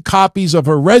printed copies of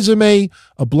her resume,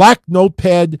 a black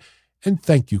notepad, and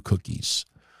thank you cookies.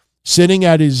 Sitting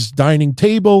at his dining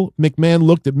table, McMahon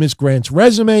looked at Miss Grant's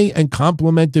resume and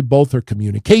complimented both her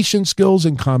communication skills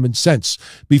and common sense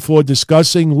before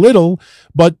discussing little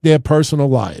but their personal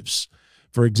lives.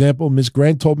 For example, Miss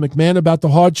Grant told McMahon about the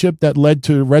hardship that led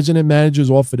to resident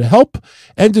manager's offer to help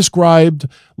and described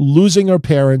losing her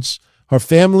parents, her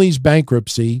family's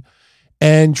bankruptcy,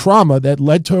 and trauma that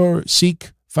led to her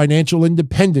seek financial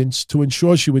independence to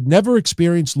ensure she would never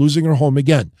experience losing her home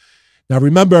again. Now,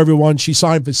 remember, everyone, she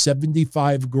signed for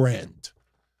 $75,000.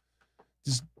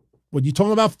 When you're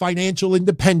talking about financial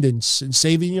independence and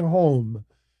saving your home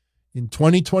in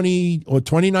 2020 or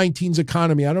 2019's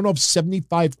economy, I don't know if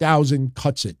 75,000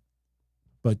 cuts it.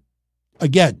 But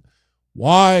again,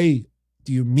 why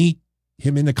do you meet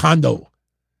him in the condo?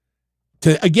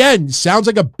 Again, sounds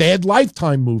like a bad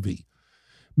Lifetime movie.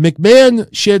 McMahon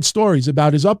shared stories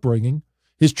about his upbringing,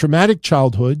 his traumatic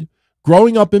childhood,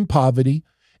 growing up in poverty,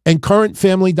 and current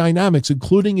family dynamics,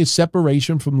 including his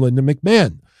separation from Linda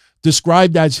McMahon,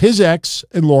 described as his ex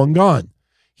and long gone.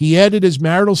 He added his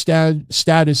marital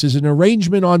status as an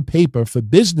arrangement on paper for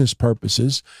business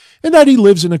purposes, and that he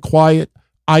lives in a quiet,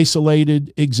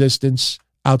 isolated existence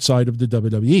outside of the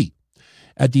WWE.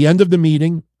 At the end of the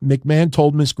meeting, McMahon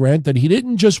told Miss Grant that he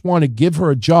didn't just want to give her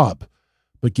a job,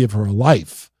 but give her a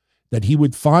life, that he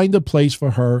would find a place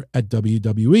for her at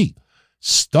WWE.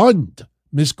 Stunned,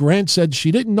 Miss Grant said she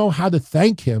didn't know how to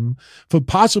thank him for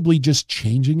possibly just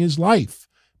changing his life.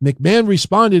 McMahon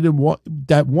responded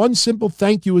that one simple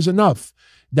thank you is enough,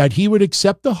 that he would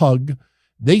accept the hug.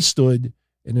 They stood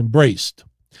and embraced.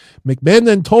 McMahon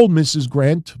then told Miss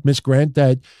Grant,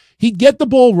 that he'd get the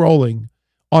ball rolling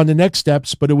on the next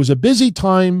steps, but it was a busy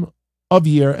time of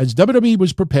year as WWE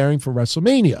was preparing for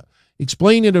WrestleMania,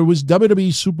 explaining it was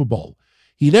WWE Super Bowl.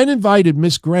 He then invited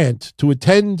Miss Grant to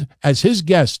attend as his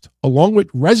guest along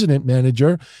with resident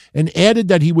manager and added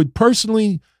that he would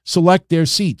personally select their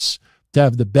seats to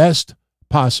have the best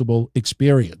possible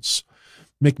experience.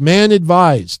 McMahon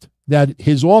advised that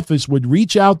his office would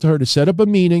reach out to her to set up a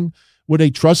meeting with a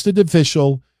trusted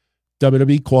official,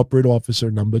 WWE Corporate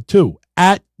Officer number 2,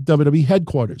 at WWE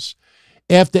headquarters.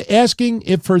 After asking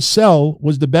if her cell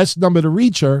was the best number to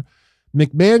reach her,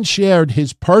 McMahon shared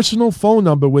his personal phone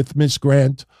number with Miss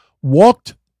Grant,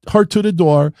 walked her to the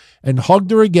door, and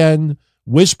hugged her again,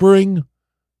 whispering,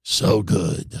 "So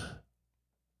good."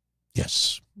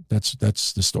 Yes,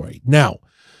 that's the story. Now,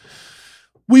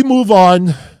 we move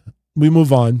on.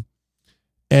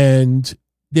 And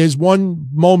there's one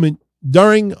moment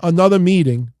during another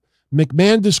meeting,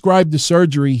 McMahon described the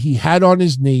surgery he had on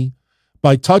his knee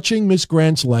by touching Miss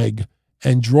Grant's leg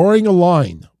and drawing a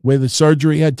line where the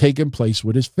surgery had taken place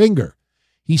with his finger.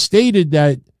 He stated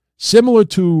that, similar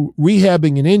to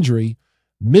rehabbing an injury,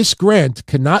 Miss Grant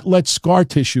cannot let scar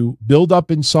tissue build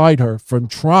up inside her from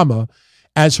trauma,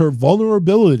 as her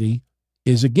vulnerability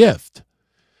is a gift.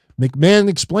 McMahon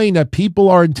explained that people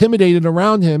are intimidated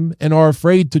around him and are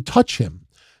afraid to touch him.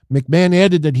 McMahon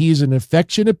added that he is an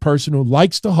affectionate person who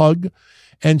likes to hug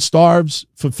and starves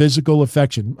for physical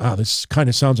affection. Wow, this kind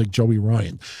of sounds like Joey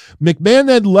Ryan. McMahon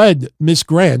then led Miss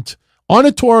Grant on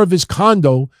a tour of his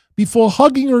condo before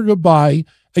hugging her goodbye,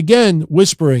 again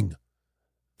whispering,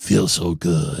 "Feels so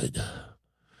good."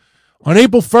 On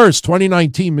April 1st,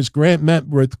 2019, Miss Grant met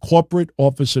with Corporate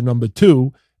Officer number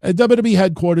 2 at WWE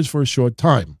headquarters for a short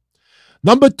time.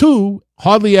 Number 2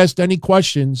 hardly asked any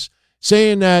questions,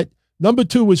 saying that Number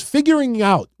 2 was figuring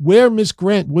out where Miss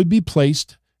Grant would be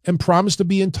placed and promised to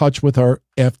be in touch with her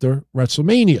after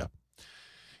WrestleMania.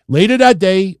 Later that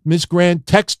day, Miss Grant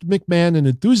texted McMahon and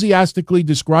enthusiastically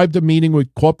described a meeting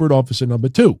with corporate officer number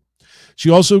 2.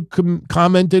 She also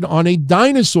commented on a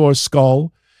dinosaur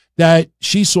skull that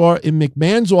she saw in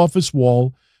McMahon's office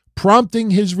wall, prompting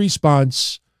his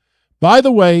response, "By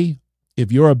the way,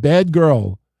 if you're a bad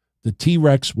girl, the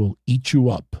T-Rex will eat you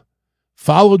up."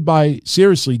 Followed by,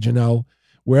 "Seriously, Janelle,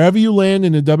 wherever you land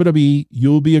in the WWE,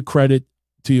 you'll be a credit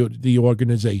to the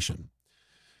organization."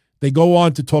 They go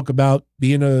on to talk about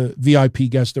being a VIP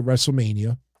guest at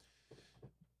WrestleMania.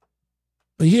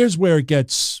 But here's where it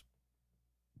gets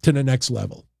to the next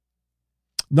level.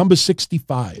 Number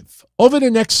 65. Over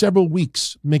the next several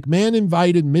weeks, McMahon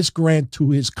invited Miss Grant to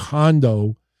his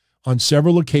condo on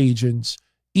several occasions,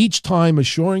 each time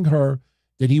assuring her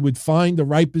that he would find the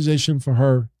right position for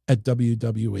her at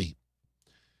WWE.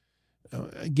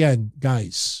 Again,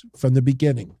 guys, from the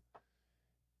beginning,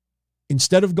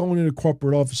 instead of going to the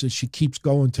corporate offices, she keeps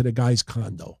going to the guy's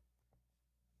condo.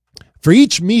 For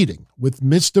each meeting with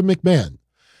Mr. McMahon,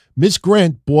 Miss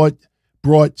Grant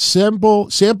brought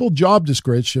sample job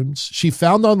descriptions she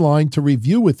found online to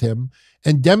review with him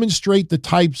and demonstrate the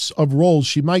types of roles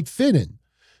she might fit in.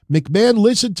 McMahon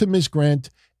listened to Miss Grant,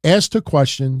 asked her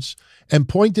questions, and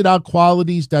pointed out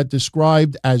qualities that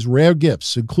described as rare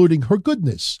gifts, including her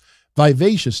goodness,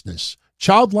 vivaciousness,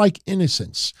 childlike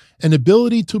innocence, and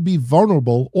ability to be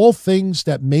vulnerable, all things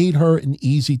that made her an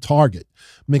easy target.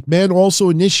 McMahon also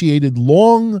initiated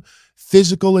long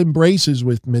physical embraces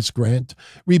with Miss Grant,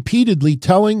 repeatedly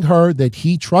telling her that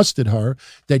he trusted her,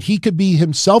 that he could be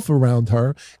himself around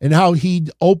her, and how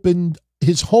he'd opened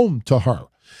his home to her.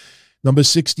 Number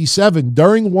 67,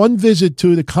 during one visit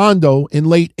to the condo in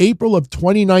late April of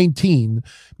 2019,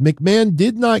 McMahon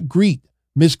did not greet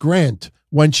Miss Grant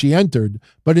when she entered,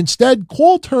 but instead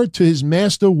called her to his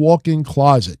master walk-in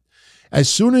closet. As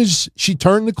soon as she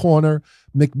turned the corner,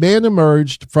 McMahon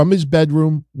emerged from his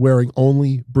bedroom wearing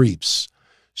only briefs.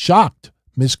 Shocked,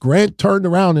 Miss Grant turned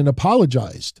around and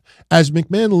apologized, as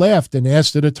McMahon laughed and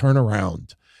asked her to turn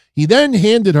around. He then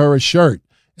handed her a shirt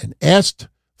and asked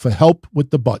for help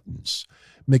with the buttons.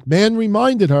 McMahon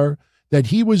reminded her that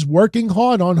he was working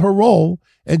hard on her role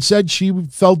and said she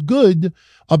felt good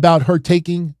about her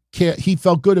taking care. He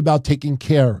felt good about taking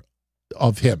care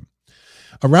of him.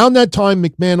 Around that time,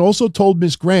 McMahon also told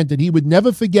Miss Grant that he would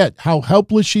never forget how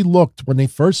helpless she looked when they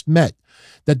first met,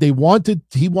 that he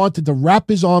wanted to wrap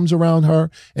his arms around her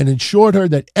and assured her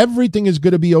that everything is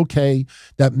going to be okay,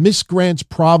 that Miss Grant's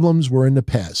problems were in the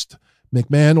past.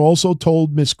 McMahon also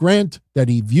told Miss Grant that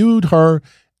he viewed her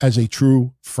as a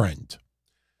true friend.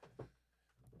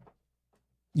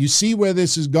 You see where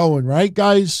this is going, right,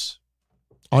 guys?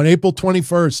 On April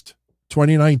 21st,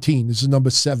 2019, this is number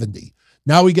 70.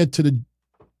 Now we get to the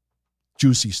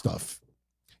juicy stuff,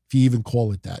 if you even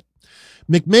call it that.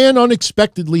 McMahon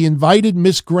unexpectedly invited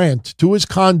Miss Grant to his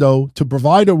condo to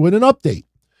provide her with an update.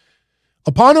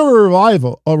 Upon her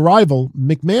arrival,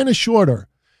 McMahon assured her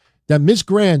that Miss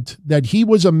Grant that he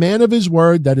was a man of his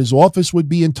word, that his office would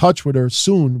be in touch with her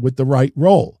soon with the right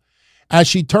role. As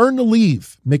she turned to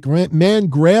leave, McMahon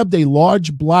grabbed a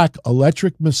large black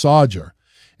electric massager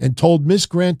and told Miss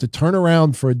Grant to turn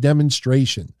around for a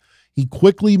demonstration. He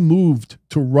quickly moved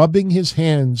to rubbing his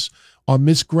hands on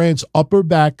Miss Grant's upper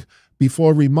back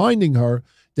before reminding her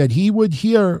that she would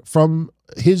hear from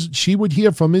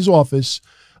his office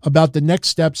about the next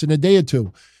steps in a day or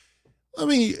two. Let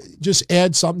me just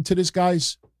add something to this,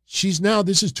 guys.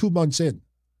 This is 2 months in.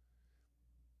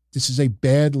 This is a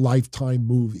bad Lifetime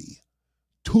movie.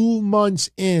 2 months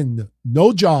in,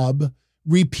 no job,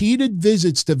 repeated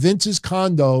visits to Vince's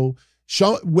condo,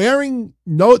 wearing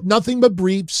nothing but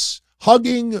briefs,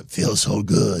 hugging, feels so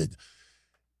good.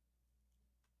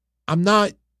 I'm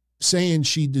not saying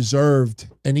she deserved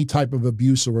any type of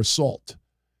abuse or assault,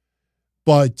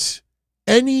 but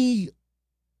any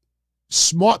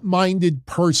smart-minded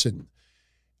person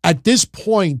at this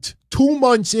point, 2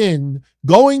 months in,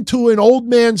 going to an old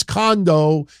man's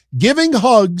condo, giving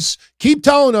hugs, keep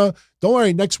telling her, don't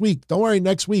worry, next week. Don't worry,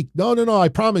 next week. No, I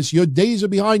promise. Your days are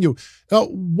behind you.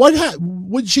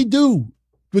 What'd she do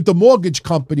with the mortgage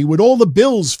company, with all the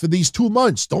bills for these 2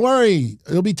 months? Don't worry.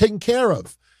 It'll be taken care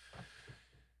of.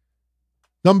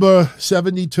 Number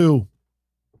 72.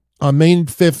 On May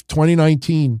 5th,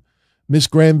 2019, Miss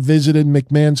Grant visited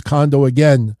McMahon's condo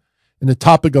again, and the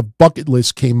topic of bucket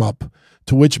list came up,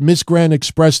 to which Miss Grant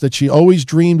expressed that she always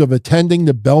dreamed of attending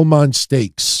the Belmont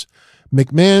Stakes.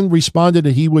 McMahon responded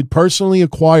that he would personally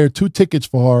acquire 2 tickets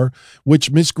for her, which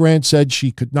Miss Grant said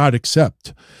she could not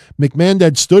accept. McMahon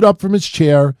then stood up from his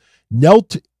chair,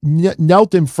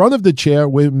 knelt in front of the chair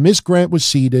where Miss Grant was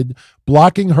seated,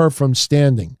 blocking her from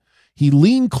standing. He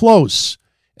leaned close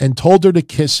and told her to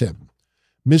kiss him.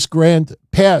 Miss Grant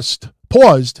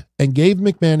paused, and gave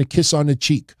McMahon a kiss on the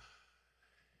cheek,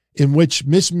 in which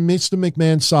Mr.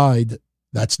 McMahon sighed,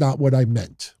 "That's not what I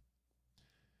meant."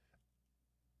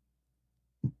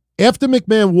 After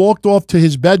McMahon walked off to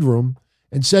his bedroom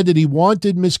and said that he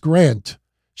wanted Miss Grant,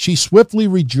 she swiftly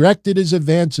rejected his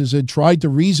advances and tried to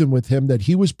reason with him that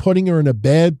he was putting her in a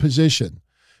bad position.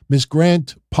 Miss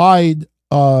Grant pled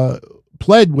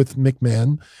with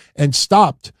McMahon and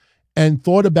stopped and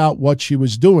thought about what she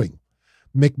was doing.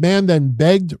 McMahon then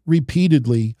begged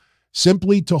repeatedly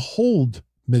simply to hold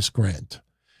Miss Grant.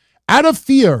 Out of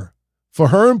fear for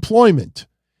her employment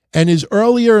and his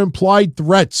earlier implied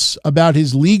threats about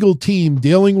his legal team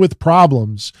dealing with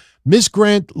problems, Miss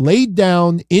Grant laid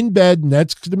down in bed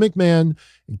next to McMahon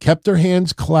and kept her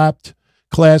hands clasped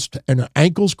and her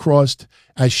ankles crossed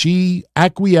as she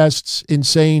acquiesced in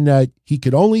saying that he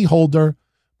could only hold her,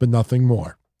 but nothing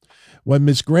more. When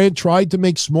Miss Grant tried to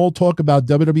make small talk about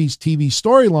WWE's TV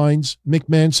storylines,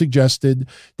 McMahon suggested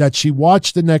that she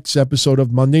watch the next episode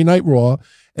of Monday Night Raw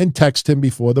and text him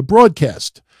before the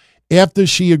broadcast. After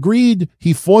she agreed,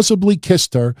 he forcibly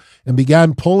kissed her and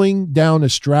began pulling down a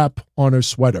strap on her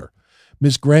sweater.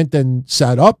 Miss Grant then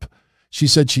sat up. She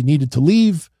said she needed to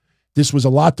leave. This was a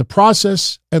lot to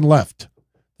process, and left.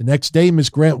 The next day,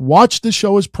 Miss Grant watched the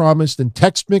show as promised and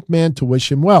texted McMahon to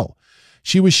wish him well.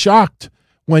 She was shocked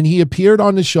when he appeared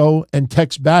on the show and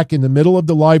texted back in the middle of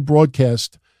the live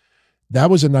broadcast, "That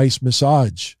was a nice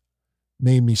massage.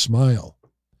 Made me smile."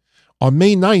 On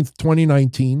May 9th,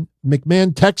 2019,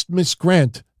 McMahon texted Miss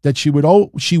Grant that she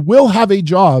will have a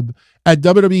job at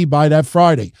WWE by that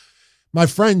Friday. My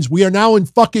friends, we are now in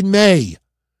fucking May.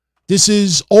 This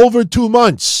is over 2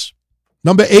 months.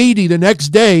 Number 80, the next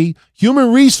day,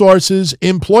 Human Resources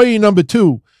employee number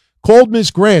 2 called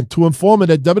Miss Grant to inform her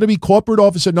that WWE corporate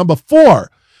officer number 4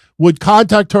 would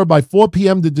contact her by 4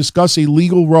 p.m. to discuss a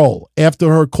legal role. After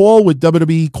her call with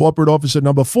WWE corporate officer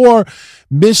number 4,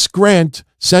 Miss Grant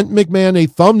sent McMahon a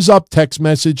thumbs-up text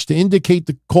message to indicate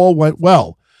the call went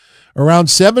well. Around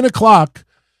 7 o'clock,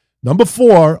 number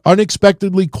 4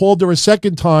 unexpectedly called her a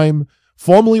second time,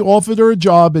 formally offered her a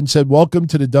job, and said, "Welcome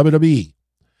to the WWE."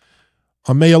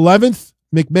 On May 11th,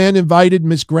 McMahon invited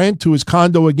Miss Grant to his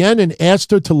condo again and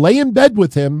asked her to lay in bed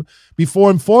with him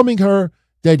before informing her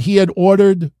that he had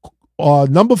ordered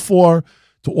number 4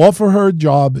 to offer her a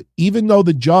job, even though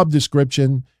the job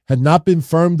description had not been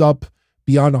firmed up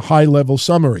beyond a high-level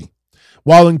summary.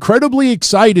 While incredibly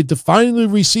excited to finally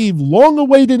receive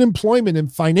long-awaited employment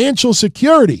and financial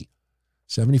security,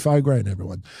 75 grand,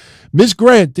 everyone, Miss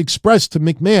Grant expressed to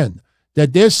McMahon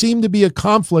that there seemed to be a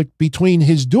conflict between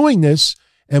his doing this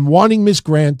and wanting Miss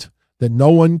Grant that no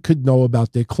one could know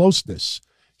about their closeness.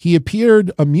 He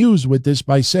appeared amused with this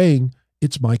by saying,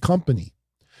 "It's my company."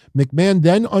 McMahon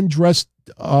then undressed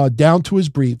down to his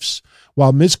briefs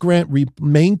while Miss Grant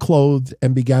remained clothed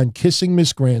and began kissing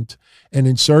Miss Grant and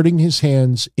inserting his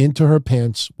hands into her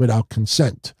pants without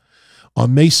consent.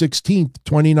 On May 16th,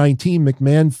 2019,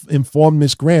 McMahon informed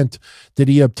Miss Grant that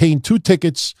he obtained 2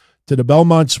 tickets to the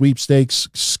Belmont sweepstakes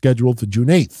scheduled for June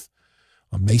 8th.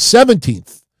 On May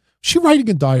 17th, she writing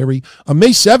a diary. On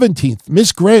May 17th,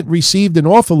 Miss Grant received an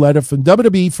offer letter from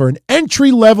WWE for an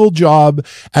entry-level job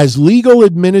as legal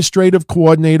administrative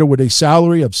coordinator with a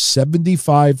salary of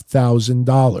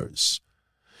 $75,000.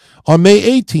 On May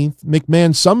 18th,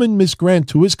 McMahon summoned Miss Grant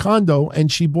to his condo,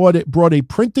 and she brought a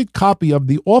printed copy of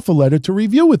the offer letter to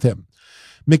review with him.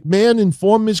 McMahon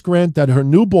informed Miss Grant that her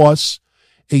new boss,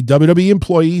 a WWE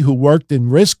employee who worked in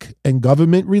risk and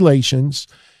government relations,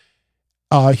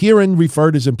 herein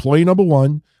referred as employee number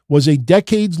 1, was a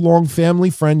decades-long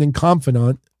family friend and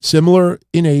confidant, similar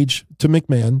in age to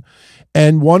McMahon,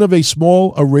 and one of a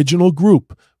small original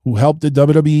group who helped the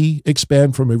WWE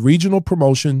expand from a regional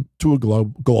promotion to a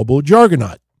global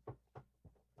juggernaut.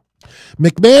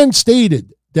 McMahon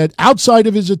stated that outside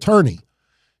of his attorney,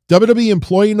 WWE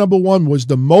employee number 1 was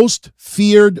the most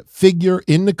feared figure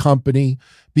in the company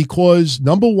because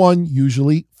number 1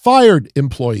 usually fired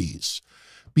employees.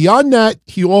 Beyond that,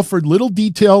 he offered little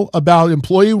detail about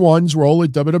employee 1's role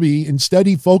at WWE. Instead,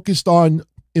 he focused on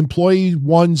employee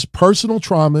 1's personal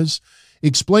traumas,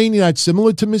 explaining that,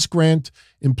 similar to Miss Grant,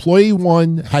 employee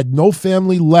 1 had no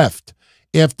family left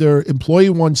after employee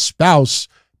 1's spouse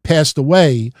passed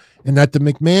away, and that the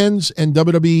McMahons and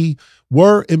WWE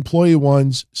were employee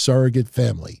 1's surrogate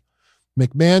family.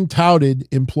 McMahon touted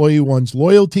employee 1's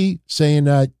loyalty, saying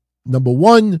that number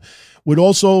 1 would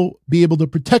also be able to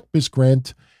protect Miss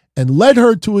Grant and led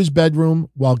her to his bedroom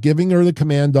while giving her the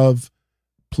command of,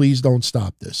 "Please don't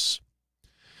stop this."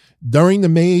 During the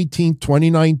May 18,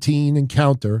 2019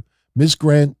 encounter, Ms.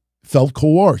 Grant felt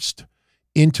coerced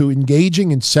into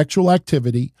engaging in sexual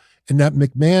activity and that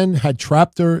McMahon had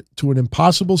trapped her to an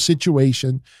impossible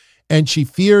situation, and she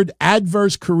feared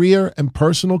adverse career and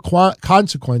personal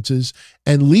consequences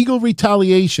and legal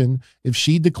retaliation if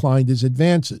she declined his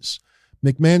advances.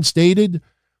 McMahon stated,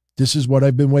 "This is what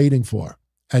I've been waiting for,"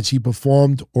 as he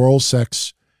performed oral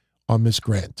sex on Ms.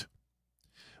 Grant.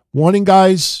 Warning,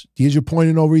 guys, here's your point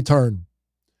of no return.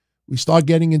 We start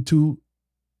getting into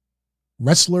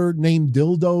wrestler named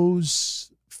dildos,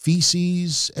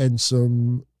 feces, and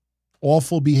some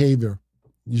awful behavior.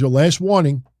 Here's your last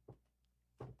warning.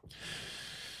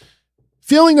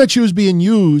 Feeling that she was being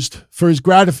used for his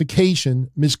gratification,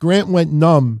 Ms. Grant went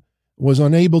numb, was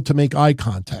unable to make eye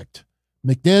contact.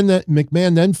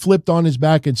 McMahon then flipped on his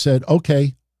back and said,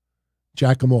 "Okay,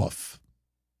 jack him off."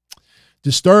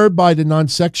 Disturbed by the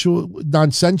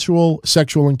non-sensual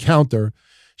sexual encounter,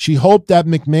 she hoped that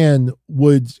McMahon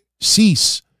would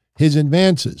cease his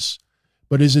advances,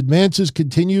 but his advances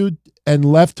continued and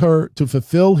left her to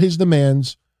fulfill his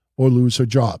demands or lose her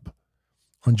job.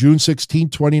 On June 16,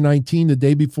 2019, the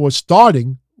day before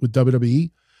starting with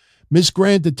WWE, Ms.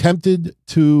 Grant attempted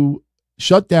to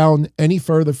shut down any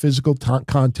further physical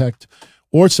contact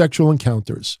or sexual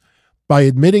encounters by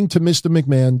admitting to Mr.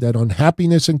 McMahon that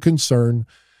unhappiness and concern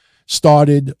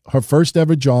started her first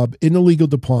ever job in the legal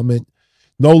department,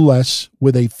 no less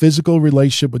with a physical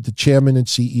relationship with the chairman and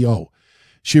CEO.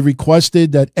 She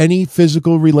requested that any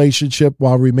physical relationship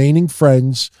while remaining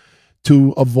friends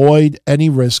to avoid any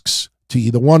risks to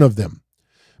either one of them.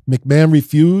 McMahon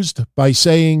refused by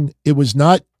saying it was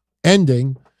not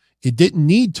ending, it didn't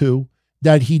need to,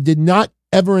 that he did not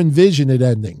ever envision it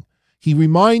ending. He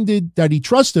reminded that he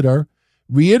trusted her,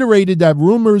 reiterated that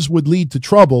rumors would lead to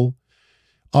trouble,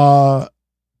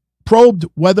 probed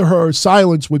whether her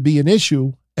silence would be an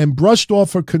issue, and brushed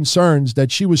off her concerns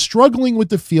that she was struggling with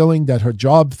the feeling that her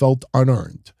job felt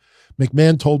unearned.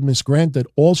 McMahon told Ms. Grant that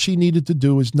all she needed to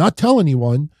do is not tell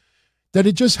anyone, that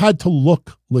it just had to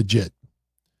look legit.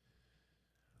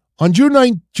 On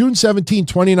June 17,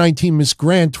 2019, Ms.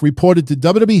 Grant reported to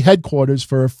WWE headquarters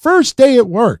for her first day at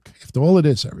work, after all of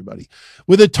this, everybody,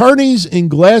 with attorneys in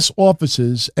glass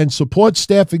offices and support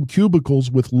staff in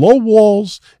cubicles with low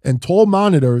walls and tall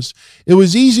monitors. It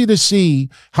was easy to see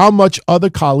how much other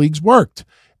colleagues worked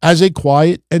as a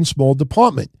quiet and small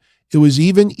department. It was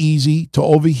even easy to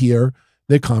overhear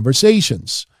their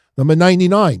conversations. Number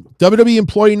 99, WWE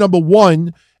employee number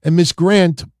 1 and Ms.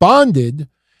 Grant bonded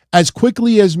as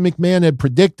quickly as McMahon had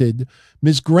predicted.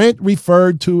 Ms. Grant,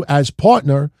 referred to as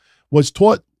partner, was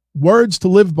taught words to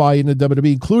live by in the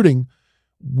WWE, including,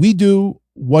 "We do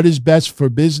what is best for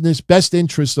business, best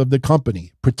interest of the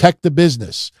company, protect the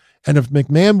business. And if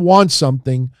McMahon wants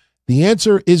something, the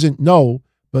answer isn't no,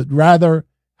 but rather,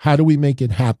 how do we make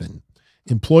it happen?"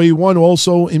 Employee 1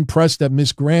 also impressed that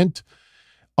Ms. Grant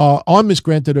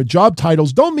that her job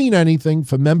titles don't mean anything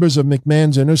for members of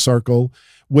McMahon's inner circle,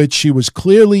 which she was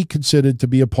clearly considered to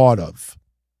be a part of.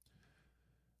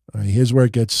 All right, here's where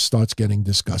it starts getting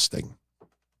disgusting.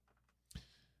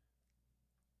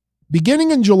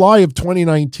 Beginning in July of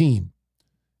 2019,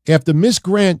 after Ms.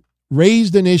 Grant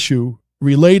raised an issue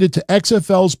related to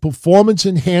XFL's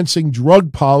performance-enhancing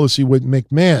drug policy with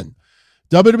McMahon,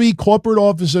 WWE corporate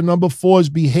officer number 4's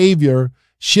behavior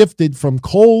shifted from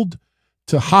cold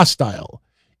to hostile.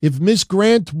 If Ms.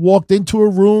 Grant walked into a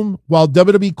room while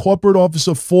WWE corporate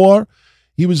officer 4,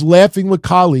 he was laughing with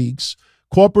colleagues,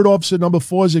 corporate officer number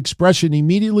 4's expression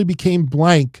immediately became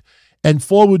blank and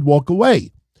 4 would walk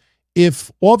away.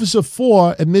 If officer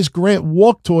 4 and Ms. Grant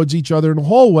walked towards each other in the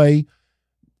hallway,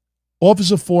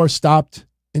 officer 4 stopped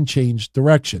and changed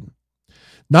direction.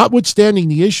 Notwithstanding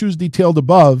the issues detailed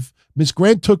above, Ms.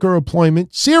 Grant took her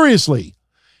employment seriously.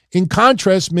 In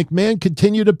contrast, McMahon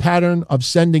continued a pattern of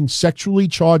sending sexually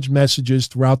charged messages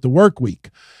throughout the work week.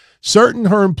 Certain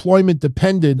her employment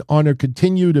depended on her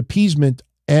continued appeasement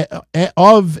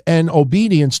of and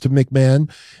obedience to McMahon,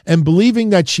 and believing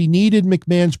that she needed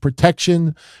McMahon's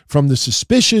protection from the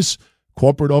suspicious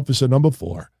corporate officer number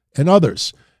 4 and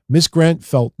others. Ms. Grant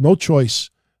felt no choice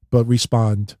but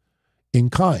respond in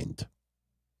kind.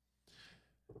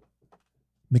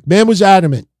 McMahon was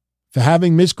adamant for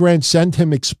having Ms. Grant send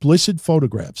him explicit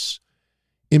photographs,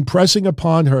 impressing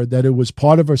upon her that it was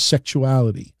part of her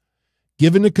sexuality.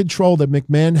 Given the control that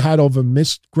McMahon had over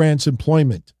Ms. Grant's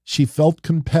employment, she felt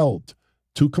compelled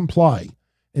to comply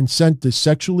and sent the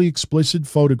sexually explicit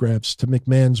photographs to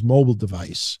McMahon's mobile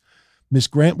device. Ms.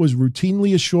 Grant was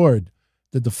routinely assured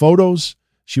that the photos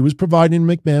she was providing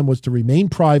McMahon was to remain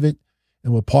private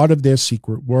and were part of their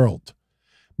secret world.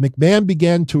 McMahon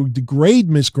began to degrade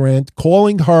Miss Grant,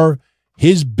 calling her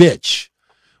his bitch,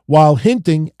 while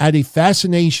hinting at a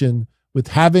fascination with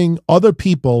having other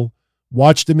people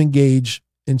watch them engage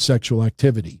in sexual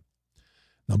activity.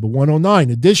 Number 109.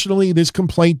 Additionally, this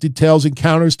complaint details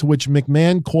encounters to which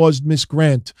McMahon caused Miss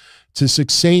Grant to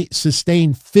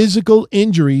sustain physical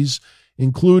injuries,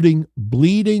 including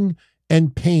bleeding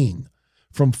and pain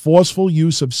from forceful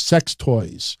use of sex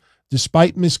toys,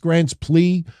 despite Miss Grant's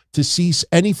plea to cease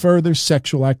any further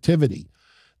sexual activity.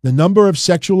 The number of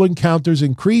sexual encounters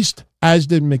increased, as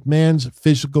did McMahon's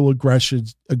physical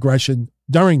aggression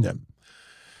during them.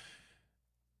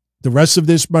 The rest of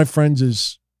this, my friends,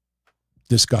 is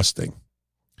disgusting.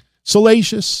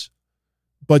 Salacious,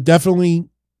 but definitely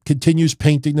continues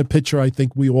painting the picture. I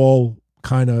think we all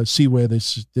kind of see where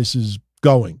this is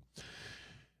going.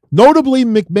 Notably,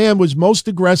 McMahon was most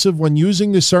aggressive when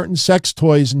using the certain sex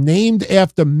toys named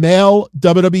after male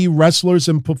WWE wrestlers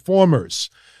and performers.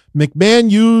 McMahon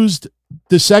used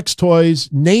the sex toys,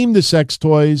 named the sex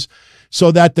toys,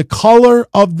 so that the color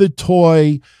of the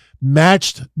toy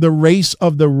matched the race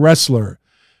of the wrestler.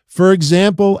 For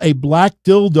example, a black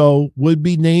dildo would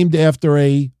be named after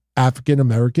a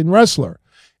African-American wrestler,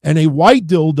 and a white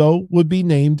dildo would be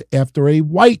named after a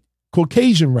white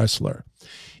Caucasian wrestler.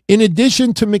 In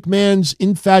addition to McMahon's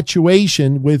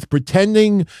infatuation with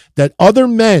pretending that other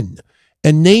men,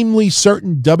 and namely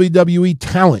certain WWE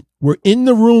talent, were in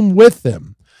the room with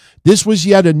them, this was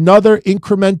yet another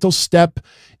incremental step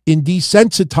in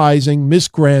desensitizing Miss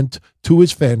Grant to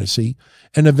his fantasy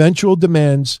and eventual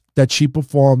demands that she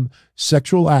perform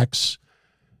sexual acts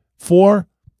for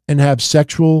and have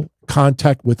sexual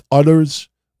contact with others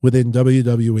within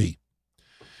WWE.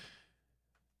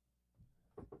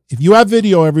 If you have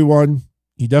video, everyone,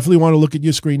 you definitely want to look at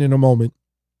your screen in a moment.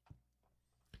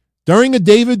 During a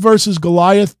David versus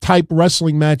Goliath type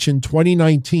wrestling match in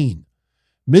 2019,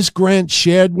 Miss Grant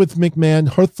shared with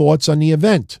McMahon her thoughts on the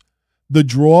event, the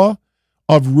draw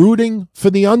of rooting for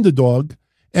the underdog,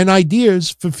 and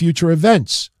ideas for future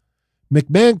events.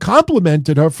 McMahon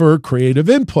complimented her for her creative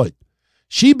input.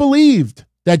 She believed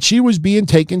that she was being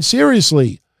taken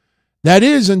seriously. That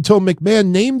is, until McMahon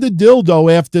named the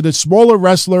dildo after the smaller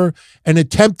wrestler and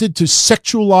attempted to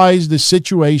sexualize the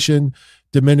situation,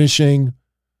 diminishing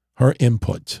her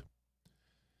input.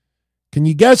 Can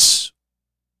you guess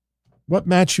what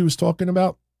match she was talking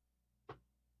about?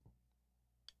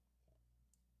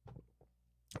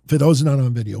 For those not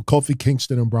on video, Kofi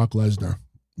Kingston and Brock Lesnar.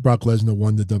 Brock Lesnar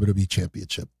won the WWE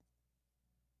Championship.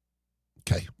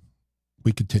 Okay,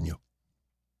 we continue.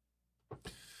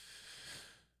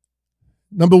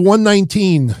 Number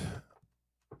 119.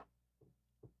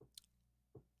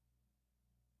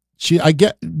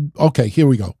 Okay, here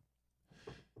we go.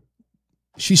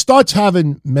 She starts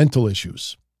having mental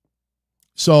issues.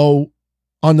 So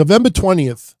on November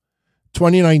 20th,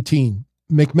 2019,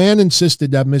 McMahon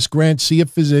insisted that Miss Grant see a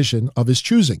physician of his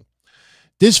choosing.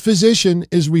 This physician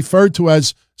is referred to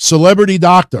as Celebrity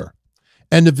Doctor,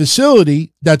 and the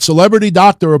facility that Celebrity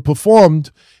Doctor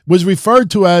performed was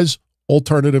referred to as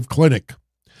Alternative Clinic.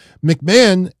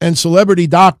 McMahon and Celebrity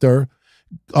Doctor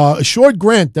assured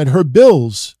Grant that her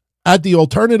bills at the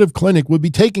Alternative Clinic would be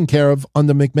taken care of on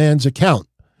the McMahon's account.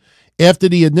 After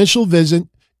the initial visit,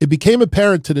 it became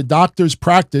apparent to the doctor's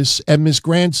practice, and Miss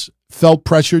Grant felt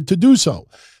pressured to do so.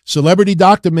 Celebrity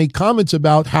Doctor made comments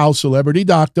about how Celebrity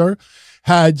Doctor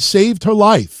had saved her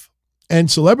life,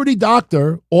 and Celebrity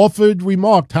Doctor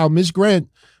remarked how Miss Grant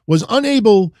was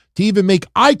unable to even make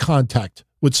eye contact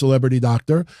with Celebrity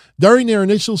Doctor during their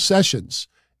initial sessions,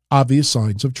 obvious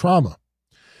signs of trauma.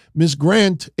 Ms.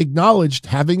 Grant acknowledged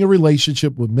having a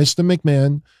relationship with Mr.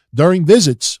 McMahon during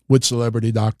visits with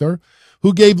Celebrity Doctor,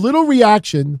 who gave little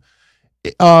reaction,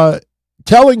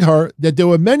 telling her that there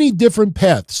were many different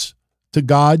paths to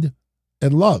God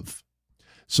and love.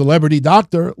 Celebrity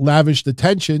Doctor lavished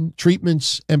attention,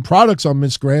 treatments, and products on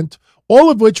Ms. Grant, all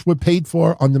of which were paid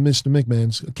for on the Mr.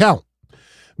 McMahon's account.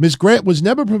 Ms. Grant was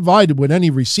never provided with any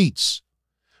receipts.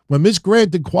 When Ms.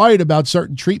 Grant inquired about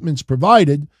certain treatments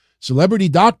provided, Celebrity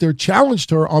Doctor challenged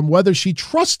her on whether she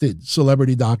trusted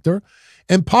Celebrity Doctor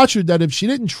and postured that if she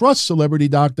didn't trust Celebrity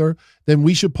Doctor, then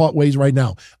we should part ways right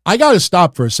now. I got to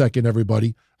stop for a second,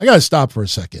 everybody. I got to stop for a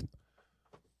second.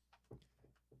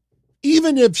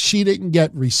 Even if she didn't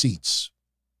get receipts,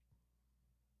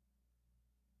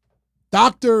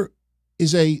 doctor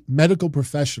is a medical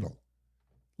professional,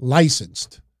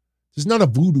 licensed. This is not a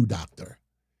voodoo doctor.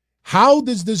 How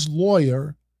does this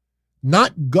lawyer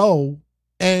not go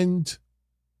and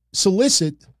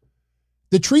solicit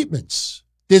the treatments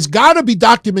There's got to be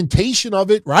documentation of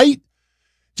it, right?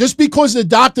 Just because the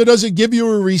doctor doesn't give you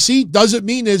a receipt doesn't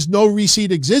mean there's no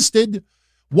receipt existed.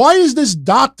 Why is this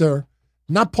doctor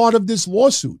not part of this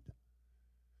lawsuit?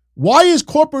 Why is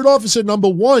corporate officer number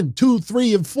 1, 2,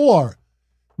 3, and 4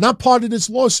 not part of this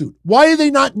lawsuit? Why are they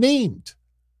not named?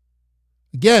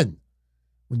 Again,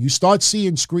 when you start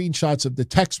seeing screenshots of the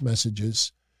text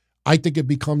messages, I think it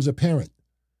becomes apparent.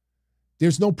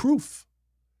 There's no proof.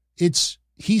 It's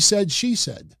he said, she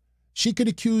said. She could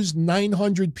accuse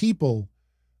 900 people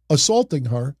assaulting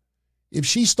her. If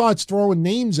she starts throwing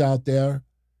names out there,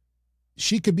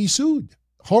 she could be sued.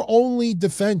 Her only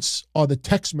defense are the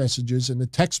text messages, and the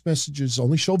text messages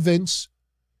only show Vince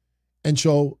and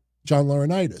show John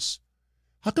LAURINAITIS.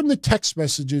 How come the text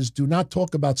messages do not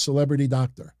talk about Celebrity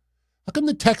Doctor? How come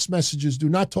the text messages do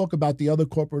not talk about the other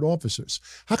corporate officers?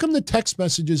 How come the text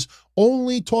messages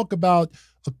only talk about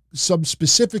some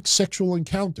specific sexual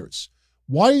encounters?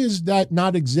 Why is that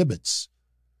not exhibits?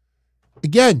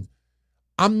 Again,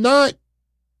 I'm not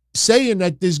saying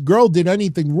that this girl did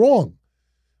anything wrong.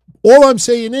 All I'm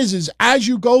saying is as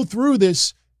you go through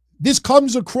this, this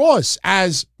comes across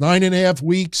as 9.5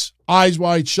 weeks, eyes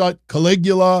wide shut,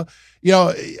 Caligula. You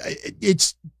know,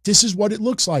 this is what it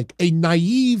looks like. A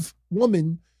naive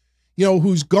woman, you know,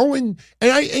 who's going,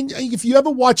 and if you ever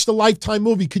watched the Lifetime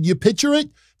movie, could you picture it?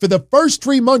 For the first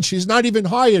 3 months, she's not even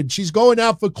hired. She's going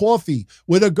out for coffee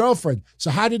with her girlfriend.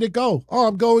 So how did it go? Oh,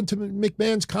 I'm going to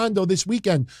McMahon's condo this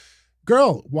weekend.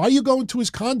 Girl, why are you going to his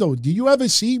condo? Do you ever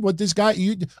see what this guy,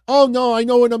 oh no, I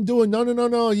know what I'm doing.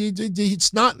 No.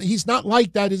 He's not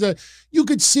like that. You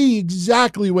could see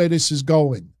exactly where this is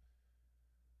going.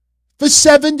 For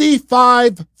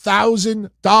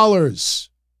 $75,000.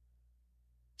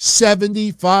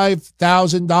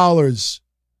 $75,000.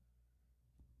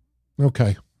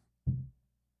 Okay.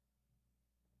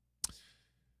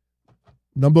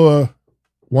 Number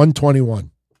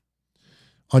 121.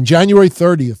 On January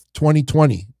 30th,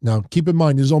 2020, now keep in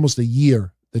mind, this is almost a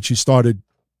year that she started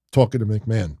talking to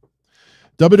McMahon.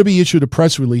 WWE issued a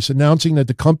press release announcing that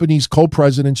the company's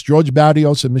co-presidents, George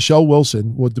Barrios and Michelle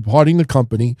Wilson, were departing the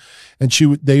company, and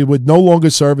they would no longer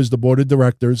serve as the board of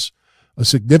directors. A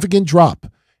significant drop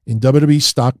in WWE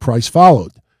stock price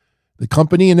followed. The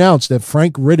company announced that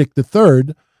Frank Riddick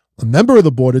III, a member of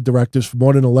the board of directors for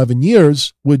more than 11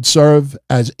 years, would serve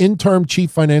as interim chief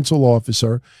financial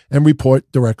officer and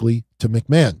report directly to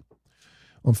McMahon.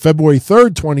 On February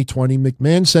 3rd, 2020,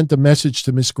 McMahon sent a message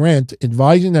to Ms. Grant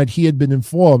advising that he had been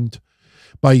informed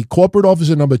by corporate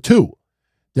officer number 2.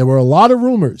 There were a lot of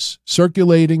rumors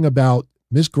circulating about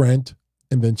Ms. Grant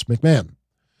and Vince McMahon.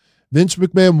 Vince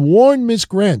McMahon warned Ms.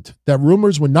 Grant that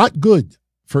rumors were not good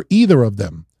for either of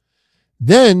them.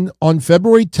 Then, on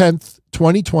February 10th,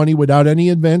 2020, without any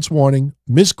advance warning,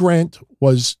 Ms. Grant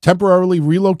was temporarily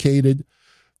relocated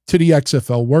to the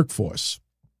XFL workforce.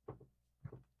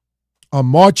 On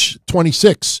March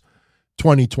 26,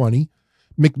 2020,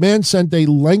 McMahon sent a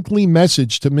lengthy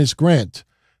message to Ms. Grant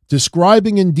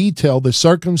describing in detail the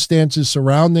circumstances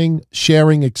surrounding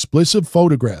sharing explicit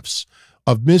photographs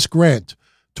of Ms. Grant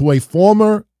to a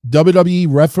former WWE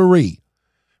referee,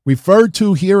 referred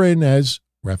to herein as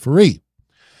referee.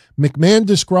 McMahon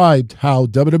described how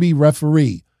WWE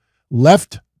referee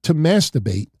left to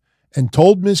masturbate and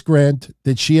told Ms. Grant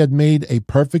that she had made a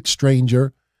perfect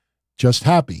stranger just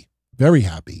happy, very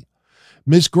happy.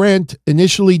 Ms. Grant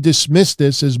initially dismissed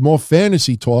this as more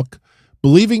fantasy talk,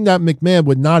 believing that McMahon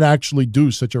would not actually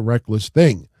do such a reckless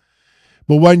thing.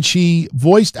 But when she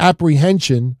voiced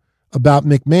apprehension about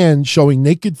McMahon showing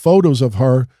naked photos of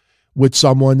her with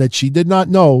someone that she did not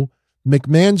know,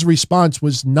 McMahon's response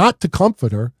was not to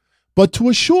comfort her, but to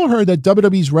assure her that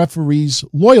WWE's referee's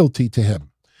loyalty to him.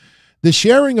 The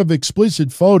sharing of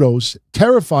explicit photos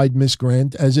terrified Ms.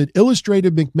 Grant as it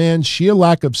illustrated McMahon's sheer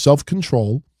lack of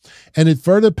self-control, and it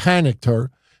further panicked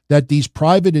her that these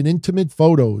private and intimate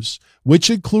photos, which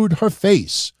include her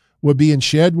face, were being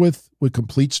shared with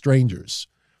complete strangers.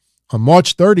 On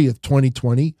March 30th,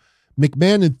 2020,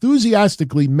 McMahon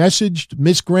enthusiastically messaged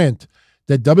Ms. Grant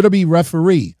that WWE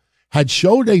referee had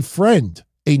showed a friend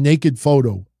a naked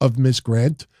photo of Ms.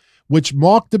 Grant, which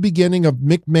marked the beginning of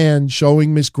McMahon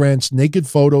showing Ms. Grant's naked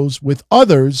photos with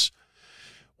others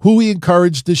who he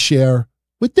encouraged to share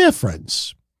with their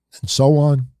friends, and so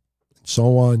on, and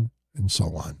so on, and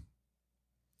so on.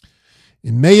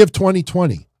 In May of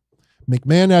 2020,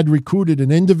 McMahon had recruited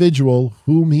an individual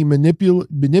whom he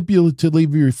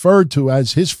manipulatively referred to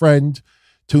as his friend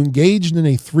to engage in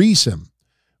a threesome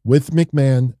with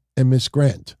McMahon and Ms.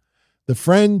 Grant. The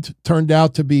friend turned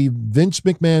out to be Vince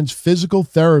McMahon's physical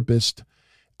therapist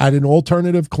at an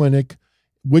alternative clinic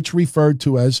which referred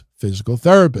to as physical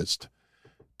therapist.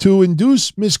 To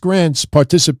induce Miss Grant's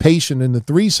participation in the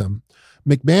threesome,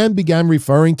 McMahon began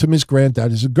referring to Miss Grant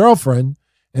as a girlfriend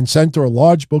and sent her a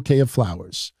large bouquet of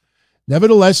flowers.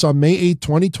 Nevertheless, on May 8,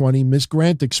 2020, Miss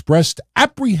Grant expressed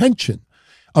apprehension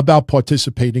about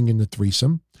participating in the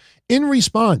threesome. In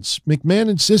response, McMahon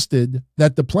insisted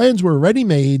that the plans were already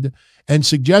made and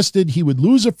suggested he would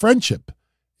lose a friendship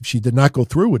if she did not go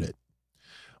through with it.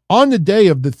 On the day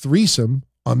of the threesome,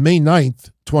 on May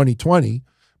 9th, 2020,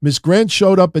 Miss Grant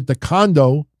showed up at the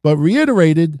condo but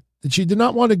reiterated that she did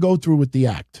not want to go through with the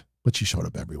act. But she showed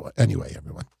up anyway,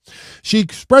 everyone. She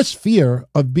expressed fear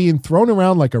of being thrown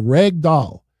around like a rag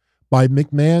doll by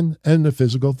McMahon and the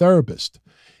physical therapist.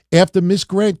 After Miss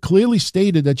Grant clearly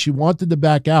stated that she wanted to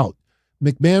back out,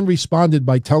 McMahon responded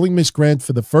by telling Miss Grant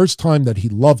for the first time that he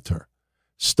loved her,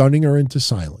 stunning her into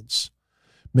silence.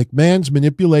 McMahon's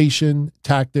manipulation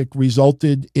tactic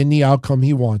resulted in the outcome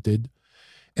he wanted,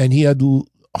 and he had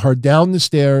her down the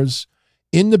stairs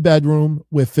in the bedroom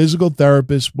where physical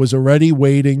therapist was already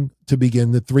waiting to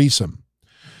begin the threesome.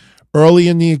 Early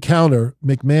in the encounter,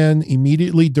 McMahon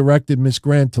immediately directed Miss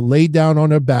Grant to lay down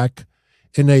on her back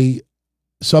in a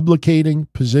supplicating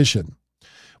position.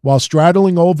 While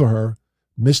straddling over her,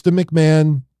 Mr.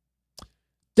 McMahon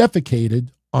defecated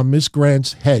on Miss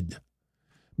Grant's head.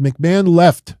 McMahon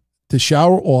left to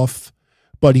shower off,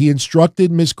 but he instructed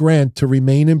Miss Grant to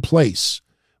remain in place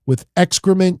with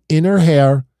excrement in her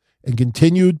hair and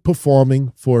continued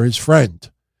performing for his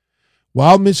friend.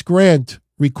 While Miss Grant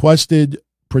requested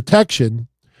protection,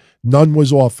 none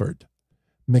was offered.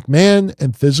 McMahon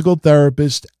and physical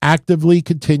therapist actively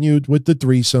continued with the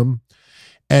threesome,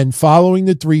 and following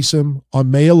the threesome on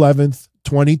May 11th,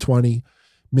 2020,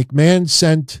 McMahon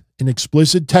sent an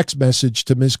explicit text message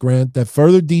to Miss Grant that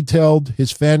further detailed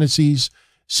his fantasies,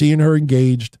 seeing her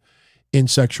engaged in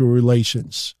sexual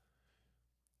relations.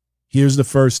 Here's the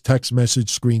first text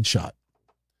message screenshot.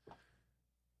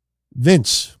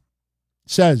 Vince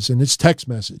says in his text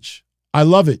message, "I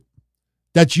love it.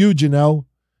 That's you, Janelle.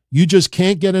 You just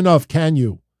can't get enough, can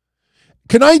you?"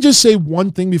 Can I just say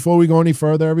one thing before we go any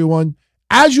further, everyone?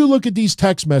 As you look at these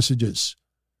text messages,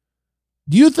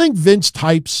 do you think Vince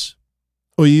types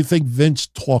or do you think Vince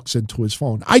talks into his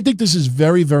phone? I think this is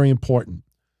very, very important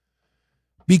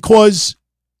because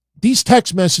these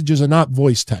text messages are not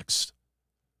voice text.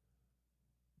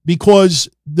 Because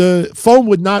the phone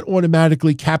would not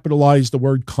automatically capitalize the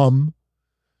word cum.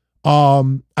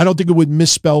 I don't think it would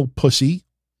misspell pussy.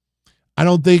 I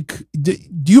don't think, do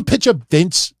you picture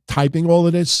Vince typing all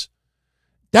of this?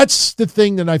 That's the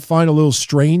thing that I find a little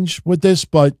strange with this,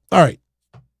 but all right.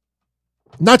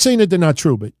 Not saying that they're not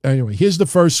true, but anyway, here's the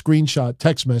first screenshot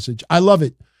text message. "I love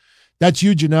it. That's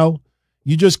you, Janelle.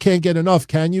 You just can't get enough,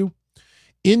 can you?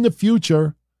 In the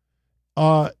future,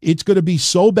 it's going to be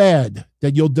so bad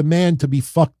that you'll demand to be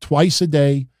fucked twice a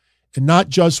day and not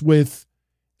just with,"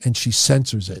 and she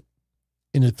censors it,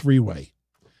 "in a three-way.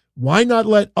 Why not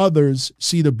let others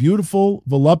see the beautiful,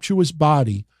 voluptuous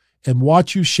body and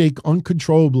watch you shake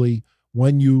uncontrollably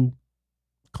when you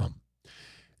come?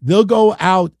 They'll go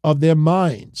out of their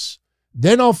minds.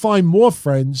 Then I'll find more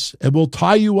friends and we'll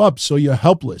tie you up so you're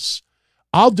helpless.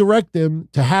 I'll direct them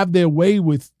to have their way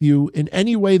with you in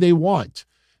any way they want.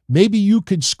 Maybe you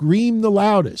could scream the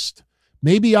loudest.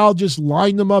 Maybe I'll just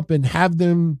line them up and have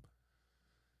them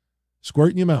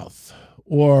squirt in your mouth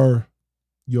or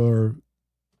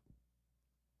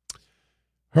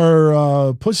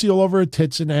her pussy all over her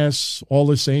tits and ass all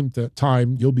the same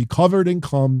time. You'll be covered in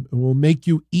cum and we'll make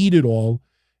you eat it all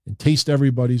and taste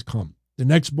everybody's cum. The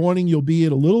next morning you'll be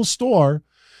at a little store,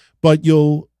 but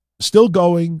you'll still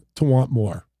going to want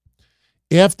more.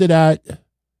 After that,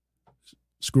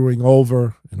 screwing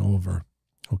over and over."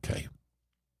 Okay.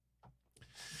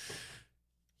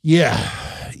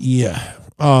 Yeah.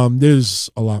 There's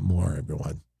a lot more,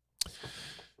 everyone.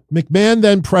 McMahon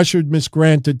then pressured Miss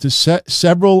Grant to set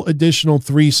several additional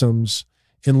threesomes,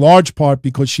 in large part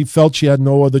because she felt she had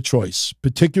no other choice,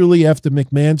 particularly after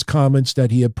McMahon's comments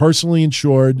that he had personally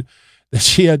ensured that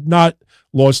she had not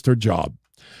lost her job.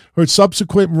 Her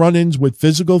subsequent run-ins with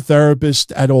physical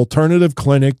therapists at alternative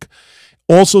clinic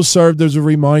also served as a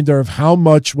reminder of how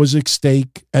much was at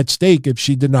stake if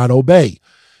she did not obey.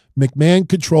 McMahon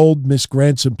controlled Miss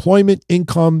Grant's employment,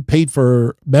 income, paid for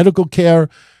her medical care,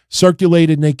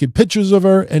 circulated naked pictures of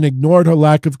her, and ignored her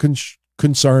lack of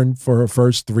concern for her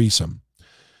first threesome.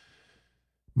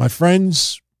 My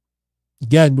friends,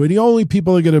 again, we're the only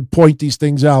people that are going to point these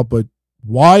things out, but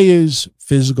why is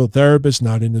physical therapist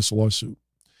not in this lawsuit?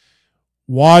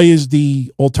 Why is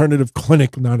the alternative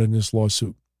clinic not in this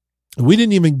lawsuit? We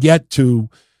didn't even get to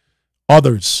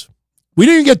others We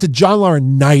didn't get to John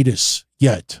LAURINAITIS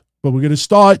yet, but we're going to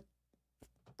start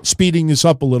speeding this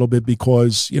up a little bit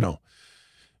because, you know,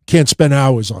 can't spend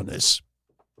hours on this.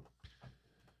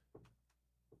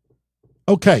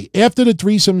 Okay, after the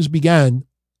threesomes began,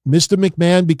 Mr.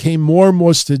 McMahon became more and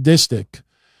more sadistic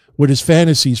with his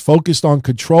fantasies focused on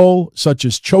control, such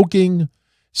as choking,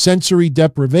 sensory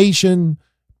deprivation,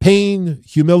 pain,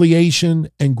 humiliation,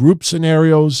 and group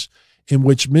scenarios in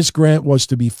which Miss Grant was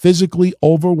to be physically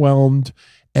overwhelmed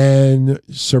and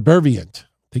subservient.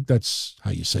 I think that's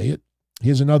how you say it.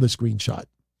 Here's another screenshot.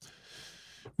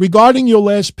 Regarding your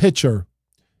last picture,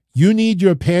 you need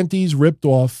your panties ripped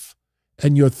off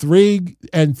and your three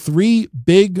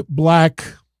big black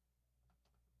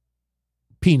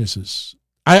penises.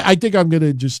 I think I'm going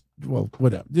to just, well,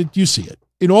 whatever. You see it.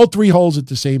 In all three holes at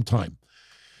the same time.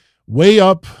 Way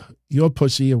up your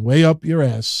pussy and way up your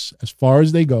ass as far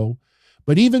as they go,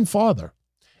 but even farther.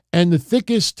 And the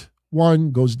thickest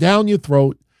one goes down your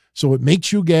throat so it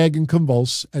makes you gag and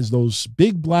convulse as those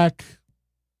big black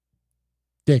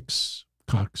dicks,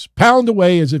 cocks, pound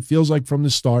away as it feels like from the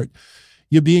start.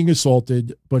 You're being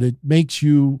assaulted, but it makes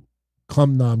you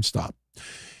come nonstop.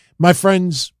 My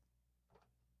friends,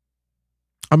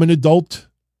 I'm an adult.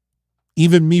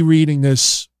 Even me reading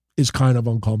this is kind of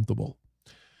uncomfortable.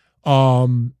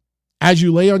 As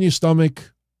you lay on your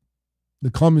stomach,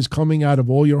 the cum is coming out of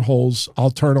all your holes.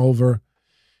 I'll turn over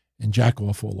and jack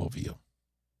off all over you.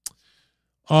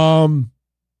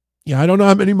 Yeah, I don't know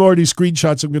how many more of these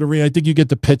screenshots I'm going to read. I think you get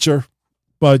the picture.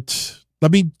 But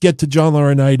let me get to John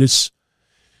LAURINAITIS.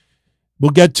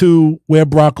 We'll get to where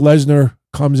Brock Lesnar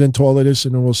comes into all of this,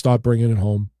 and then we'll start bringing it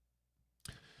home.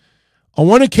 On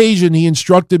one occasion, he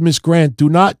instructed Miss Grant, do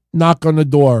not knock on the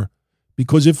door,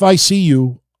 because if I see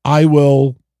you, I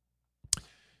will,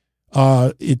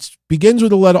 it begins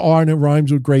with the letter R and it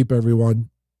rhymes with grape, everyone.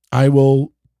 I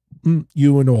will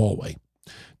you in the hallway.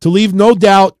 To leave no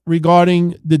doubt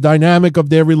regarding the dynamic of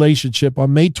their relationship,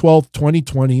 on May 12th,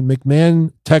 2020,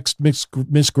 McMahon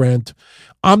texted Miss Grant,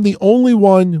 I'm the only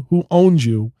one who owns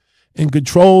you and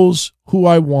controls who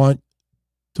I want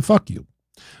to fuck you.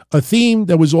 A theme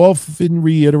that was often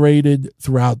reiterated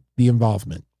throughout the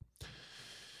involvement.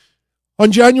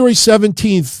 On January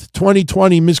 17th,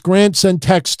 2020, Ms. Grant sent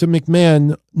text to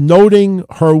McMahon noting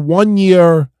her 1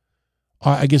 year,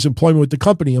 employment with the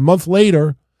company. A month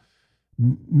later,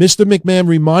 Mr. McMahon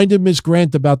reminded Ms.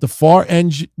 Grant about the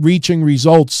far-reaching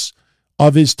results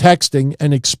of his texting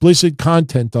and explicit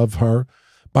content of her.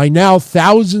 By now,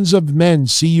 thousands of men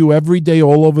see you every day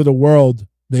all over the world.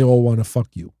 They all want to fuck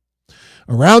you.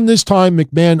 Around this time,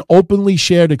 McMahon openly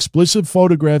shared explicit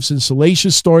photographs and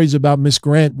salacious stories about Miss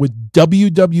Grant with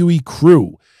WWE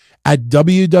crew at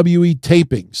WWE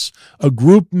tapings, a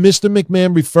group Mr.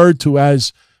 McMahon referred to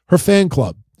as her fan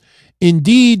club.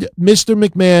 Indeed, Mr.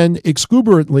 McMahon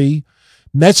exuberantly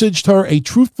messaged her a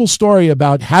truthful story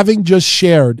about having just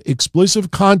shared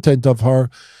explicit content of her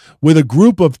with a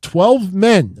group of 12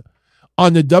 men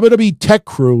on the WWE tech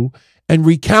crew and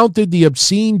recounted the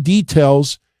obscene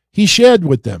details he shared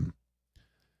with them.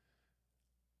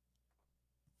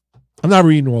 I'm not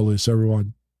reading all this,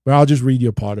 everyone, but I'll just read you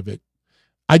a part of it.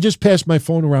 I just passed my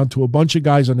phone around to a bunch of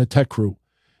guys on the tech crew.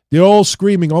 They're all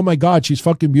screaming, oh my God, she's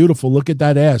fucking beautiful. Look at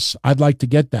that ass. I'd like to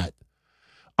get that.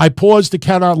 I paused to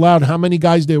count out loud how many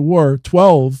guys there were,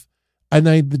 12, and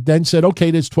I then said,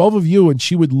 okay, there's 12 of you, and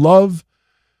she would love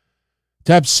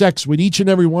to have sex with each and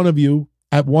every one of you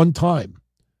at one time.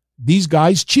 These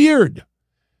guys cheered.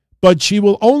 But she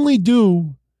will only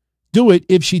do it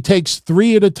if she takes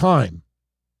 3 at a time.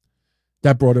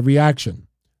 That brought a reaction.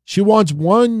 She wants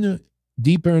one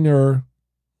deeper in her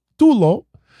culo,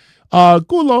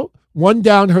 one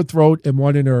down her throat and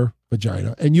one in her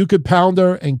vagina. And you could pound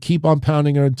her and keep on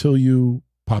pounding her until you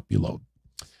pop your load.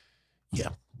 Yeah.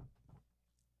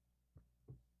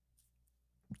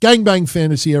 Gangbang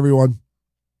fantasy, everyone.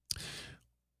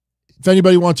 If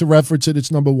anybody wants to reference it,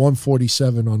 it's number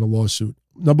 147 on the lawsuit.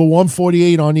 Number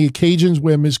 148, on the occasions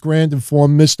where Ms. Grant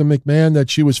informed Mr. McMahon that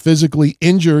she was physically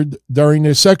injured during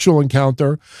their sexual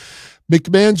encounter,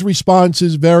 McMahon's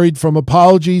responses varied from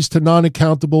apologies to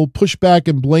non-accountable pushback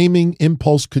and blaming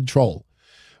impulse control.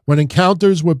 When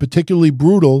encounters were particularly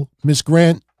brutal, Ms.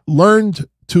 Grant learned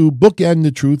to bookend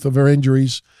the truth of her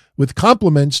injuries with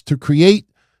compliments to create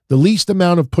the least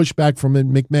amount of pushback from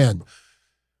McMahon.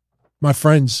 My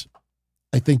friends,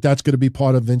 I think that's going to be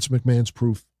part of Vince McMahon's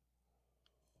proof.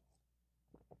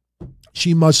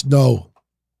 She must know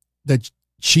that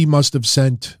she must have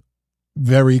sent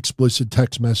very explicit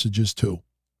text messages too.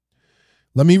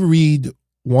 Let me read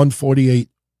 148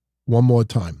 one more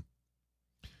time.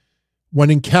 When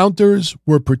encounters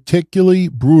were particularly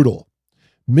brutal,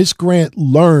 Miss Grant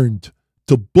learned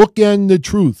to bookend the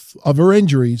truth of her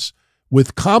injuries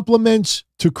with compliments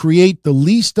to create the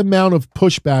least amount of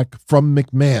pushback from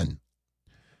McMahon.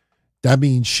 That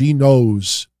means she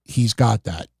knows he's got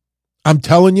that. I'm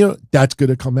telling you, that's going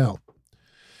to come out.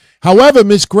 However,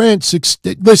 Miss Grant,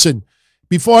 listen,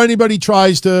 before anybody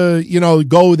tries to,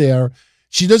 go there,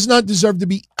 she does not deserve to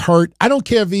be hurt. I don't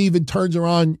care if he even turns her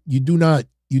on. You do not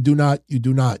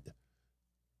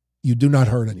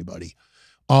hurt anybody.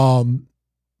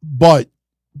 But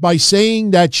by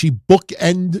saying that she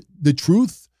bookend the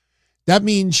truth, that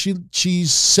means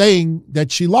she's saying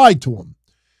that she lied to him.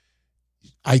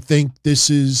 I think this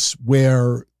is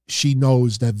where she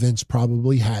knows that Vince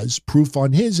probably has proof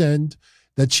on his end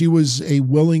that she was a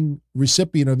willing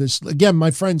recipient of this. Again, my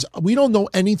friends, we don't know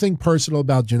anything personal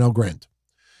about JANEL GRANT.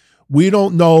 We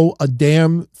don't know a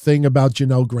damn thing about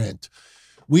JANEL GRANT.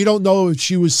 We don't know if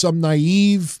she was some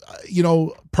naive,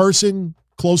 person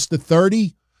close to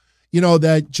 30,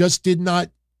 that just did not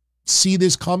see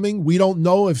this coming. We don't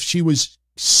know if she was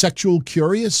sexual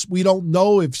curious. We don't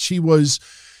know if she was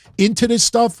into this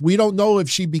stuff. We don't know if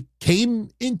she became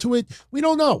into it. We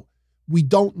don't know. We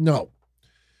don't know.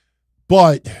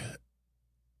 But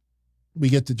we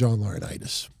get to John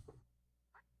LAURINAITIS.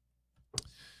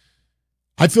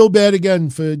 I feel bad again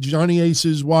for Johnny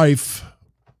Ace's wife.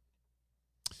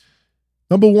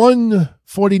 Number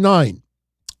 149.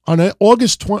 On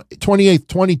August 28th,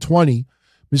 2020,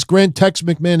 Ms. Grant texted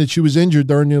McMahon that she was injured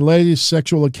during their latest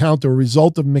sexual encounter, a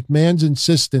result of McMahon's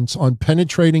insistence on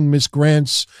penetrating Ms.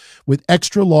 Grant's with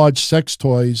extra-large sex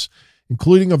toys,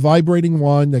 including a vibrating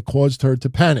wand that caused her to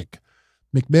panic.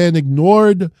 McMahon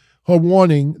ignored her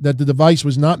warning that the device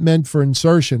was not meant for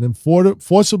insertion and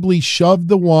forcibly shoved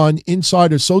the wand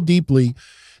inside her so deeply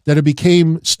that it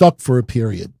became stuck for a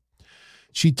period.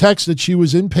 She texted that she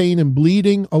was in pain and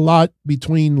bleeding a lot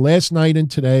between last night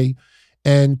and today,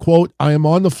 and, quote, I am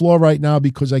on the floor right now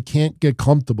because I can't get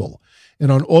comfortable.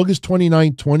 And on August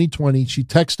 29, 2020, she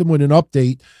texted him with an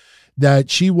update that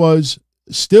she was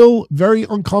still very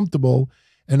uncomfortable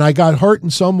and I got hurt in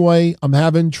some way I'm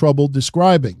having trouble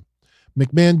describing.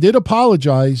 McMahon did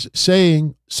apologize,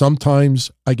 saying,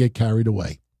 sometimes I get carried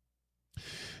away.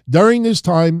 During this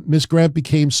time, Ms. Grant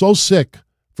became so sick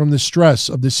from the stress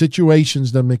of the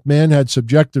situations that McMahon had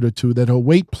subjected her to that her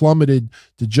weight plummeted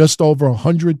to just over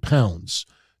 100 pounds,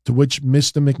 to which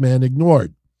Mr. McMahon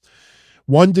ignored.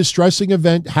 One distressing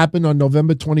event happened on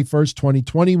November 21st,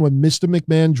 2020, when Mr.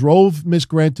 McMahon drove Ms.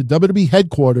 Grant to WWE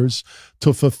headquarters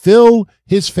to fulfill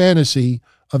his fantasy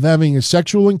of having a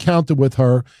sexual encounter with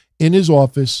her in his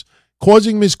office,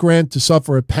 causing Ms. Grant to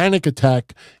suffer a panic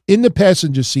attack in the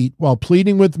passenger seat while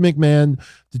pleading with McMahon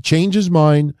to change his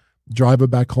mind, drive her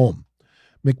back home.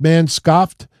 McMahon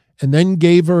scoffed and then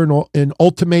gave her an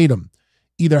ultimatum: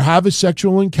 either have a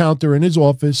sexual encounter in his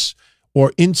office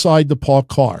or inside the parked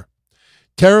car.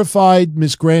 Terrified,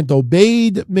 Ms. Grant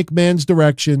obeyed McMahon's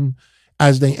direction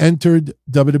as they entered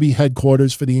WWE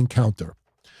headquarters for the encounter.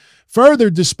 Further,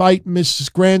 despite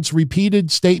Mrs. Grant's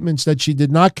repeated statements that she did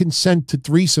not consent to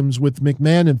threesomes with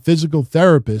McMahon and physical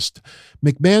therapist,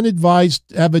 McMahon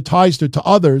advertised her to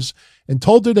others and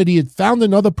told her that he had found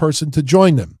another person to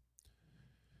join them,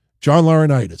 John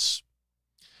LAURINAITIS.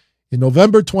 In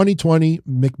November 2020,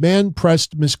 McMahon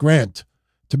pressed Ms. Grant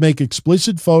to make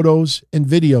explicit photos and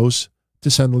videos to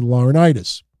send to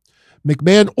LAURINAITIS.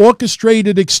 McMahon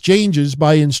orchestrated exchanges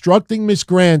by instructing Ms.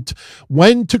 Grant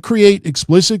when to create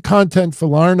explicit content for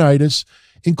LAURINAITIS,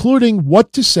 including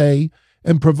what to say,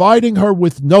 and providing her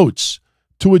with notes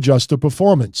to adjust her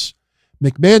performance.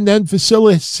 McMahon then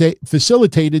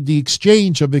facilitated the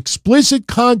exchange of explicit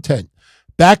content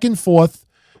back and forth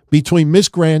between Ms.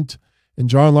 Grant and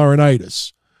John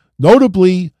LAURINAITIS.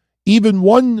 Notably,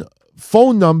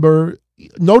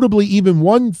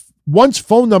 once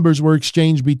phone numbers were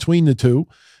exchanged between the two,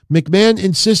 McMahon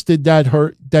insisted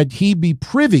that he be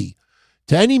privy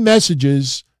to any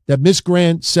messages that Ms.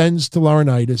 Grant sends to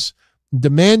LAURINAITIS, and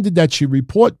demanded that she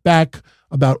report back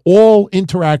about all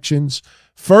interactions,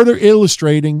 further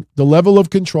illustrating the level of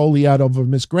control he had over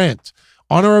Ms. Grant.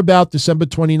 On or about December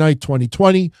 29,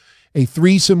 2020, a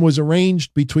threesome was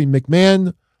arranged between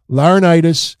McMahon,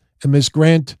 LAURINAITIS, and Ms.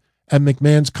 Grant at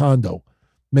McMahon's condo.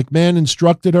 McMahon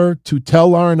instructed her to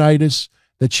tell LAURINAITIS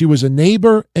that she was a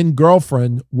neighbor and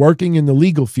girlfriend working in the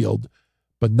legal field,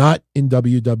 but not in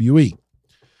WWE.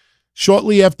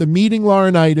 Shortly after meeting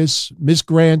LAURINAITIS, Ms.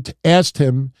 Grant asked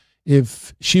him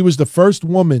if she was the first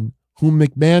woman whom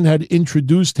McMahon had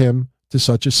introduced him to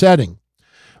such a setting.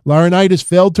 LAURINAITIS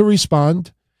failed to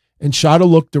respond and shot a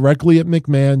look directly at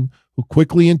McMahon, who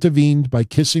quickly intervened by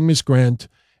kissing Ms. Grant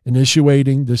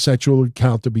initiating the sexual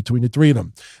encounter between the three of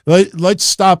them. Let's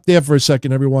stop there for a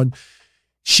second, everyone.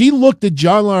 She looked at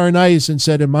John Laurinaitis and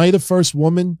said, am I the first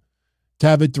woman to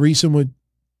have a threesome with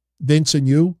Vince and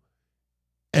you?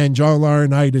 And John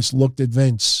Laurinaitis looked at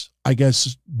Vince, I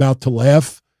guess, about to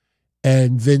laugh,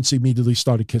 and Vince immediately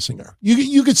started kissing her.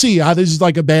 You could see how this is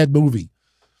like a bad movie.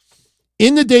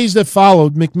 In the days that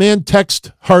followed, McMahon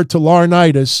texted her to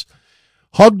Laurinaitis,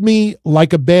 hugged me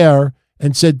like a bear,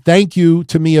 and said thank you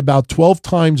to me about 12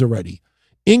 times already.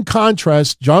 In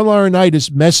contrast, John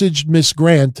Laurinaitis messaged Miss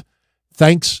Grant,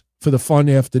 thanks for the fun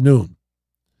afternoon.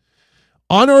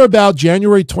 On or about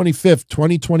January 25th,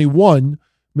 2021,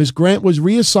 Ms. Grant was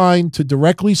reassigned to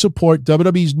directly support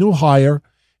WWE's new hire,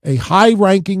 a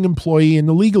high-ranking employee in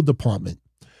the legal department.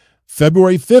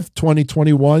 February 5th,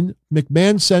 2021,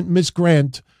 McMahon sent Ms.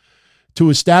 Grant to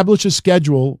establish a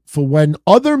schedule for when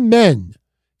other men,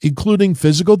 including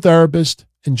physical therapist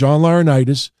and John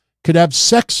Laurinaitis, could have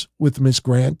sex with Ms.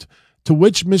 Grant, to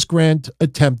which Ms. Grant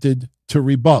attempted to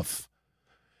rebuff.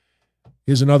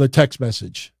 Here's another text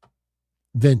message.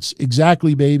 Vince,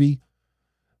 exactly, baby.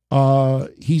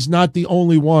 He's not the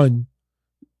only one.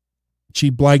 She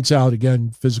blanks out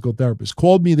again, physical therapist.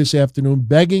 Called me this afternoon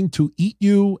begging to eat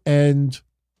you and,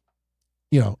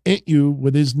 eat you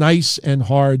with his nice and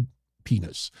hard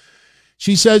penis.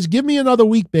 She says, give me another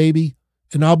week, baby,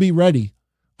 and I'll be ready.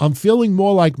 I'm feeling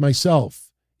more like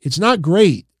myself. It's not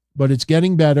great, but it's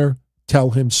getting better.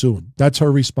 Tell him soon. That's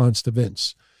her response to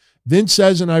Vince. Vince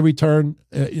says, and I return,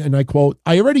 and I quote,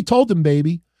 I already told him,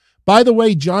 baby. By the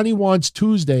way, Johnny wants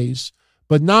Tuesdays,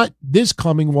 but not this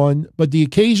coming one, but the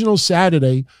occasional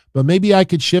Saturday, but maybe I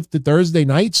could shift to Thursday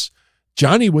nights.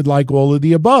 Johnny would like all of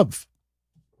the above.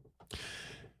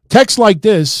 Text like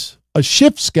this, a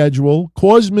shift schedule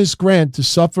caused Miss Grant to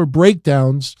suffer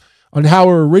breakdowns on how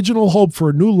her original hope for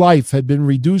a new life had been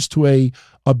reduced to a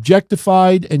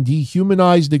objectified and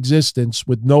dehumanized existence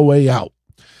with no way out.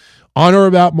 On or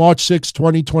about March 6,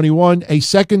 2021, a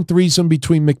second threesome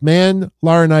between McMahon,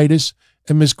 Laurinaitis,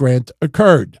 and Miss Grant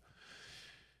occurred.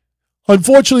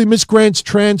 Unfortunately, Miss Grant's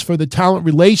transfer to the Talent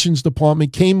Relations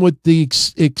Department came with the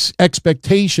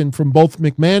expectation from both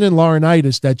McMahon and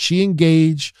Laurinaitis that she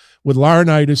engage with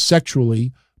Laurinaitis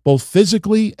sexually, both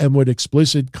physically and with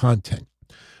explicit content.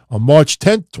 On March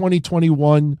 10,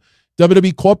 2021,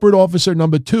 WWE Corporate Officer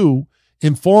Number 2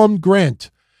 informed Grant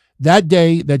that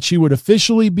day that she would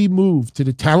officially be moved to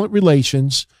the Talent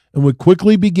Relations and would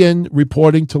quickly begin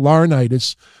reporting to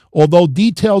Laurinaitis, although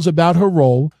details about her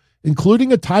role,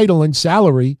 including a title and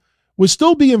salary, was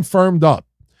still being firmed up.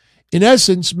 In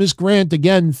essence, Ms. Grant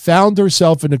again found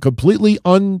herself in a completely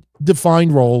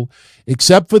undefined role,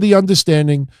 except for the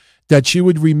understanding that she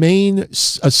would remain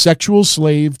a sexual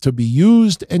slave to be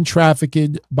used and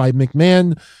trafficked by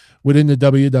McMahon within the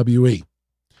WWE.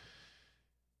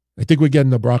 I think we're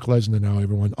getting to Brock Lesnar now,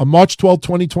 everyone. On March 12,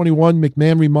 2021,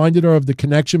 McMahon reminded her of the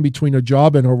connection between her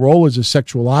job and her role as a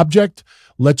sexual object.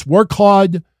 Let's work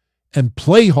hard and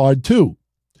play hard, too.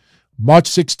 March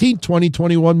 16,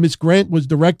 2021, Ms. Grant was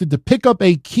directed to pick up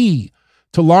a key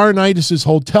to Laurinaitis'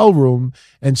 hotel room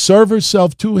and serve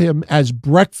herself to him as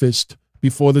breakfast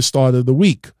before the start of the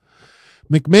week.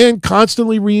 McMahon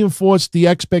constantly reinforced the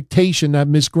expectation that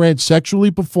Ms. Grant sexually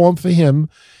performed for him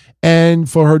and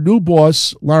for her new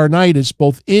boss, Laurinaitis,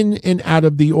 both in and out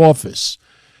of the office.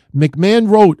 McMahon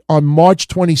wrote on March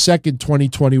 22nd,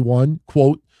 2021,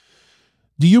 quote,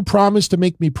 do you promise to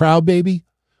make me proud, baby?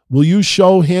 Will you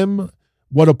show him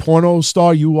what a porno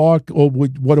star you are, or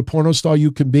what a porno star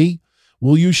you can be?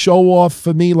 Will you show off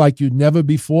for me like you never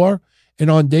before? And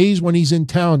on days when he's in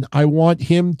town, I want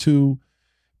him to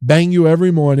bang you every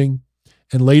morning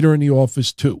and later in the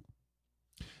office too.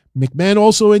 McMahon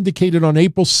also indicated on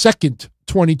April 2nd,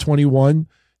 2021,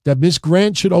 that Ms.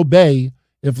 Grant should obey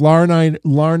if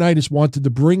Laurinaitis wanted to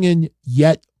bring in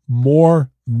yet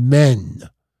more men.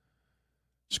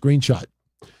 Screenshot.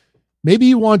 Maybe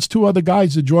he wants 2 other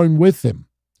guys to join with him.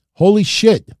 Holy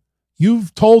shit.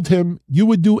 You've told him you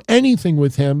would do anything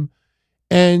with him.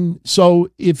 And so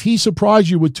if he surprised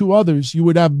you with 2 others, you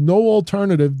would have no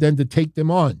alternative than to take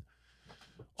them on.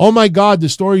 Oh my God, the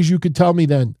stories you could tell me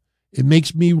then. It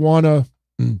makes me want to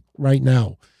right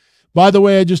now. By the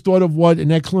way, I just thought of what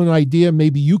an excellent idea.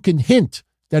 Maybe you can hint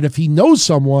that if he knows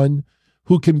someone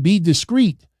who can be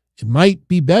discreet, it might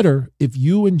be better if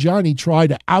you and Johnny try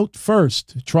him out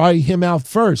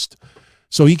first,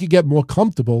 so he could get more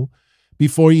comfortable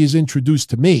before he is introduced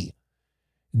to me.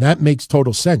 And that makes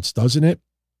total sense, doesn't it?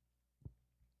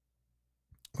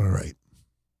 All right.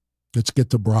 Let's get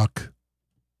to Brock.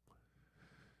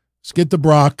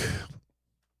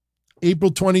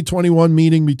 April 2021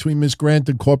 meeting between Ms. Grant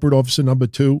and corporate officer number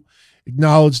 2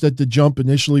 acknowledged that the jump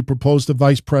initially proposed to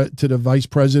the vice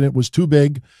president was too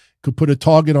big, could put a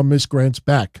target on Ms. Grant's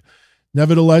back.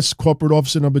 Nevertheless, corporate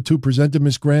officer number 2 presented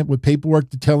Ms. Grant with paperwork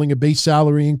detailing a base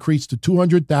salary increase to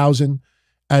 $200,000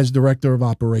 as director of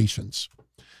operations.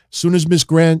 As soon as Ms.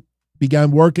 Grant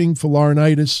began working for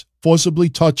LAURINAITIS, forcibly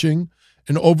touching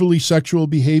and overly sexual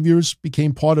behaviors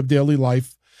became part of daily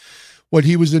life when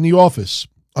he was in the office.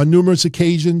 On numerous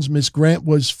occasions, Ms. Grant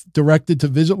was directed to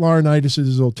visit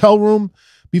LAURINAITIS' hotel room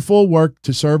before work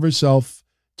to serve herself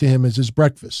to him as his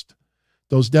breakfast.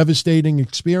 Those devastating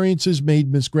experiences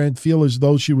made Ms. Grant feel as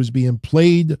though she was being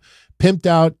played, pimped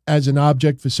out as an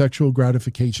object for sexual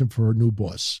gratification for her new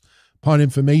boss. Upon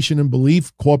information and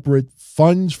belief, corporate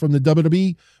funds from the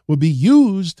WWE would be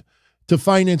used to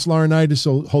finance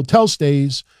LAURINAITIS' hotel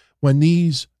stays when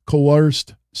these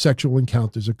coerced sexual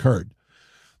encounters occurred.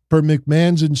 Per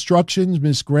McMahon's instructions,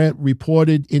 Ms. Grant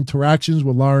reported interactions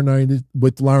with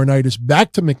LAURINAITIS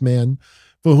back to McMahon,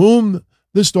 for whom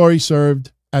the story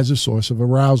served as a source of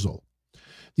arousal.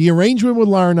 The arrangement with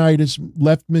LAURINAITIS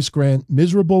left Ms. Grant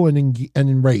miserable and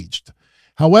enraged.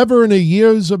 However, in her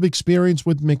years of experience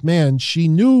with McMahon, she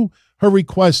knew her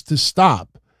request to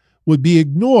stop would be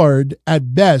ignored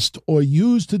at best or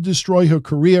used to destroy her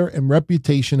career and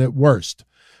reputation at worst.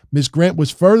 Ms. Grant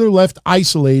was further left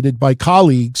isolated by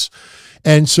colleagues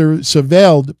and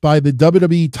surveilled by the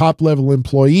WWE top-level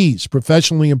employees.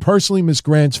 Professionally and personally, Ms.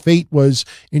 Grant's fate was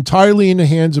entirely in the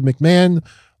hands of McMahon,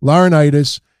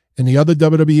 LAURINAITIS, and the other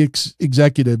WWE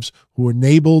executives who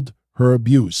enabled her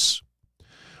abuse.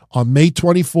 On May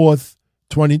 24th,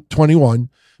 2021,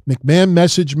 McMahon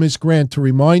messaged Ms. Grant to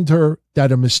remind her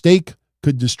that a mistake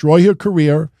could destroy her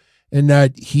career and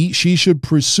that she should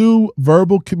pursue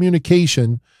verbal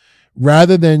communication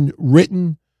rather than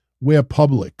written where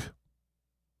public.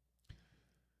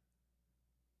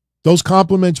 Those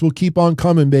compliments will keep on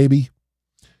coming, baby.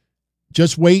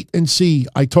 Just wait and see.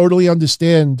 I totally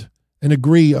understand and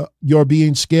agree you're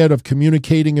being scared of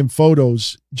communicating in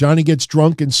photos. Johnny gets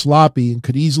drunk and sloppy and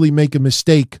could easily make a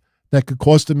mistake that could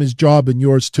cost him his job and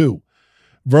yours too.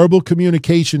 Verbal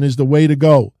communication is the way to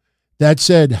go. That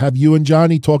said, have you and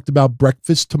Johnny talked about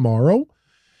breakfast tomorrow?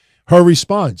 Her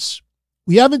response: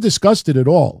 we haven't discussed it at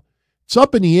all. It's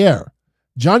up in the air.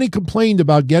 Johnny complained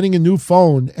about getting a new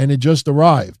phone and it just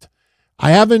arrived.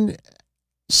 I haven't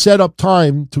set up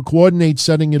time to coordinate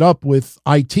setting it up with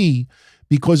IT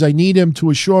because I need him to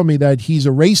assure me that he's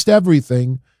erased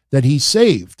everything that he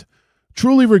saved.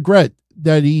 Truly regret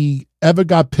that he ever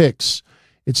got pics.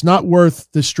 It's not worth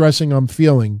the stressing I'm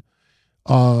feeling.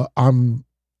 I've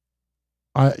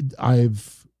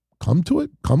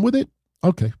come with it.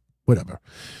 Okay, whatever.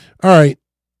 All right.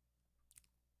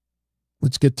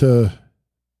 Let's get to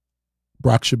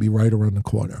Brock should be right around the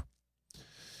corner.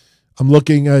 I'm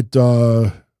looking at,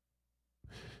 let's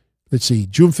see,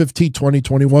 June 15,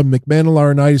 2021, McMahon and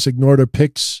LAURINAITIS ignored her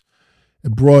pics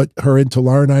and brought her into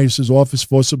LAURINAITIS' office,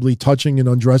 forcibly touching and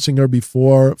undressing her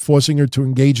before forcing her to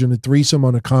engage in a threesome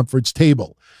on a conference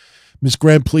table. Ms.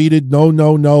 Grant pleaded, no,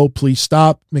 no, no, please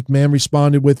stop. McMahon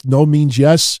responded with, no means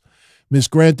yes. Ms.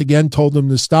 Grant again told him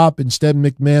to stop. Instead,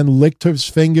 McMahon licked his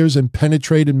fingers and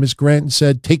penetrated Ms. Grant and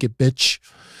said, take it, bitch.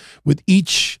 With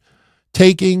each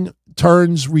taking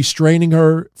turns restraining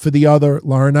her for the other,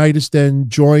 LAURINAITIS then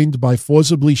joined by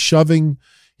forcibly shoving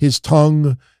his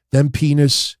tongue, then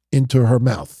penis, into her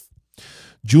mouth.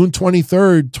 June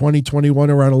 23rd, 2021,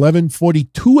 around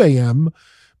 11:42 a.m.,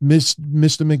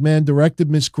 Mr. McMahon directed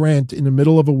Ms. Grant in the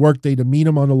middle of a workday to meet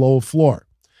him on the lower floor.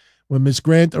 When Ms.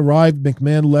 Grant arrived,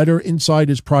 McMahon led her inside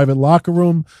his private locker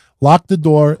room, locked the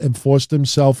door, and forced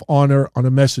himself on her on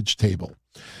a message table.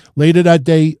 Later that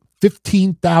day,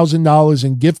 $15,000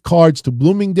 in gift cards to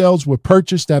Bloomingdale's were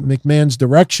purchased at McMahon's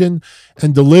direction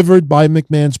and delivered by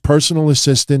McMahon's personal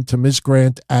assistant to Ms.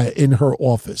 Grant in her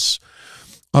office.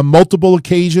 On multiple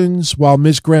occasions, while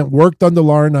Ms. Grant worked under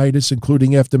LAURINAITIS,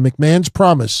 including after McMahon's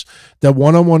promise that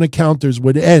one-on-one encounters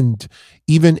would end,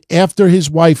 even after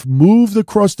his wife moved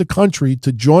across the country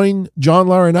to join John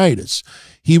LAURINAITIS,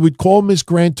 he would call Ms.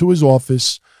 Grant to his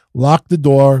office, lock the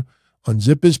door,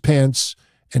 unzip his pants,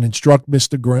 and instruct Miss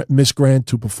Grant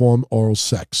to perform oral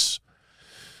sex.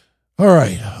 All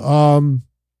right. I'm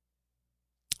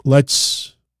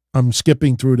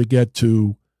skipping through to get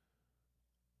to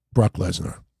Brock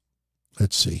Lesnar.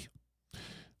 Let's see.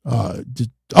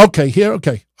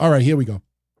 Okay. All right, here we go.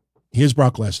 Here's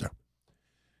Brock Lesnar.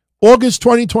 August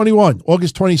 2021,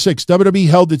 August 26, WWE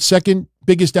held its second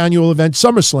biggest annual event,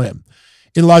 SummerSlam,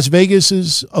 in Las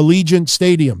Vegas's Allegiant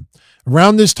Stadium.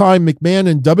 Around this time, McMahon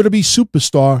and WWE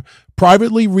superstar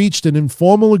privately reached an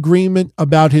informal agreement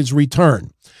about his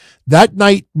return. That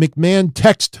night, McMahon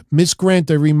texted Miss Grant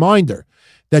a reminder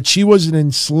that she was an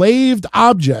enslaved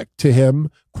object to him.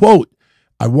 Quote,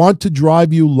 "I want to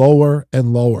drive you lower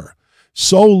and lower,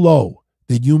 so low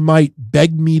that you might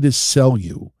beg me to sell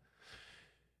you."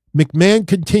 McMahon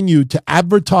continued to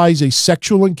advertise a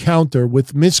sexual encounter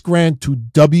with Miss Grant to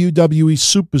WWE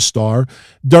superstar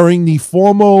during the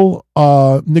formal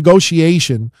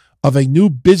negotiation of a new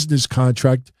business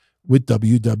contract with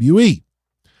WWE.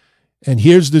 And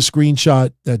here's the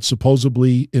screenshot that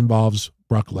supposedly involves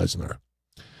Brock Lesnar.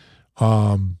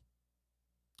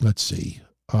 Let's see.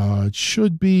 It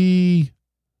should be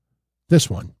this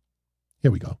one.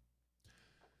 Here we go.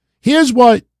 Here's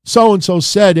what so-and-so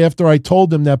said after I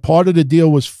told him that part of the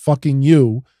deal was fucking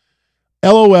you.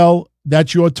 LOL,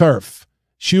 that's your turf.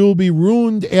 She will be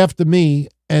ruined after me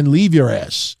and leave your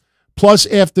ass. Plus,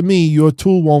 after me, your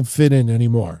tool won't fit in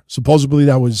anymore. Supposedly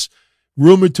that was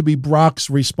rumored to be Brock's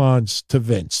response to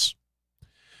Vince.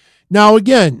 Now,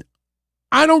 again,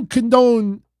 I don't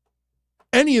condone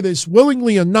any of this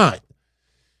willingly or not.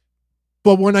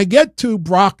 But when I get to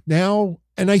Brock now,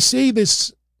 and I say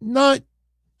this not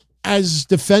as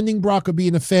defending Brock or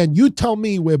being a fan, you tell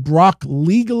me where Brock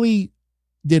legally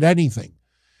did anything,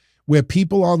 where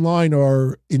people online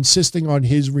are insisting on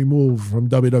his removal from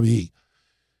WWE.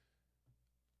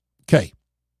 Okay.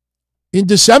 In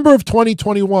December of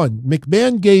 2021,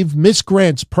 McMahon gave Miss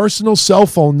Grant's personal cell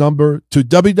phone number to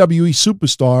WWE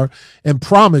superstar and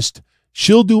promised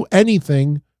she'll do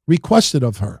anything requested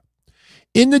of her.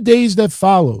 In the days that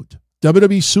followed,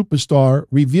 WWE superstar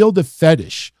revealed a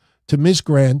fetish to Miss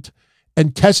Grant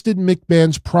and tested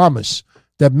McMahon's promise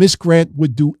that Miss Grant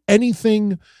would do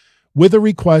anything with a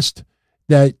request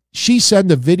that she send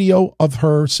a video of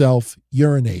herself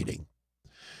urinating.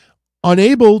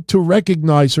 Unable to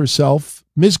recognize herself,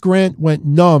 Miss Grant went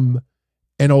numb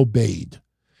and obeyed.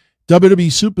 WWE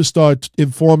superstar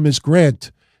informed Miss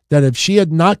Grant that if she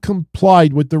had not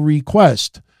complied with the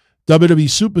request, WWE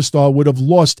superstar would have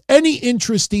lost any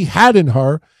interest he had in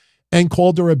her and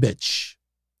called her a bitch.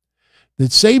 The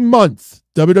same month,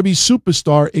 WWE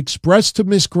superstar expressed to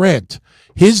Miss Grant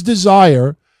his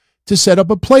desire to set up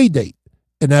a play date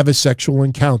and have a sexual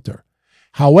encounter.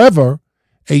 However,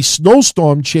 a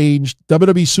snowstorm changed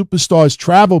WWE superstar's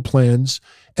travel plans,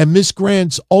 and Miss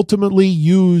Grant ultimately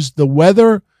used the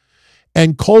weather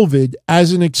and COVID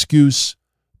as an excuse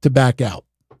to back out.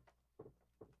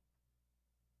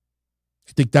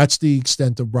 I think that's the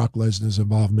extent of Brock Lesnar's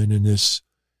involvement in this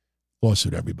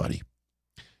lawsuit, everybody.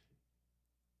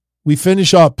 We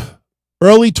finish up.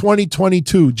 Early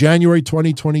 2022, January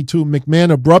 2022,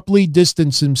 McMahon abruptly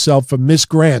distanced himself from Miss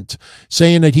Grant,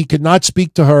 saying that he could not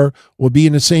speak to her or be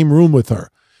in the same room with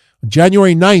her. On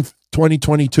January 9th,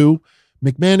 2022,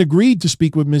 McMahon agreed to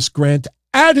speak with Miss Grant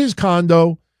at his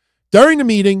condo. During the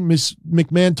meeting,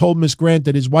 McMahon told Miss Grant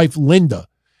that his wife, Linda,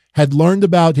 had learned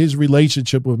about his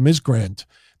relationship with Miss Grant,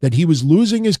 that he was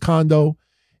losing his condo,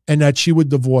 and that she would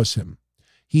divorce him.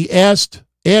 He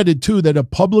added, too, that a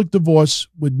public divorce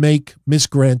would make Miss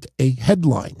Grant a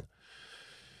headline.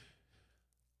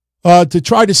 To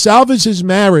try to salvage his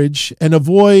marriage and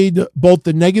avoid both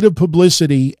the negative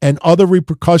publicity and other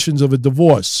repercussions of a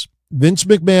divorce, Vince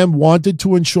McMahon wanted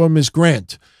to ensure Miss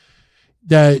Grant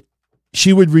that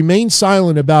she would remain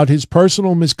silent about his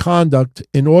personal misconduct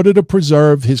in order to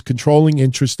preserve his controlling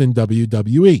interest in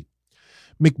WWE.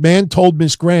 McMahon told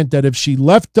Miss Grant that if she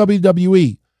left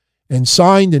WWE and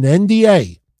signed an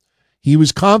NDA, he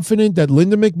was confident that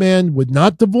Linda McMahon would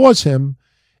not divorce him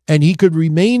and he could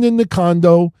remain in the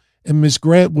condo, and Miss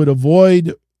Grant would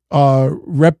avoid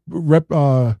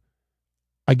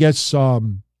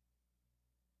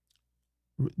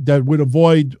that would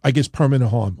avoid, I guess,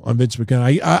 permanent harm on Vince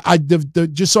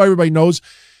McMahon. Just so everybody knows,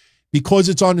 because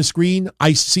it's on the screen,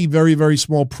 I see very, very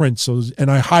small print. So, and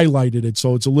I highlighted it,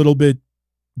 so it's a little bit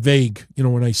vague, you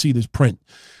know, when I see this print.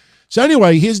 So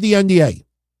anyway, here's the NDA,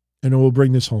 and we'll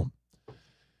bring this home.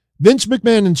 Vince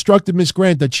McMahon instructed Miss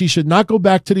Grant that she should not go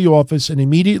back to the office and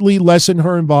immediately lessen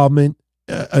her involvement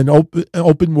in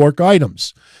open work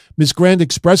items. Miss Grant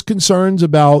expressed concerns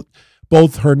about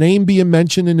both her name being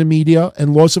mentioned in the media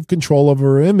and loss of control of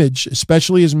her image,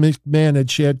 especially as McMahon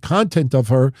had shared content of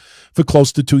her for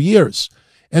close to 2 years,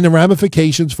 and the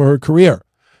ramifications for her career.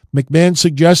 McMahon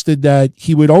suggested that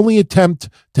he would only attempt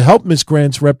to help Miss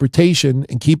Grant's reputation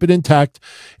and keep it intact,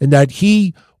 and that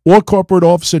he or corporate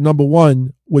officer number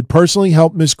one would personally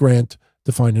help Miss Grant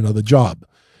to find another job.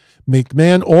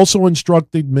 McMahon also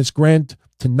instructed Miss Grant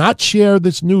to not share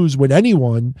this news with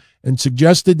anyone and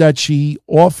suggested that she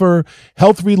offer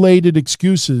health-related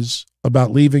excuses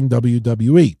about leaving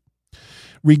WWE.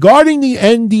 Regarding the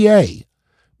NDA,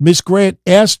 Ms. Grant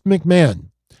asked McMahon,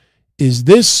 "Is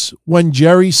this when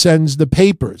Jerry sends the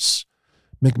papers?"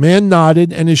 McMahon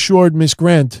nodded and assured Ms.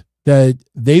 Grant that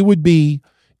they would be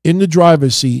in the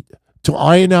driver's seat to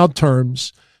iron out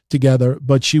terms together,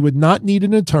 but she would not need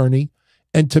an attorney,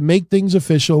 and to make things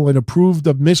official, and approved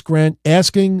of Ms. Grant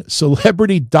asking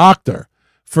Celebrity Doctor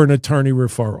for an attorney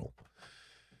referral.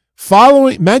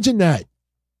 Following, imagine that.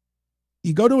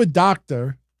 You go to a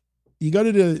doctor, you go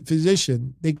to the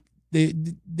physician,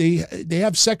 they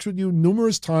have sex with you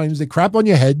numerous times, they crap on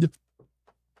your head,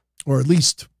 or at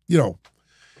least, you know,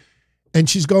 and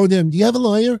she's going to him, "Do you have a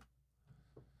lawyer?"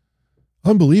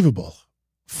 Unbelievable.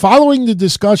 Following the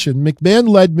discussion, McMahon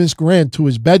led Ms. Grant to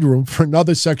his bedroom for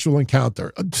another sexual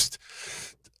encounter.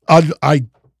 I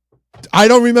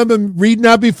don't remember reading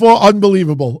that before.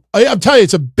 Unbelievable. I'm telling you,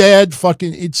 it's a bad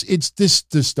fucking, it's this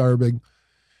disturbing.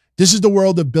 This is the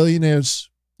world of billionaires.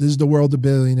 This is the world of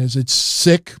billionaires. It's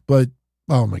sick, but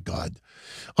oh my God.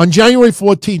 On January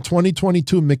 14,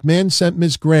 2022, McMahon sent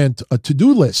Ms. Grant a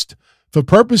to-do list for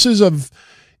purposes of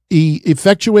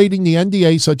effectuating the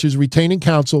NDA, such as retaining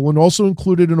counsel, and also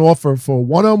included an offer for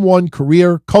one-on-one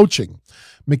career coaching.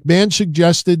 McMahon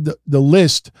suggested the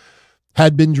list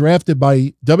had been drafted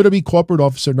by WWE Corporate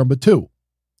Officer number 2.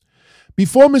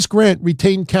 Before Ms. Grant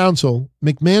retained counsel,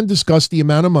 McMahon discussed the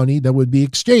amount of money that would be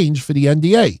exchanged for the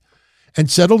NDA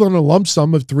and settled on a lump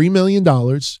sum of $3 million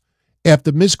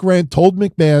after Ms. Grant told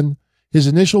McMahon his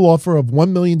initial offer of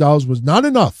 $1 million was not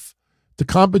enough to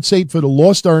compensate for the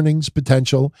lost earnings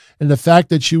potential and the fact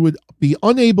that she would be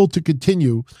unable to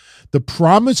continue the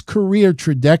promised career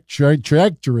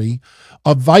trajectory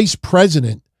of vice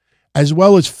president, as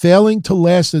well as failing to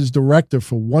last as director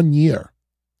for 1 year.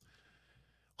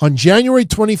 On January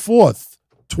 24th,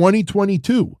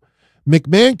 2022,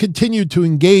 McMahon continued to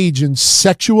engage in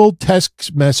sexual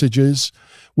text messages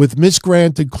with Ms.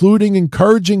 Grant, including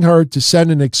encouraging her to send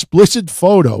an explicit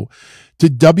photo to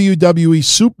WWE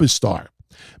superstar.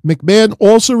 McMahon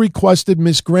also requested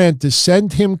Ms. Grant to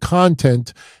send him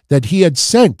content that he had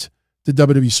sent to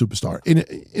WWE superstar.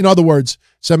 In other words,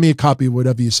 send me a copy of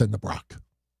whatever you send to Brock.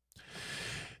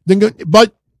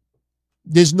 But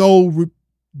there's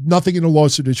nothing in the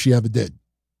lawsuit that she ever did.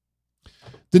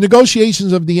 The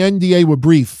negotiations of the NDA were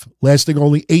brief, lasting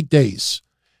only 8 days.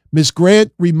 Ms.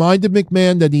 Grant reminded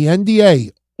McMahon that the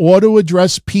NDA ought to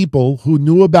address people who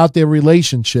knew about their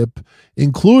relationship,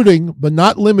 including, but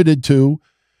not limited to,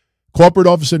 Corporate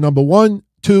Officer number 1,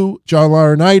 2, John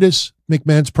LAURINAITIS,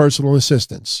 McMahon's personal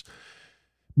assistants.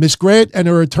 Ms. Grant and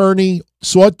her attorney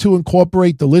sought to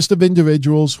incorporate the list of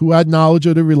individuals who had knowledge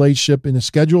of the relationship in a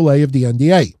Schedule A of the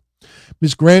NDA.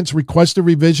 Ms. Grant's requested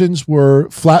revisions were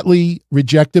flatly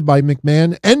rejected by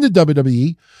McMahon and the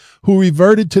WWE, who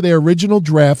reverted to their original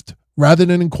draft rather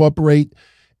than incorporate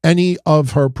any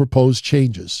of her proposed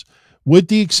changes, with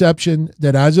the exception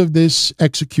that as of this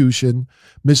execution,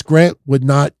 Ms. Grant would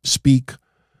not speak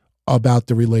about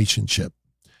the relationship.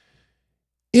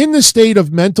 In the state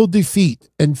of mental defeat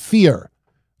and fear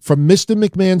from Mr.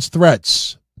 McMahon's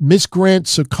threats, Ms. Grant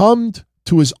succumbed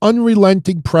to his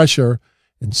unrelenting pressure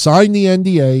and signed the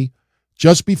NDA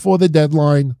just before the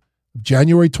deadline of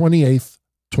January 28th,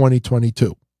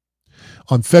 2022.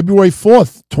 On February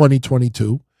 4th,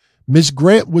 2022, Ms.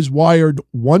 Grant was wired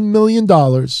 $1 million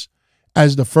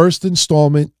as the first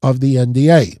installment of the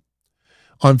NDA.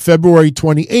 On February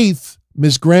 28th,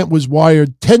 Ms. Grant was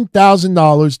wired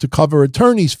 $10,000 to cover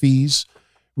attorney's fees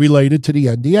related to the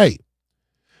NDA.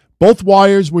 Both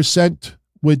wires were sent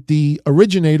with the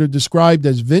originator described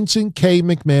as Vincent K.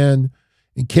 McMahon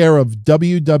in care of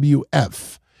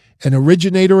WWF, an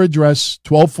originator address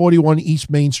 1241 East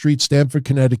Main Street, Stamford,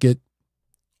 Connecticut,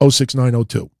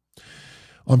 06902.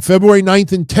 On February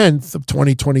 9th and 10th of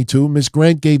 2022, Ms.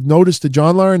 Grant gave notice to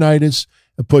John LAURINAITIS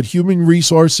and put Human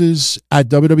Resources at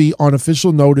WWE on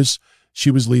official notice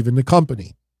she was leaving the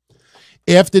company.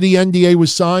 After the NDA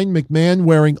was signed, McMahon,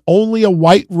 wearing only a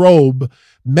white robe,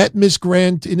 met Ms.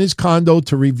 Grant in his condo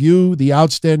to review the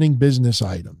outstanding business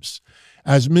items.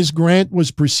 As Ms. Grant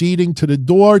was proceeding to the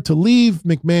door to leave,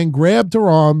 McMahon grabbed her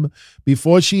arm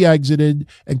before she exited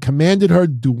and commanded her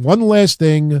to do one last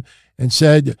thing and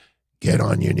said, "Get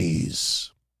on your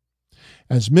knees."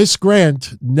 As Ms.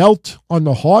 Grant knelt on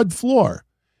the hard floor,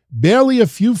 barely a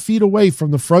few feet away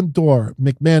from the front door,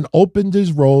 McMahon opened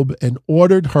his robe and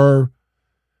ordered her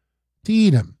to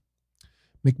eat him.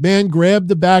 McMahon grabbed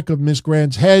the back of Ms.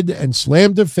 Grant's head and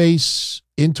slammed her face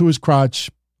into his crotch.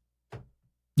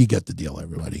 You get the deal,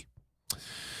 everybody.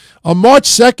 On March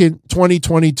 2nd,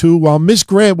 2022, while Miss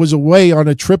Grant was away on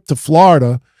a trip to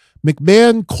Florida,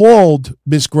 McMahon called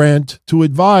Miss Grant to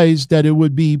advise that it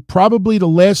would be probably the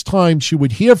last time she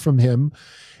would hear from him,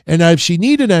 and that if she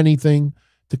needed anything,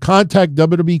 to contact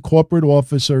WWE Corporate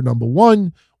Officer number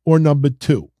 1 or number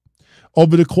 2.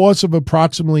 Over the course of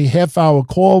approximately half-hour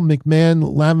call, McMahon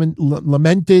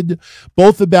lamented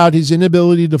both about his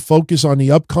inability to focus on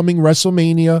the upcoming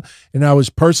WrestleMania and how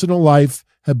his personal life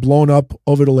had blown up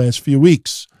over the last few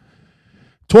weeks.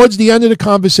 Towards the end of the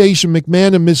conversation,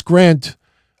 McMahon and Miss Grant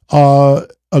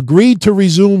agreed to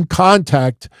resume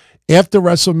contact after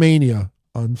WrestleMania.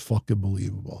 Unfucking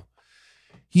believable.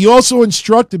 He also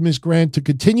instructed Miss Grant to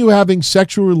continue having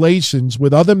sexual relations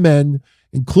with other men,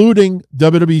 including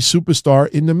WWE superstar,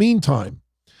 in the meantime.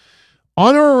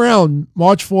 On or around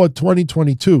March 4,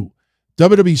 2022,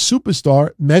 WWE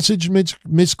superstar messaged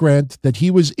Miss Grant that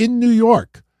he was in New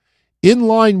York. In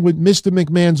line with Mr.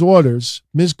 McMahon's orders,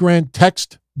 Miss Grant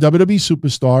texted WWE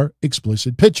superstar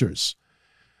explicit pictures.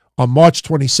 On March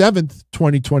 27,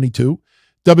 2022,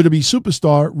 WWE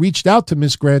superstar reached out to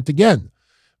Miss Grant again.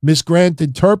 Miss Grant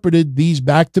interpreted these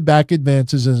back-to-back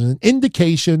advances as an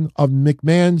indication of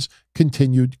McMahon's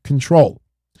continued control.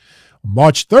 On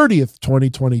March 30th,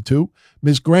 2022,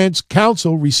 Miss Grant's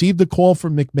counsel received a call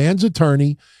from McMahon's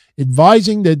attorney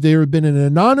advising that there had been an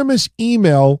anonymous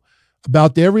email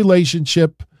about their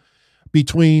relationship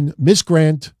between Miss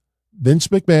Grant, Vince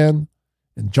McMahon,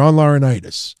 and John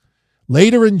LAURINAITIS.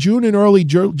 Later in June and early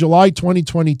July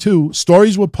 2022,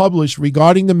 stories were published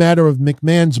regarding the matter of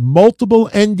McMahon's multiple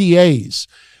NDAs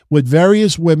with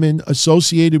various women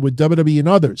associated with WWE and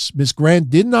others. Miss Grant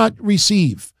did not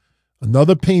receive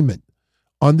another payment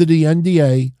under the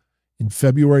NDA in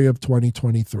February of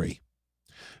 2023.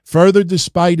 Further,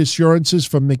 despite assurances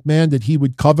from McMahon that he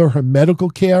would cover her medical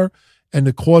care and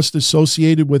the cost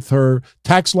associated with her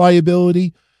tax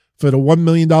liability for the $1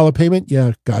 million payment,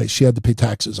 yeah, guys, she had to pay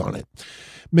taxes on it.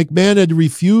 McMahon had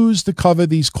refused to cover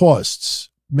these costs.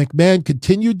 McMahon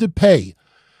continued to pay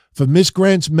for Miss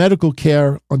Grant's medical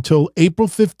care until April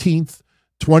 15th,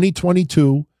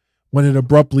 2022, when it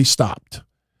abruptly stopped.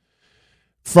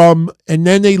 And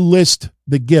then they list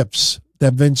the gifts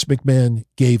that Vince McMahon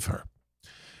gave her.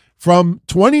 From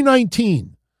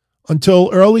 2019 until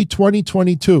early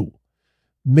 2022,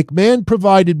 McMahon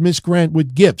provided Miss Grant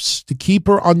with gifts to keep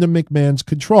her under McMahon's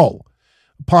control.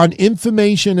 Upon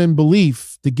information and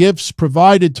belief, the gifts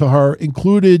provided to her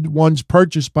included ones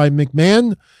purchased by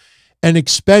McMahon and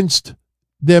expensed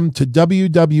them to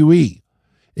WWE.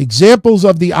 Examples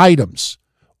of the items: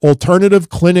 alternative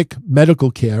clinic medical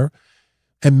care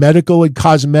and medical and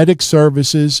cosmetic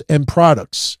services and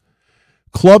products,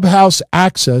 clubhouse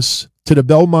access to the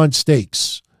Belmont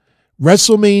Stakes,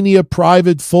 WrestleMania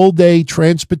private full-day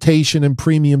transportation and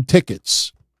premium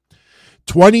tickets,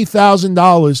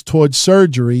 $20,000 towards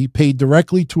surgery paid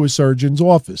directly to a surgeon's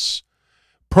office,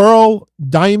 pearl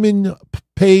diamond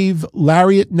pave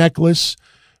lariat necklace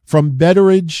from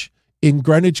Betteridge in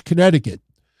Greenwich, Connecticut,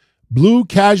 blue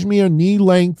cashmere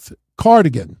knee-length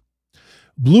cardigan,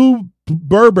 blue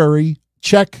Burberry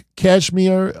check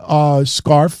cashmere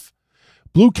scarf,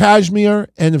 blue cashmere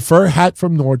and a fur hat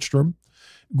from Nordstrom,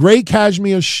 gray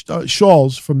cashmere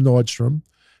shawls from Nordstrom,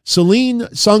 Celine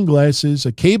sunglasses,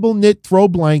 a cable knit throw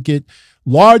blanket,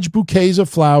 large bouquets of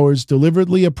flowers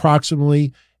deliveredly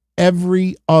approximately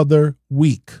every other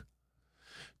week.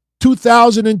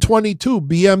 2022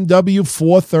 BMW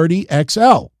 430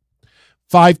 XL,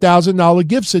 $5,000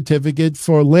 gift certificate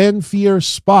for Lanphier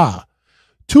Spa,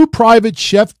 2 private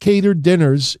chef-catered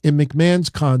dinners in McMahon's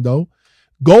condo,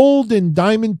 gold and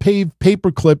diamond paved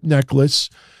paperclip necklace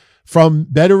from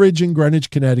Betteridge in Greenwich,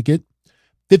 Connecticut,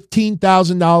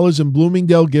 $15,000 in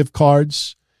Bloomingdale gift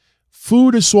cards,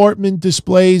 food assortment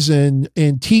displays and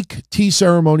antique tea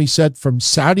ceremony set from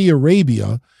Saudi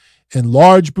Arabia, and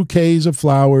large bouquets of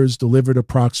flowers delivered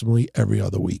approximately every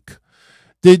other week.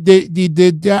 They're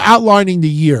outlining the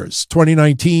years,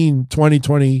 2019,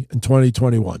 2020, and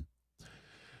 2021.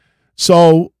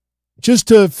 So just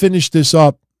to finish this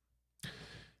up,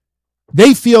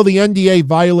 they feel the NDA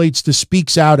violates the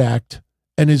Speaks Out Act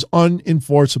and is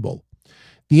unenforceable.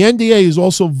 The NDA is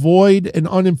also void and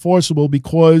unenforceable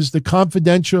because the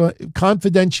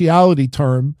confidentiality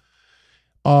term,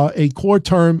 a core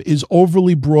term, is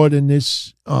overly broad in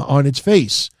this on its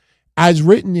face. As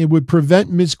written, it would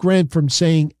prevent Ms. Grant from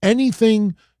saying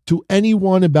anything to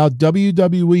anyone about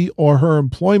WWE or her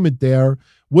employment there,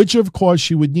 which of course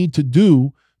she would need to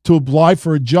do to apply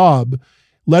for a job,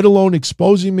 let alone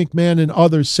exposing McMahon and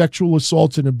others sexual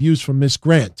assaults and abuse from Ms.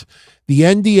 Grant. The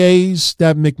NDAs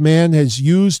that McMahon has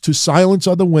used to silence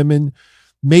other women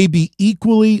may be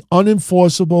equally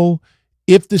unenforceable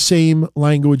if the same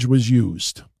language was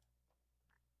used.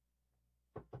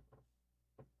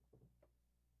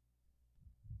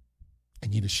 I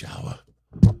need a shower.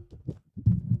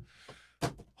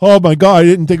 Oh my God, I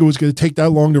didn't think it was going to take that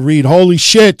long to read. Holy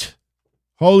shit.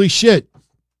 Holy shit.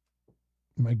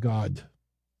 My God.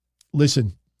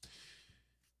 Listen,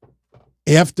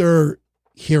 after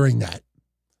hearing that,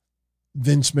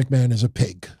 Vince McMahon is a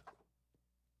pig.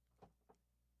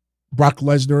 Brock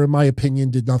Lesnar, in my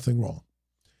opinion, did nothing wrong.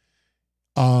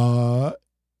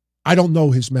 I don't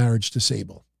know his marriage to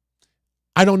Sable.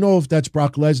 I don't know if that's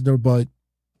Brock Lesnar, but,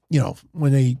 you know,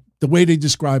 when the way they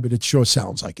describe it, it sure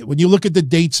sounds like it. When you look at the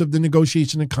dates of the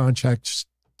negotiation and contracts,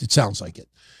 it sounds like it.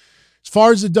 As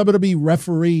far as the WWE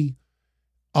referee,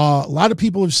 a lot of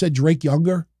people have said Drake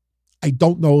Younger. I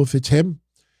don't know if it's him,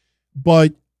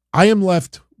 but I am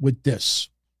left with this.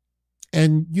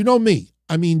 And you know me.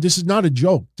 I mean, this is not a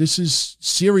joke. This is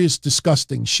serious,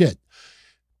 disgusting shit.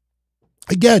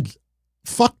 Again,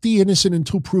 fuck the innocent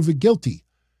until proven guilty.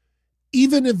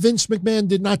 Even if Vince McMahon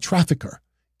did not traffic her,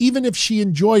 even if she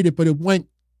enjoyed it, but it went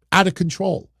out of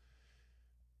control,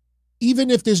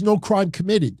 even if there's no crime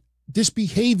committed, this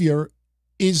behavior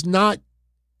is not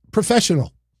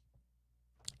professional.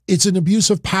 It's an abuse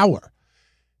of power.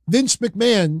 Vince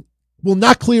McMahon will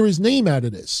not clear his name out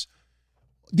of this.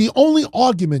 The only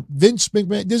argument Vince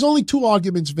McMahon, there's only two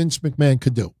arguments Vince McMahon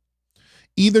could do.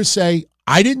 Either say,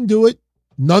 I didn't do it,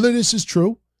 none of this is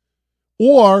true,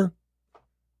 or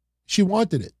she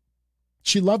wanted it.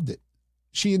 She loved it.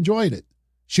 She enjoyed it.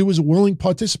 She was a willing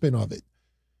participant of it.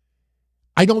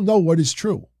 I don't know what is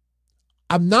true.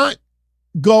 I'm not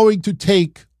going to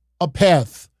take a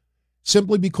path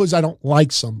simply because I don't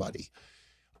like somebody.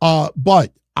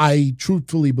 But I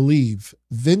truthfully believe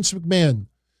Vince McMahon,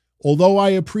 although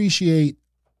I appreciate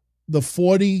the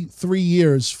 43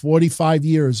 years, 45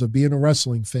 years of being a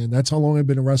wrestling fan, that's how long I've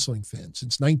been a wrestling fan,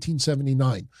 since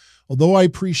 1979. Although I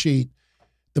appreciate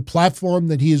the platform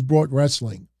that he has brought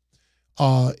wrestling,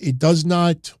 it does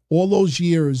not, all those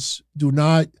years do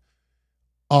not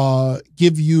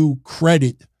give you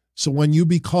credit. So when you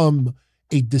become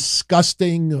a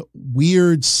disgusting,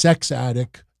 weird sex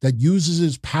addict that uses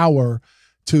his power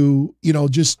to, you know,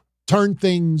 just turn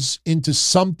things into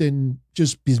something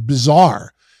just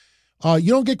bizarre,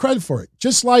 you don't get credit for it.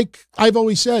 Just like I've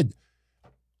always said,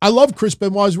 I love Chris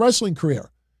Benoit's wrestling career.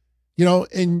 You know,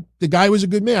 and the guy was a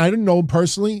good man. I didn't know him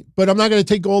personally, but I'm not going to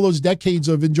take all those decades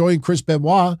of enjoying Chris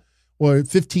Benoit or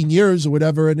 15 years or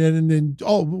whatever, and then,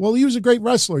 oh, well, he was a great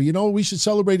wrestler. You know, we should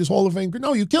celebrate his Hall of Fame.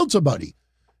 No, you killed somebody.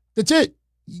 That's it.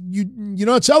 You're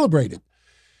not celebrated.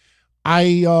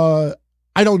 I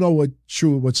don't know what's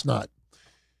true and what's not.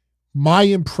 My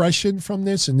impression from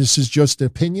this, and this is just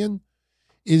opinion,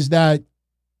 is that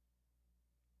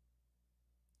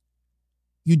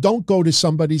you don't go to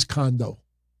somebody's condo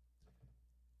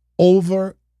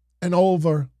over and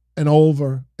over and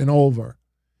over and over,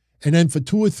 and then for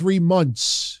 2 or 3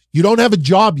 months, you don't have a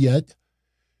job yet,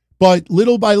 but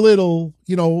little by little,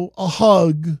 you know, a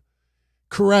hug,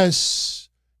 caress,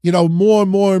 you know, more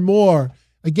and more and more.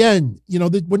 Again, you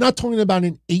know, we're not talking about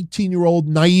an 18-year-old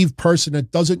naive person that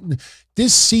doesn't,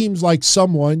 this seems like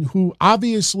someone who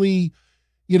obviously,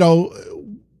 you know,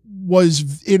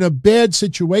 was in a bad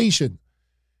situation.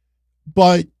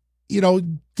 But, you know,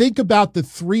 think about the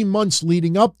 3 months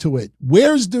leading up to it.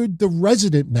 Where's the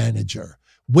resident manager?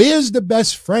 Where's the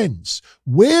best friends?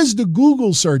 Where's the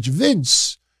Google search?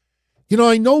 Vince, you know,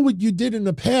 I know what you did in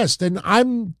the past, and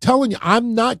I'm telling you,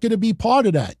 I'm not going to be part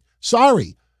of that.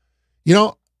 Sorry. You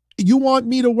know, you want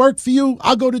me to work for you?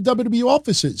 I'll go to WWE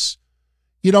offices.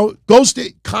 You know, goes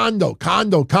to condo.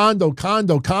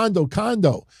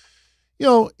 You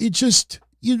know, it just,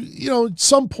 you know, at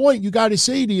some point you got to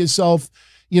say to yourself,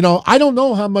 you know, I don't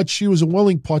know how much she was a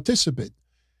willing participant.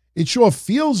 It sure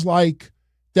feels like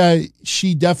that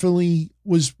she definitely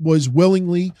was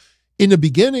willingly in the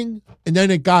beginning, and then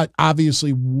it got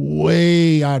obviously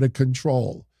way out of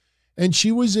control. And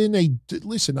she was in a,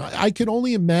 listen, I can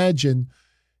only imagine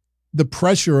the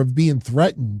pressure of being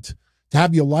threatened to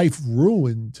have your life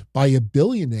ruined by a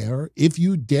billionaire if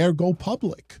you dare go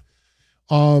public.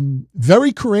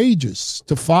 Very courageous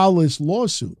to file this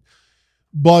lawsuit.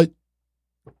 But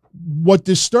what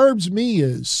disturbs me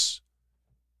is,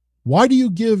 why do you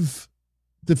give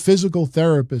the physical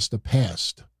therapist a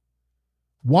pass?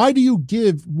 Why do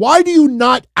you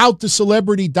not out the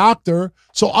celebrity doctor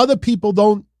so other people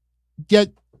don't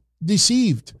get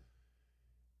deceived?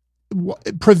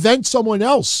 Prevent someone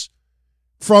else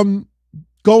from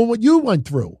going what you went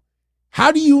through.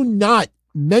 How do you not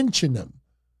mention them?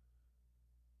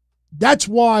 That's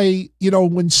why, you know,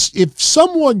 if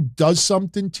someone does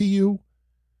something to you,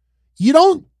 you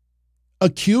don't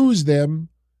accuse them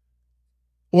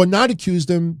or not accuse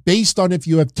them based on if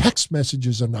you have text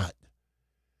messages or not.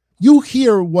 You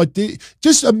hear what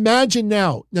just imagine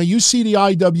now. Now you see the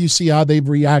IWC, how they've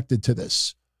reacted to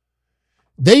this.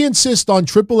 They insist on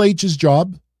Triple H's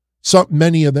job,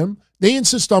 many of them. They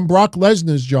insist on Brock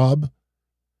Lesnar's job,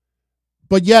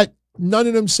 but yet none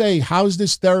of them say, how is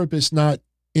this therapist not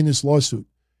in this lawsuit?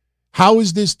 How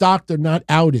is this doctor not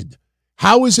outed?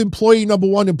 How is employee number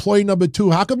one, employee number two?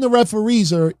 How come the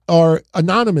referees are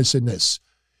anonymous in this?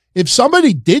 If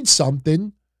somebody did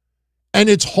something and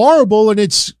it's horrible and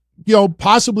it's, you know,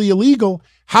 possibly illegal,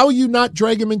 how you not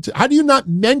drag them into, how do you not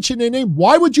mention a name?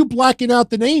 Why would you blacken out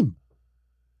the name?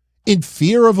 In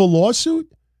fear of a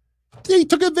lawsuit? They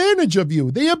took advantage of you.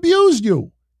 They abused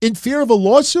you. In fear of a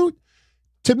lawsuit?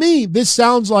 To me, this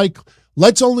sounds like,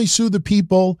 let's only sue the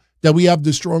people that we have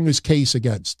the strongest case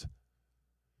against.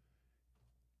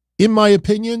 In my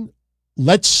opinion,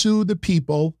 let's sue the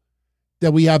people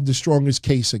that we have the strongest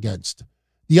case against.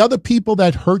 The other people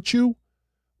that hurt you,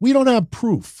 we don't have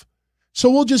proof. So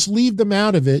we'll just leave them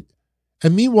out of it.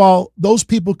 And meanwhile, those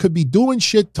people could be doing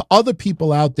shit to other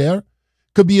people out there,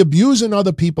 could be abusing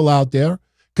other people out there,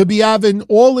 could be having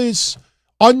all this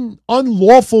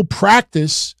unlawful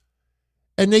practice,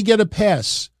 and they get a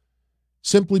pass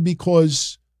simply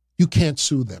because you can't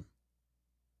sue them.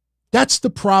 That's the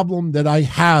problem that I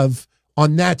have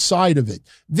on that side of it.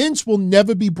 Vince will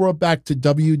never be brought back to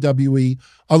WWE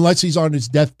unless he's on his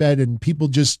deathbed and people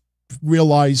just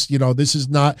realize, you know, this is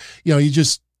not, you know, you're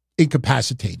just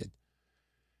incapacitated.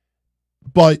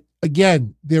 But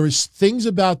again, there is things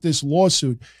about this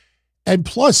lawsuit. And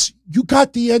plus, you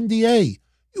got the NDA.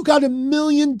 You got $1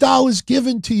 million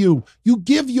given to you. You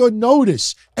give your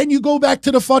notice and you go back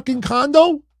to the fucking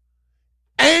condo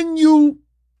and you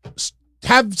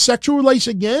have sexual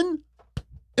relations again?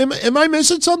 Am I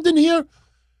missing something here?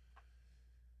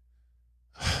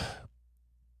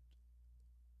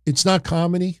 It's not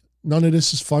comedy. None of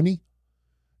this is funny.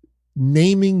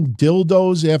 Naming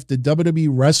dildos after WWE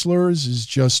wrestlers is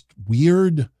just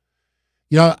weird.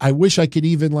 You know, I wish I could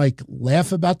even like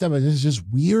laugh about that, but it's just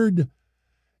weird.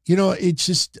 You know, it's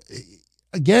just,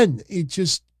 again,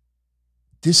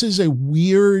 this is a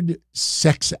weird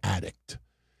sex addict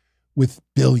with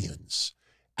billions.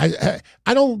 I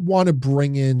don't want to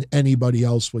bring in anybody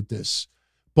else with this,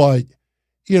 but,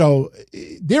 you know,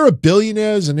 there are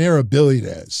billionaires and there are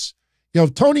billionaires. You know,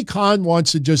 if Tony Khan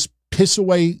wants to just piss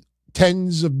away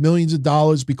tens of millions of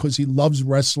dollars because he loves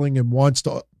wrestling and wants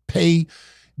to pay,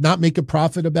 not make a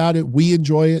profit about it, we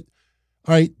enjoy it.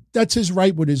 All right, that's his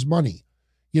right with his money.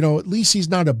 You know, at least he's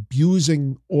not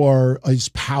abusing or his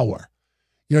power.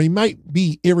 You know, he might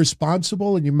be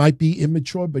irresponsible and you might be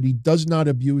immature, but he does not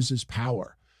abuse his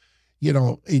power. You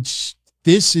know,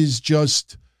 this is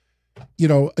just, you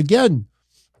know, again,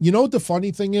 you know what the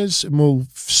funny thing is? And we'll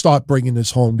start bringing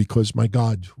this home because, my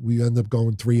God, we end up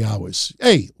going 3 hours.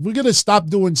 Hey, we're going to stop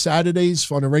doing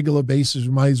Saturdays on a regular basis.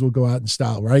 We might as well go out in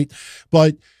style, right?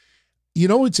 But you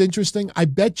know what's interesting? I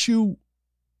bet you,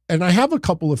 and I have a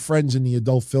couple of friends in the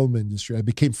adult film industry I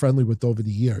became friendly with over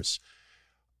the years.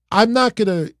 I'm not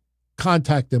going to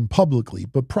contact them publicly,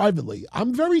 but privately,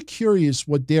 I'm very curious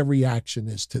what their reaction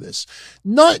is to this.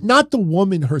 Not the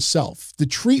woman herself. The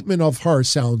treatment of her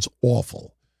sounds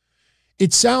awful.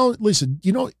 Listen,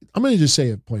 you know, I'm going to just say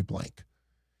it point blank.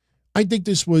 I think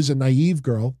this was a naive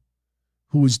girl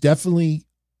who was definitely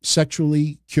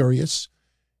sexually curious.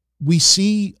 We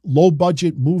see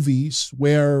low-budget movies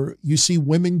where you see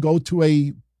women go to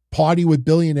a party with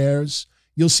billionaires.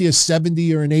 You'll see a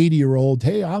 70 or an 80-year-old,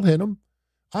 hey, I'll hit him.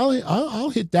 I'll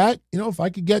hit that, you know, if I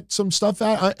could get some stuff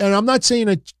out. And I'm not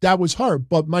saying that was her,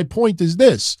 but my point is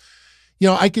this. You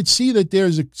know, I could see that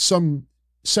there's some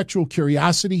sexual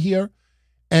curiosity here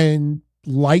and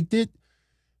liked it,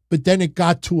 but then it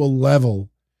got to a level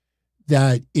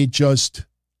that it just,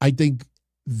 I think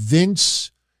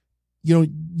Vince, you know,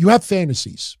 you have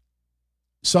fantasies.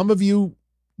 Some of you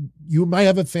might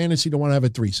have a fantasy to want to have a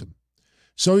threesome.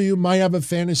 Some of you might have a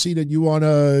fantasy that you want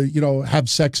to, you know, have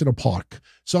sex in a park.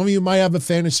 Some of you might have a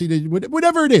fantasy that,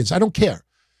 whatever it is, I don't care.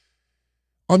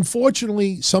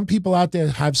 Unfortunately, some people out there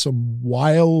have some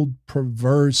wild,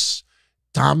 perverse,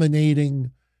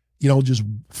 dominating, you know, just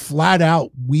flat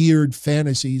out weird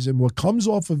fantasies. And what comes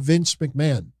off of Vince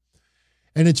McMahon,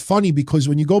 and it's funny because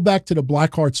when you go back to the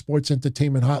Blackheart Sports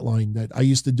Entertainment Hotline that I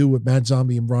used to do with Matt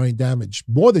Zombie and Brian Damage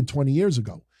more than 20 years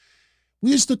ago,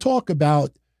 we used to talk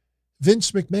about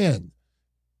Vince McMahon,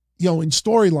 you know, in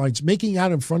storylines, making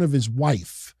out in front of his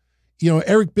wife, you know,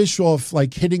 Eric Bischoff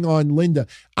like hitting on Linda.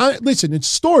 Listen,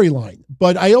 it's storyline,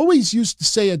 but I always used to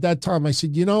say at that time, I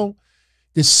said, you know,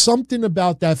 there's something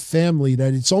about that family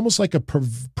that it's almost like a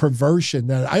perversion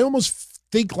that I almost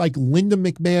think like Linda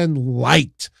McMahon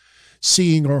liked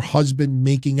seeing her husband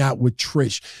making out with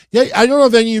Trish. Yeah, I don't know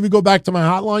if any of you go back to my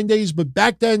hotline days, but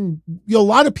back then, you know, a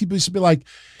lot of people used to be like,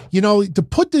 you know, to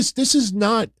put this is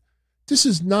not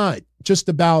just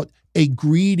about a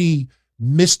greedy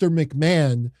Mr.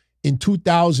 McMahon in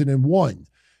 2001.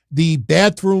 The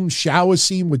bathroom shower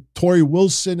scene with Tori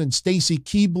Wilson and Stacy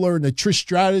Keibler and the Trish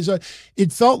Stratus,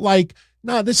 it felt like,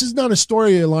 nah, this is not a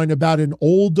storyline about an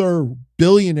older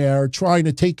billionaire trying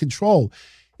to take control.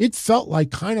 It felt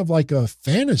like kind of like a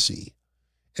fantasy.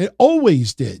 It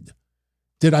always did.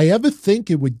 Did I ever think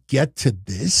it would get to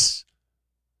this?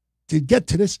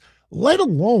 Let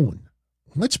alone,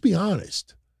 let's be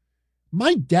honest,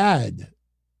 my dad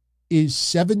is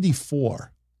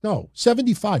 74. No,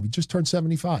 75. He just turned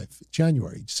 75,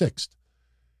 January 6th.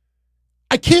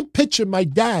 I can't picture my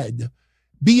dad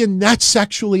being that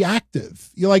sexually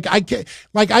active. You're like, I can't,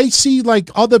 like, I see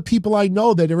like other people I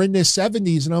know that are in their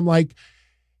 70s, and I'm like,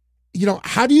 you know,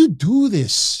 how do you do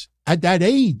this at that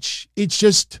age? It's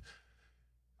just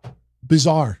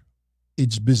bizarre.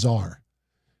 It's bizarre.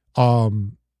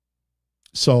 So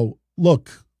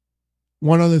look,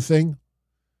 one other thing.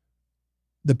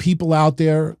 The people out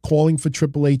there calling for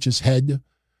Triple H's head,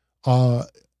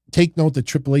 take note that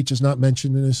Triple H is not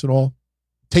mentioned in this at all.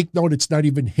 Take note it's not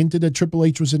even hinted that Triple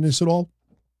H was in this at all.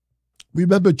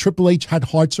 Remember, Triple H had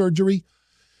heart surgery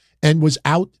and was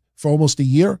out for almost a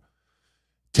year.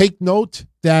 Take note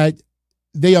that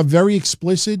they are very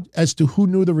explicit as to who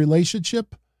knew the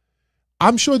relationship.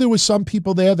 I'm sure there was some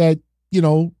people there that, you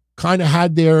know, kind of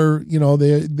had their, you know,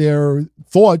 their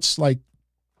thoughts like,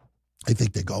 I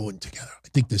think they're going together. I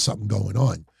think there's something going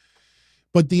on.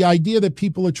 But the idea that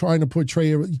people are trying to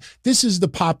portray, this is the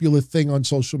popular thing on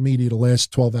social media the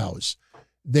last 12 hours.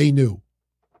 They knew.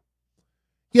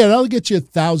 Yeah, that'll get you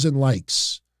 1,000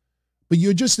 likes. But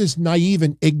you're just as naive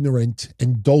and ignorant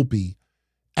and dopey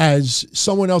as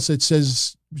someone else that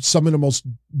says some of the most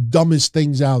dumbest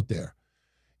things out there.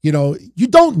 You know, you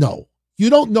don't know. You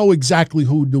don't know exactly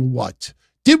who knew what.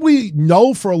 Did we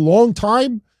know for a long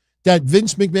time that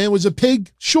Vince McMahon was a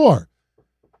pig? Sure.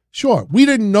 We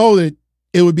didn't know that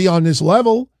it would be on this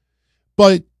level,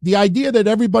 but the idea that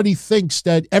everybody thinks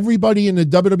that everybody in the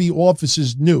WWE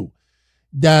offices knew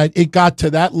that it got to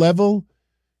that level,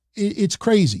 it's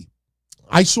crazy.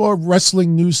 I saw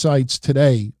wrestling news sites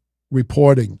today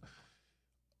reporting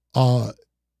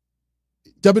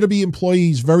WWE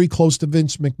employees very close to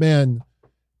Vince McMahon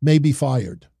may be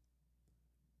fired.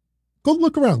 Go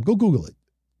look around. Go Google it.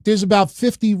 There's about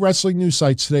 50 wrestling news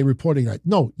sites today reporting that.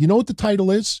 No, you know what the title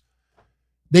is?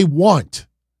 They want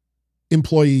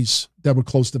employees that were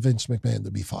close to Vince McMahon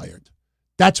to be fired.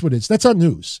 That's what it is. That's not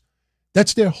news.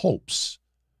 That's their hopes.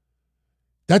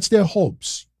 That's their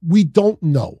hopes. We don't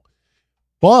know.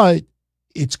 But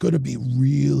it's going to be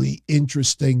really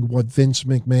interesting what Vince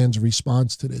McMahon's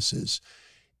response to this is.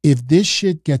 If this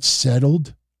shit gets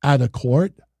settled out of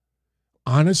court,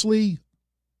 honestly,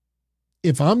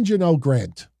 if I'm JANEL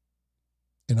GRANT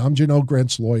and I'm JANEL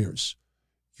GRANT's lawyers,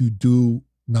 you do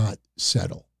not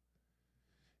settle.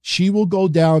 She will go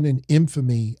down in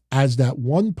infamy as that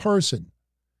one person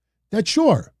that,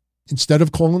 sure, instead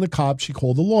of calling the cops, she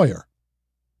called a lawyer.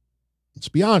 Let's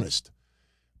be honest.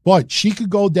 But she could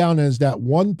go down as that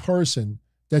one person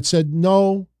that said,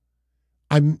 no,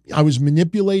 I was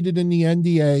manipulated in the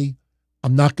NDA.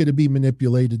 I'm not going to be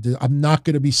manipulated. I'm not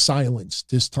going to be silenced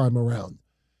this time around.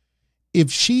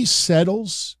 If she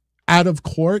settles out of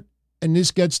court and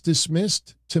this gets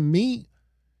dismissed, to me,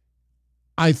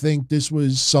 I think this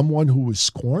was someone who was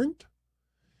scorned,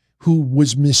 who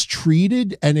was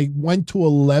mistreated, and it went to a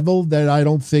level that I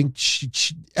don't think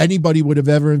anybody would have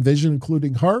ever envisioned,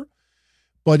 including her.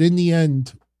 But in the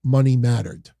end, money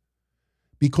mattered.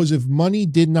 Because if money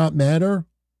did not matter,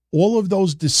 all of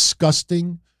those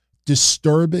disgusting,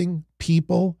 disturbing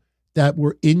people that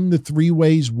were in the three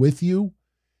ways with you,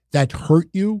 that hurt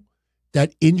you,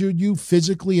 that injured you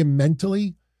physically and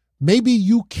mentally, maybe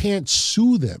you can't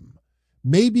sue them.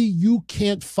 Maybe you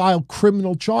can't file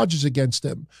criminal charges against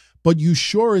them, but you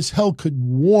sure as hell could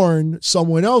warn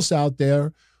someone else out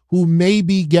there who may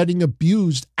be getting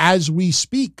abused as we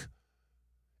speak,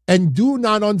 and do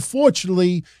not,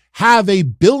 unfortunately, have a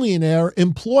billionaire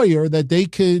employer that they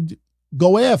could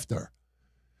go after.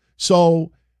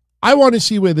 So I want to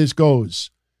see where this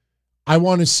goes. I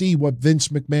want to see what Vince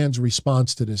McMahon's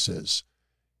response to this is.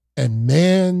 And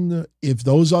man, if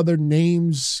those other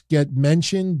names get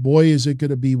mentioned, boy, is it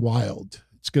going to be wild.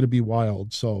 It's going to be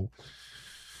wild. So,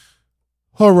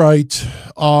 all right.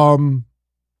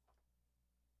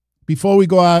 Before we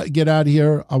get out of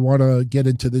here, I want to get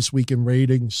into this week in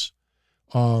ratings.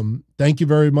 Thank you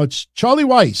very much, Charlie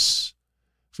Weiss,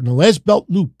 from the Last Belt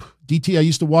Loop. DT, I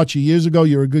used to watch you years ago.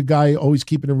 You're a good guy, always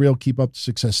keeping it real. Keep up the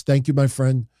success. Thank you, my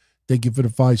friend. Thank you for the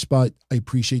 5 spot. I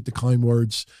appreciate the kind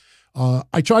words.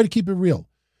 I try to keep it real.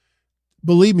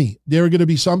 Believe me, there are going to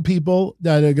be some people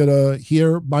that are going to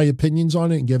hear my opinions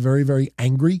on it and get very, very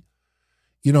angry.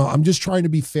 You know, I'm just trying to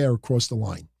be fair across the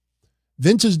line.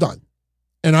 Vince is done,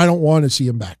 and I don't want to see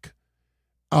him back.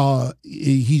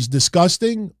 He's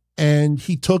disgusting, and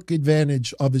he took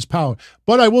advantage of his power.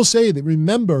 But I will say that,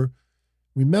 remember,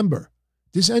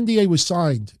 this NDA was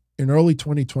signed in early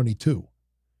 2022.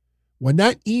 When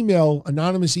that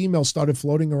anonymous email started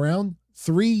floating around,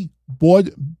 3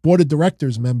 board of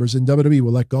directors members in WWE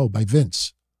were let go by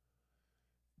Vince.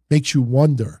 Makes you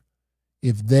wonder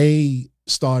if they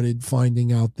started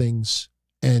finding out things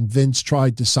and Vince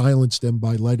tried to silence them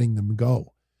by letting them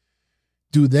go.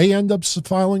 Do they end up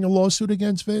filing a lawsuit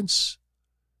against Vince?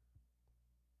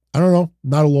 I don't know. I'm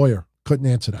not a lawyer. Couldn't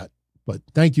answer that. But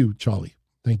thank you, Charlie.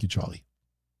 Thank you, Charlie.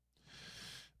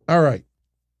 All right.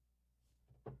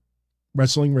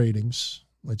 Wrestling ratings.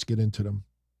 Let's get into them.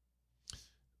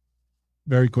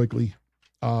 Very quickly.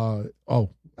 I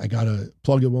got to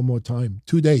plug it one more time.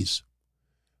 2 days.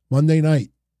 Monday night,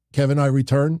 Kevin and I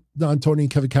return. Don, Tony,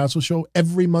 and Kevin Castle show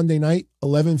every Monday night,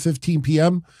 11:15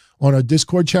 p.m. on our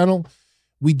Discord channel.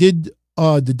 We did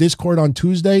the Discord on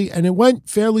Tuesday, and it went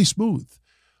fairly smooth.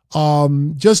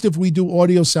 Just if we do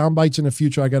audio sound bites in the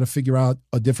future, I got to figure out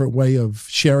a different way of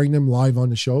sharing them live on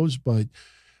the shows, but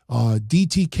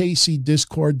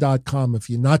dtkcdiscord.com. If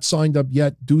you're not signed up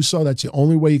yet, do so. That's the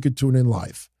only way you could tune in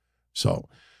live. So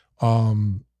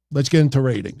let's get into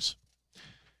ratings.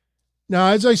 Now,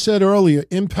 as I said earlier,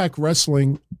 Impact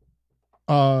Wrestling,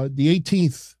 the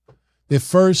 18th, their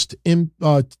first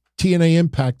TNA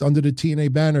Impact under the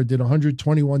TNA banner did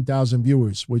 121,000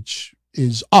 viewers, which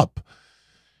is up.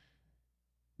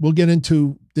 We'll get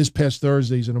into this past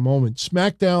Thursdays in a moment.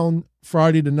 SmackDown,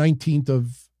 Friday the 19th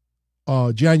of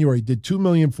January, did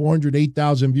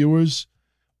 2,408,000 viewers,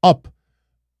 up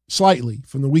slightly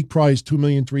from the week prior,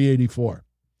 2,384,000.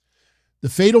 The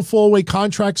Fatal 4-Way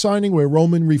contract signing, where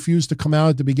Roman refused to come out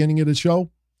at the beginning of the show.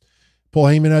 Paul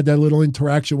Heyman had that little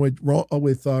interaction with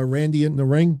Randy in the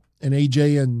ring, and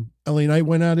AJ and LA Knight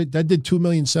went at it. That did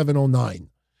 2,709,000.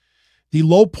 The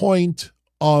low point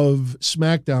of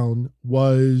SmackDown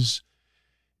was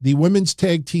the women's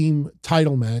tag team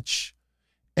title match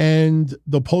and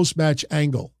the post-match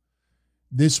angle.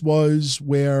 This was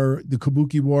where the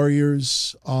Kabuki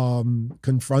Warriors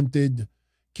confronted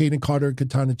Kaden Carter and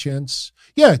Katana Chance.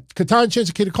 Yeah, Katana Chance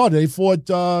and Kaden Carter, they fought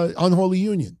Unholy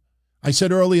Union. I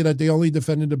said earlier that they only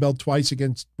defended the belt once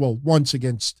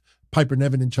against Piper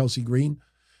Niven and Chelsea Green.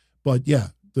 But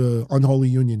yeah, the Unholy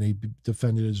Union, they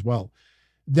defended as well.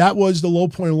 That was the low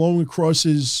point, along with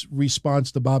Cross's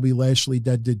response to Bobby Lashley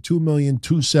that did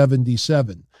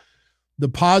 2,277,000. The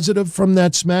positive from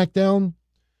that SmackDown,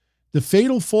 the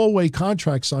Fatal 4-Way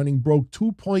contract signing broke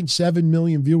 2.7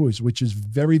 million viewers, which is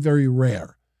very, very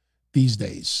rare these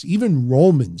days. Even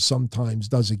Roman sometimes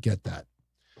doesn't get that.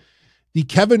 The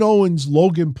Kevin Owens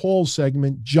Logan Paul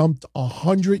segment jumped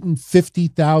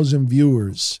 150,000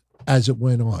 viewers as it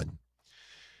went on.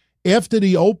 After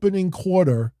the opening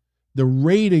quarter, the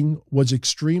rating was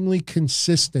extremely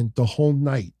consistent the whole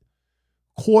night.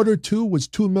 Quarter 2 was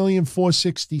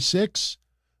 2,466,000.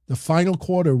 The final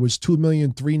quarter was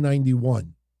 2,391,000.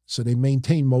 So they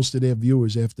maintained most of their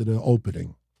viewers after the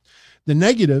opening. The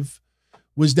negative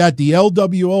was that the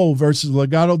LWO versus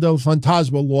Legado del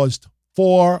Fantasma lost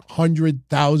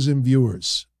 400,000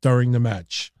 viewers during the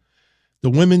match. The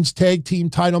women's tag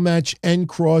team title match and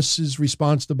Cross's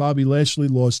response to Bobby Lashley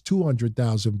lost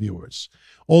 200,000 viewers.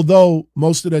 Although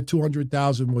most of that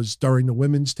 200,000 was during the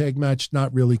women's tag match,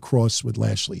 not really Cross with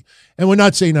Lashley. And we're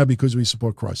not saying that because we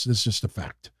support Cross. It's just a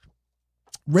fact.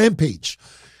 Rampage,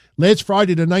 last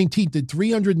Friday the 19th, did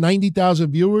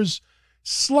 390,000 viewers,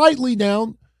 slightly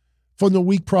down from the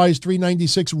week prior,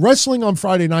 396. Wrestling on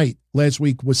Friday night last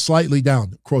week was slightly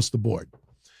down across the board.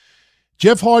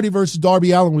 Jeff Hardy versus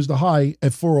Darby Allin was the high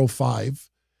at 405.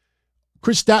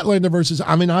 Chris Statlander versus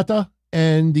Aminata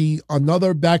and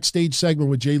another backstage segment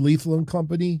with Jay Lethal and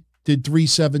company did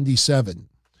 377.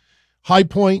 High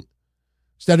point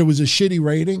is that it was a shitty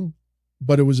rating,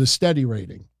 but it was a steady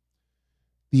rating.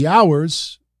 The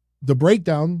hours, the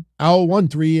breakdown, hour 1,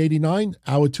 389,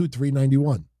 hour 2,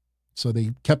 391. So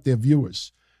they kept their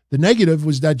viewers. The negative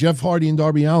was that Jeff Hardy and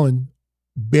Darby Allin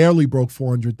barely broke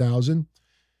 400,000.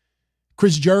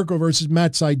 Chris Jericho versus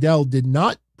Matt Sydal did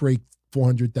not break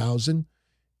 400,000.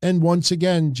 And once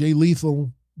again, Jay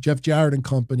Lethal, Jeff Jarrett and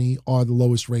company are the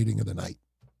lowest rating of the night.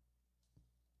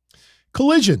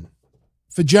 Collision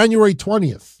for January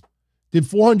 20th did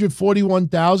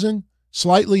 441,000,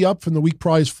 slightly up from the week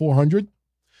prior's 400.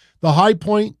 The high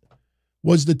point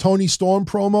was the Tony Storm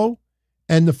promo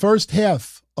and the first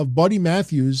half of Buddy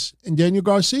Matthews and Daniel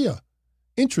Garcia.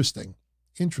 Interesting.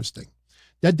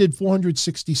 That did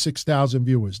 466,000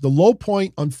 viewers. The low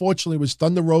point, unfortunately, was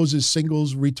Thunder Rosa's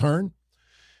singles return,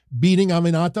 beating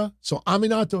Aminata. So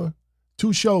Aminata,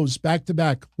 2 shows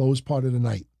back-to-back, lowest part of the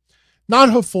night.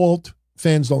 Not her fault.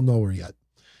 Fans don't know her yet.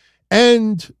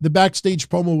 And the backstage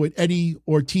promo with Eddie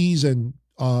Ortiz and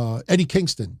Eddie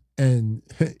Kingston and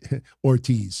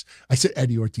Ortiz. I said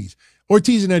Eddie Ortiz.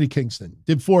 Ortiz and Eddie Kingston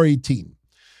did 418.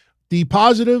 The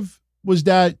positive was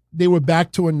that they were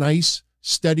back to a nice,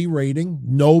 steady rating.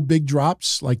 No big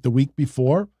drops like the week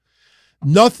before.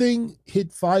 Nothing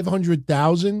hit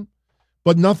 500,000,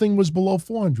 but nothing was below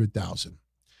 400,000.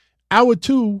 Hour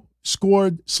 2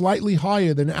 scored slightly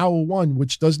higher than Hour 1,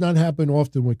 which does not happen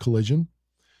often with Collision.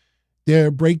 Their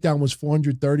breakdown was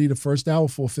 430 the first hour,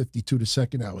 452 the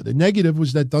second hour. The negative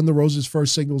was that Thunder Rosa's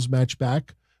first singles match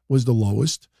back was the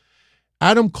lowest.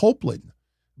 Adam Copeland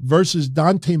versus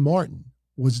Dante Martin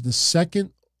was the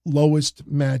second lowest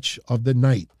match of the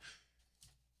night.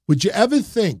 Would you ever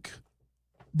think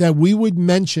that we would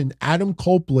mention Adam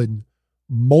Copeland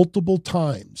multiple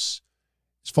times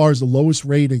as far as the lowest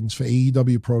ratings for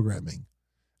AEW programming?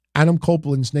 Adam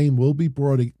Copeland's name will be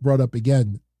brought up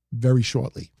again very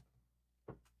shortly.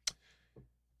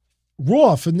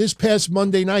 Raw from this past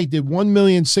Monday night did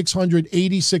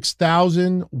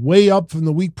 1,686,000, way up from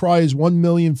the week prior's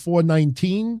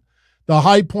 1,419,000. The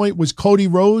high point was Cody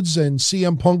Rhodes and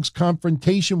CM Punk's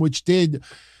confrontation, which did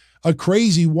a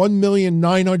crazy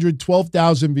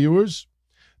 1,912,000 viewers.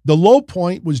 The low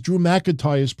point was Drew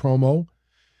McIntyre's promo.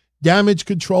 Damage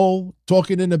Control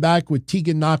talking in the back with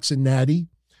Tegan Nox and Natty.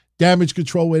 Damage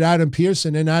Control with Adam Pearce,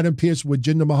 and then Adam Pearce with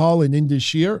Jinder Mahal and Indus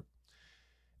Sher.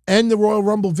 And the Royal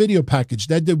Rumble video package,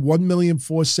 that did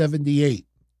 1,478,000.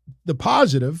 The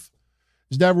positive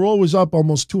is that Raw was up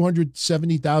almost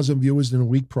 270,000 viewers than a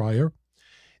week prior.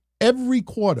 Every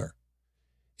quarter,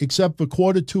 except for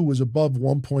quarter 2, was above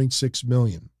 1.6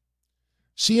 million.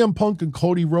 CM Punk and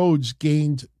Cody Rhodes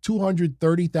gained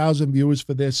 230,000 viewers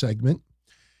for their segment.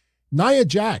 Nia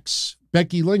Jax,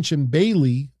 Becky Lynch, and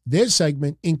Bayley, their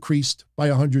segment increased by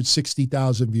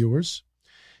 160,000 viewers.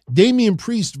 Damian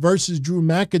Priest versus Drew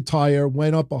McIntyre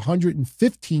went up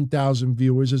 115,000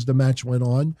 viewers as the match went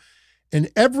on. And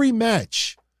every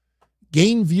match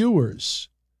gained viewers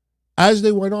as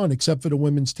they went on, except for the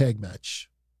women's tag match.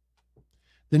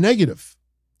 The negative,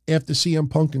 after CM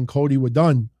Punk and Cody were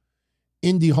done,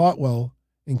 Indy Hartwell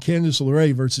and Candice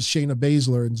LeRae versus Shayna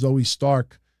Baszler and Zoe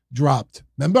Stark dropped.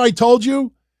 Remember I told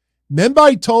you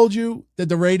that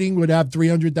the rating would have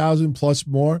 300,000 plus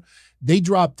more? They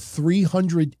dropped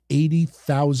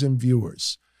 380,000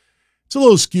 viewers. It's a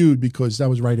little skewed because that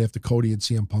was right after Cody and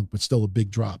CM Punk, but still a big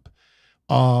drop.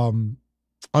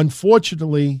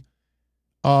 Unfortunately,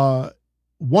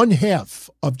 one half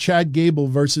of Chad Gable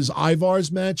versus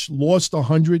Ivar's match lost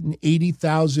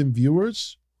 180,000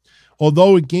 viewers,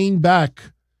 although it gained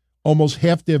back almost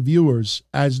half their viewers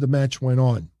as the match went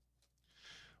on.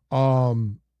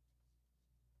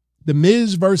 The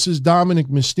Miz versus Dominic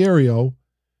Mysterio,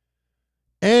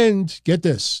 and get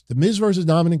this, The Miz versus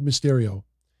Dominic Mysterio,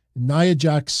 Nia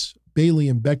Jax, Bayley,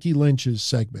 and Becky Lynch's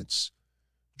segments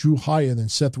drew higher than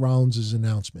Seth Rollins'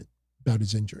 announcement about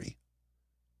his injury.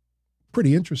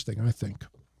 Pretty interesting, I think.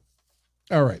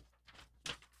 All right.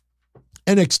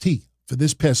 NXT for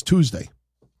this past Tuesday.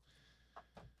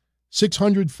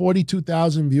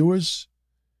 642,000 viewers,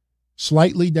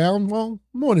 slightly down, well,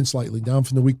 more than slightly down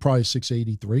from the week prior,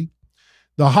 683.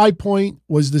 The high point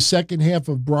was the second half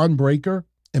of Braun Breaker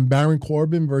and Baron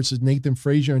Corbin versus Nathan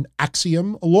Frazier and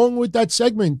Axiom, along with that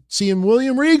segment, seeing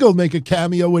William Regal make a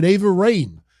cameo with Ava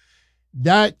Raine.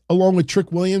 That, along with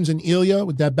Trick Williams and Ilya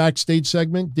with that backstage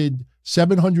segment, did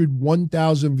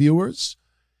 701,000 viewers.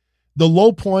 The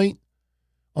low point,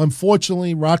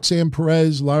 unfortunately, Roxanne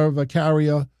Perez, Lara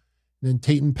Vacaria, then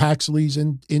Tatum Paxley's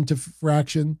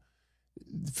interfraction.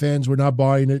 Fans were not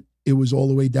buying it. It was all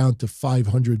the way down to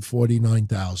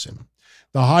 549,000.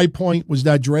 The high point was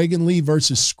that Dragon Lee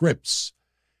versus Scripps.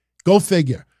 Go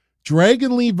figure.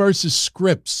 Dragon Lee versus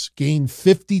Scripps gained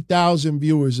 50,000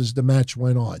 viewers as the match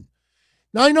went on.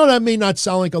 Now, I know that may not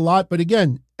sound like a lot, but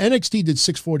again, NXT did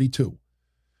 642.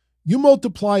 You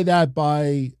multiply that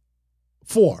by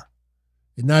 4,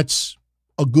 and that's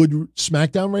a good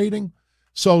SmackDown rating.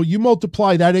 So you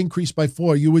multiply that increase by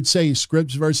 4, you would say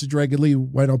Scripps versus Dragon Lee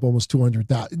went up almost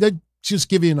 200,000. That just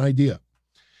give you an idea.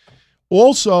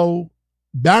 Also,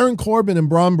 Baron Corbin and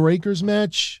Braun Breaker's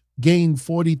match gained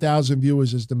 40,000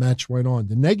 viewers as the match went on.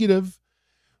 The negative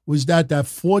was that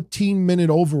 14-minute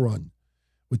overrun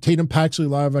with Tatum Paxley,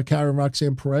 Lara Vaquera, and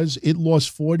Roxanne Perez, it lost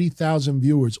 40,000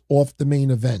 viewers off the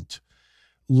main event.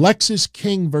 Lexis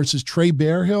King versus Trey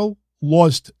Bearhill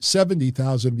lost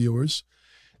 70,000 viewers.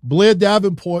 Blair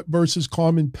Davenport versus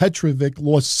Carmen Petrovic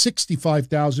lost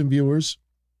 65,000 viewers.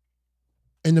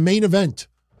 And the main event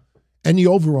and the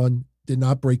overrun did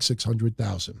not break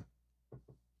 600,000.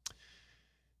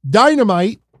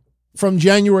 Dynamite from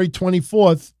January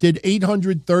 24th did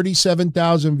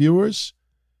 837,000 viewers,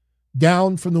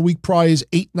 down from the week prior's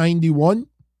 891.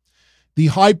 The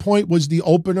high point was the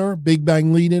opener, Big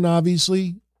Bang lead-in,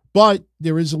 obviously, but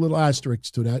there is a little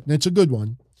asterisk to that, and it's a good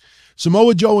one.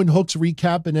 Samoa Joe and Hook's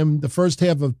recap, and then the first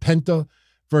half of Penta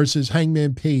versus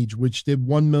Hangman Page, which did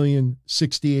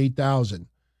 1,068,000.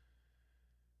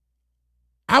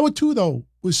 Hour 2, though,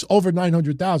 was over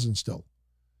 900,000 still.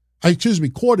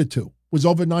 Quarter 2 was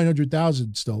over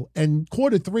 900,000 still, and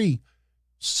quarter 3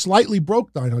 slightly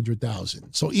broke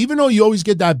 900,000. So even though you always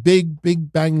get that big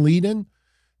bang lead-in,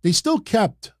 they still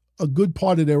kept a good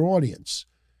part of their audience.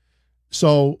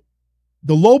 So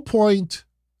the low point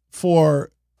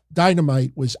for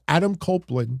Dynamite was Adam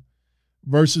Copeland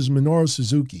versus Minoru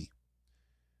Suzuki.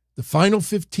 The final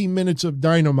 15 minutes of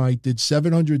Dynamite did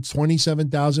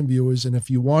 727,000 viewers, and if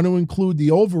you want to include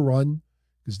the overrun,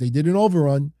 because they did an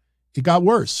overrun, it got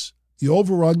worse. The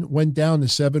overrun went down to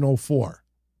 704.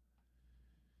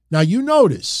 Now, you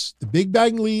notice the Big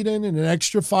Bang lead-in and an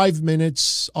extra 5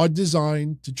 minutes are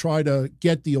designed to try to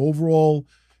get the overall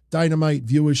Dynamite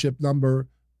viewership number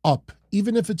up,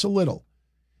 even if it's a little.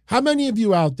 How many of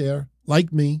you out there,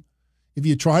 like me, if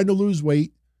you're trying to lose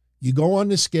weight, you go on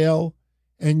the scale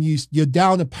and you're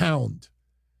down a pound,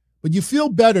 but you feel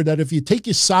better that if you take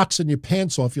your socks and your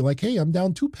pants off, you're like, hey, I'm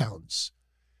down 2 pounds.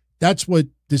 That's what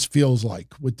this feels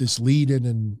like with this lead-in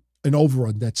and an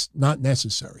overrun that's not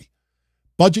necessary.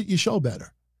 Budget your show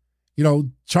better. You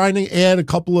know, trying to add a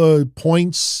couple of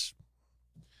points.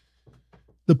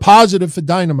 The positive for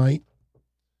Dynamite,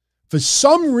 for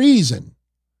some reason,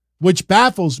 which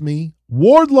baffles me,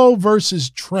 Wardlow versus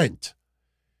Trent.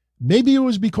 Maybe it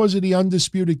was because of the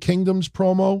Undisputed Kingdoms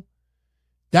promo.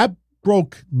 That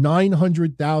broke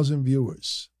 900,000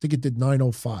 viewers. I think it did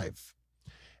 905.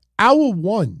 Hour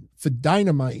 1 for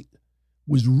Dynamite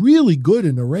was really good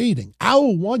in the rating.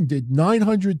 Hour 1 did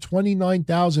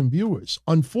 929,000 viewers.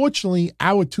 Unfortunately,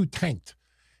 Hour 2 tanked.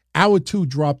 Hour 2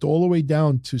 dropped all the way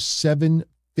down to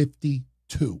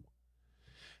 752.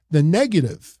 The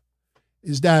negative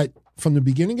is that from the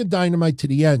beginning of Dynamite to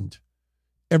the end,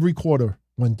 every quarter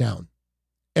went down.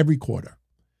 Every quarter.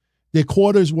 Their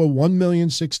quarters were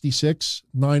 1,066,000,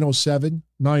 907,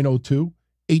 902,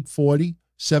 840,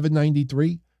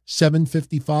 793,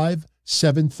 755,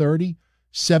 730,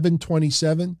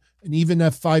 727, and even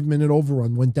that 5-minute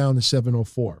overrun went down to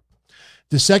 704.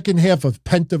 The second half of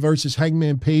Penta versus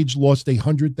Hangman Page lost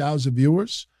 100,000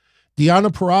 viewers. Deonna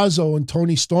Purrazzo and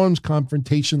Toni Storm's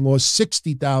confrontation lost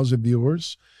 60,000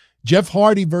 viewers. Jeff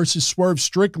Hardy versus Swerve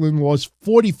Strickland lost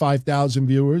 45,000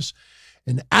 viewers.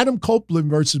 And Adam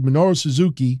Copeland versus Minoru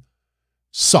Suzuki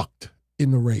sucked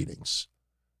in the ratings.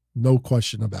 No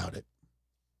question about it.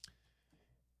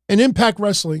 In Impact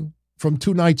Wrestling from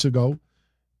 2 nights ago,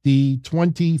 the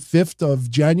 25th of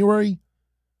January,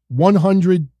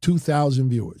 102,000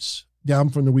 viewers, down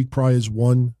from the week prior's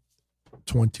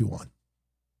 121.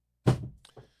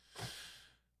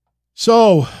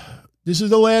 So this is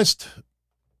the last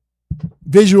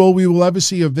visual we will ever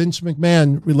see of Vince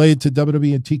McMahon related to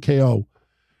WWE and TKO.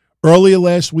 Earlier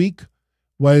last week,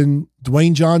 when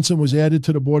Dwayne Johnson was added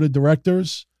to the board of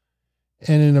directors,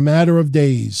 and in a matter of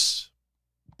days,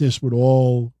 this would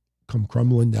all come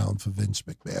crumbling down for Vince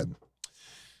McMahon.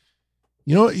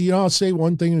 You know, I'll say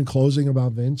one thing in closing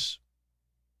about Vince.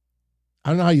 I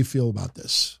don't know how you feel about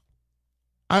this.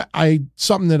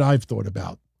 Something that I've thought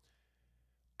about.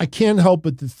 I can't help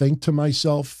but to think to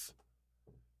myself,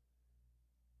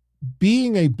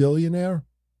 being a billionaire,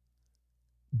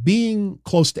 being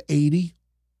close to 80,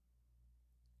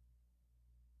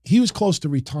 he was close to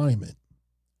retirement.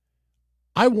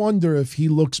 I wonder if he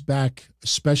looks back,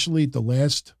 especially at the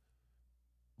last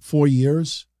 4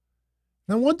 years,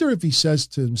 and I wonder if he says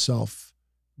to himself,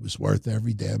 it was worth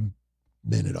every damn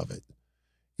minute of it.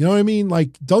 You know what I mean?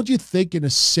 Like, don't you think in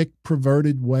a sick,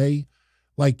 perverted way,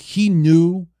 like he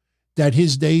knew that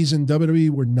his days in WWE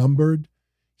were numbered?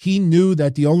 He knew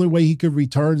that the only way he could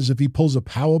return is if he pulls a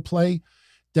power play,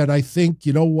 that I think,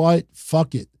 you know what?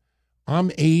 Fuck it.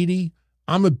 I'm 80.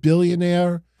 I'm a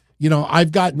billionaire. You know,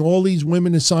 I've gotten all these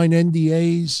women to sign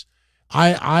NDAs.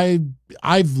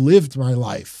 I've lived my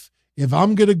life. If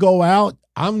I'm going to go out,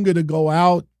 I'm going to go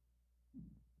out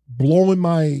blowing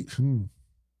my...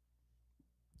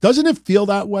 Doesn't it feel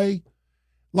that way?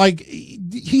 Like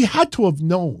he had to have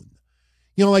known.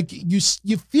 You know, like you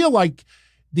feel like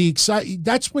the excitement.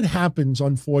 That's what happens,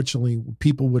 unfortunately, with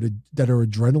people that are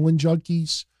adrenaline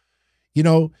junkies. You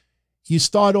know, you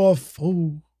start off,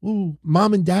 oh,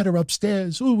 mom and dad are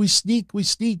upstairs. Oh, we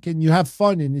sneak, and you have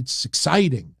fun, and it's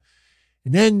exciting.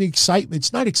 And then the excitement,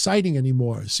 it's not exciting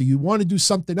anymore. So you want to do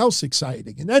something else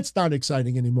exciting, and that's not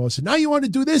exciting anymore. So now you want to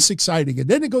do this exciting, and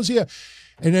then it goes here.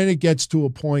 And then it gets to a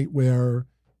point where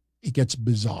it gets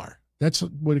bizarre. That's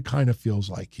what it kind of feels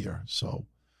like here. So,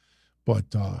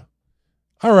 but,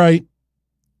 all right.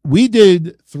 We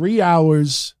did 3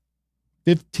 hours,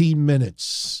 15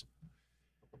 minutes.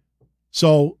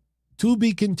 So to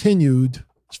be continued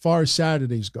as far as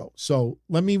Saturdays go. So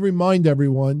let me remind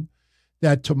everyone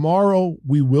that tomorrow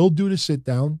we will do the sit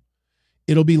down.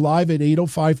 It'll be live at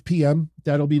 8:05 p.m.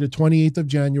 That'll be the 28th of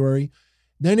January.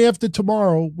 Then after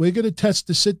tomorrow, we're going to test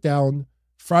the sit down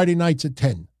Friday nights at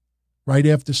 10, right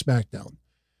after SmackDown.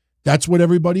 That's what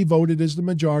everybody voted as the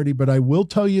majority. But I will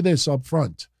tell you this up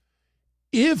front.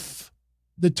 If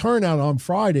the turnout on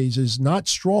Fridays is not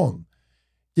strong,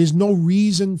 there's no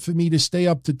reason for me to stay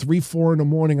up to 3, 4 in the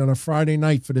morning on a Friday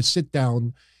night for the sit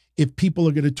down if people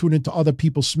are going to tune into other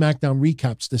people's SmackDown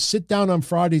recaps. The sit down on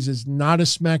Fridays is not a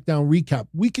SmackDown recap.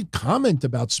 We could comment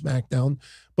about SmackDown,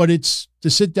 but the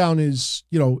sit down is,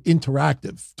 you know,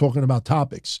 interactive, talking about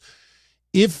topics.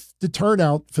 If the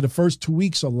turnout for the first 2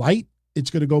 weeks are light,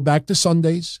 it's going to go back to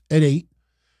Sundays at 8,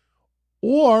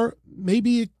 or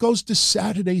maybe it goes to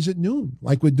Saturdays at noon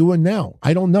like we're doing now.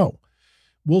 I don't know.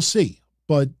 We'll see,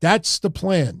 but that's the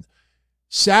plan.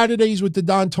 Saturdays with the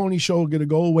Don Tony Show are going to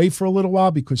go away for a little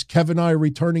while because Kevin and I are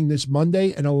returning this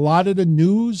Monday, and a lot of the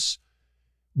news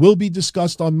will be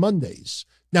discussed on Mondays.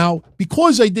 Now,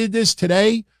 because I did this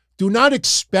today, do not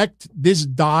expect this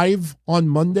dive on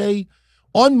Monday.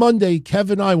 On Monday,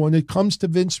 Kevin and I, when it comes to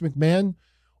Vince McMahon,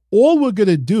 all we're going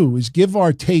to do is give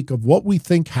our take of what we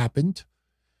think happened,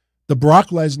 the Brock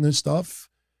Lesnar stuff,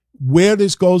 where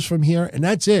this goes from here, and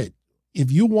that's it. If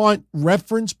you want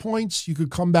reference points, you could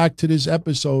come back to this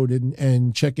episode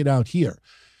and check it out here.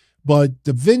 But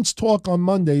the Vince talk on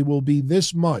Monday will be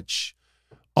this much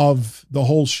of the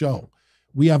whole show.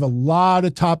 We have a lot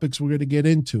of topics we're going to get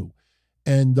into.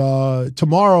 And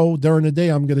tomorrow, during the day,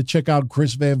 I'm going to check out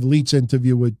Chris Van Vliet's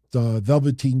interview with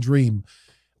Velveteen Dream.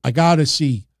 I got to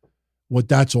see what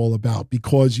that's all about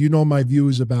because you know my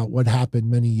views about what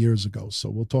happened many years ago. So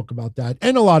we'll talk about that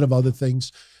and a lot of other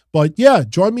things. But yeah,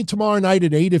 join me tomorrow night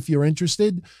at 8 if you're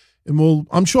interested. And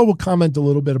I'm sure we'll comment a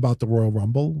little bit about the Royal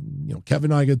Rumble. You know,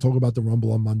 Kevin and I are going to talk about the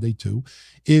Rumble on Monday too.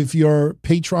 If you're a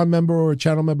Patreon member or a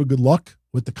channel member, good luck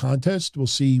with the contest. We'll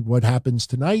see what happens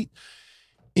tonight.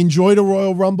 Enjoy the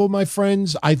Royal Rumble, my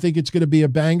friends. I think it's going to be a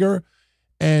banger.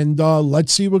 And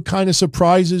let's see what kind of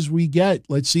surprises we get.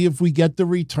 Let's see if we get the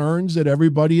returns that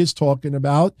everybody is talking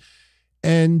about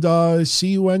and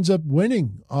see who ends up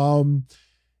winning.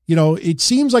 You know, it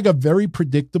seems like a very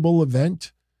predictable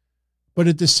event, but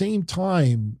at the same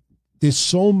time, there's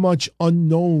so much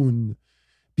unknown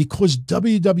because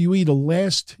WWE, the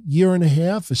last year and a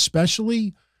half,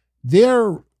 especially,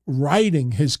 their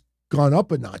writing has gone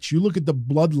up a notch. You look at the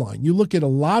bloodline, you look at a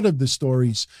lot of the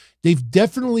stories, they've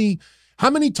definitely, how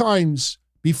many times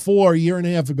before a year and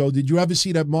a half ago, did you ever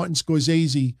see that Martin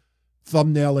Scorsese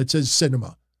thumbnail that says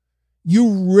cinema?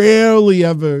 You rarely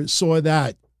ever saw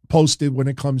that posted when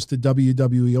it comes to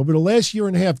WWE. Over the last year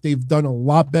and a half, they've done a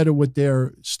lot better with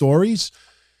their stories.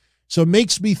 So it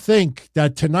makes me think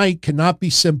that tonight cannot be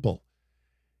simple.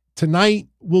 Tonight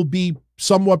will be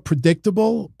somewhat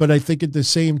predictable, but I think at the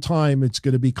same time, it's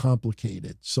going to be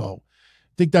complicated. So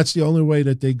I think that's the only way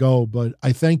that they go. But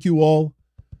I thank you all,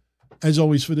 as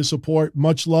always, for the support.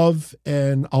 Much love,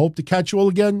 and I hope to catch you all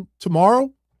again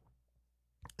tomorrow,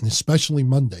 and especially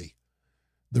Monday,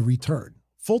 the return,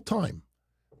 full time.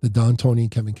 The Don Tony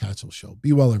and Kevin Castle Show.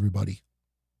 Be well, everybody.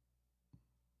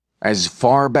 As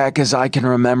far back as I can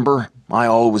remember, I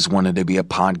always wanted to be a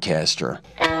podcaster.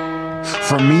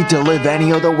 For me to live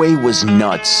any other way was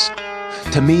nuts.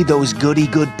 To me, those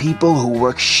goody-good people who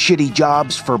worked shitty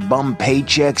jobs for bum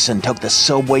paychecks and took the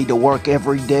subway to work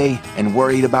every day and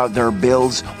worried about their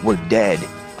bills were dead.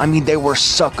 I mean, they were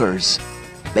suckers.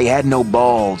 They had no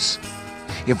balls.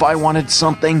 If I wanted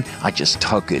something, I just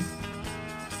took it.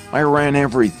 I ran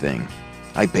everything.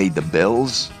 I paid the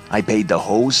bills. I paid the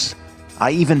hosts. I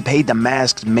even paid the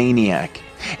masked maniac.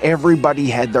 Everybody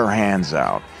had their hands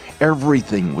out.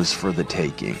 Everything was for the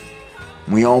taking.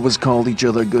 We always called each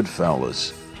other good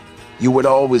fellas. You would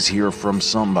always hear from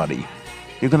somebody.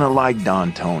 You're gonna like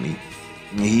Don Tony.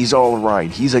 He's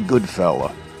alright. He's a good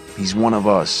fella. He's one of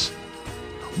us.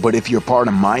 But if you're part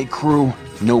of my crew,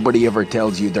 nobody ever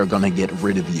tells you they're gonna get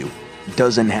rid of you. It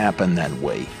doesn't happen that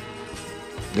way.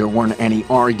 There weren't any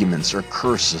arguments or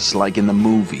curses like in the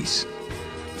movies.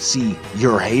 See,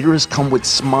 your haters come with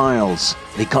smiles.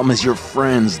 They come as your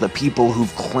friends, the people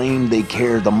who've claimed they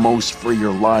care the most for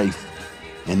your life.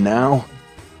 And now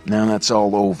that's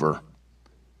all over.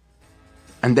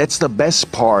 And that's the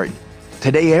best part.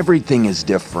 Today everything is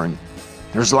different.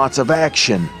 There's lots of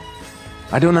action.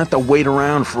 I don't have to wait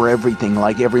around for everything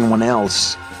like everyone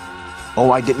else. Oh,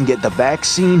 I didn't get the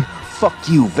vaccine? Fuck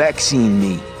you, vaccine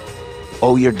me.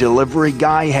 Oh, your delivery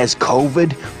guy has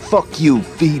COVID? Fuck you,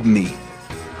 feed me.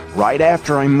 Right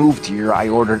after I moved here, I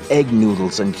ordered egg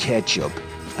noodles and ketchup,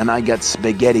 and I got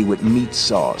spaghetti with meat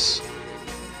sauce.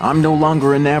 I'm no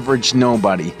longer an average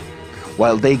nobody,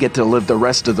 while they get to live the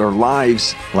rest of their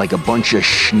lives like a bunch of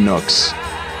schnooks.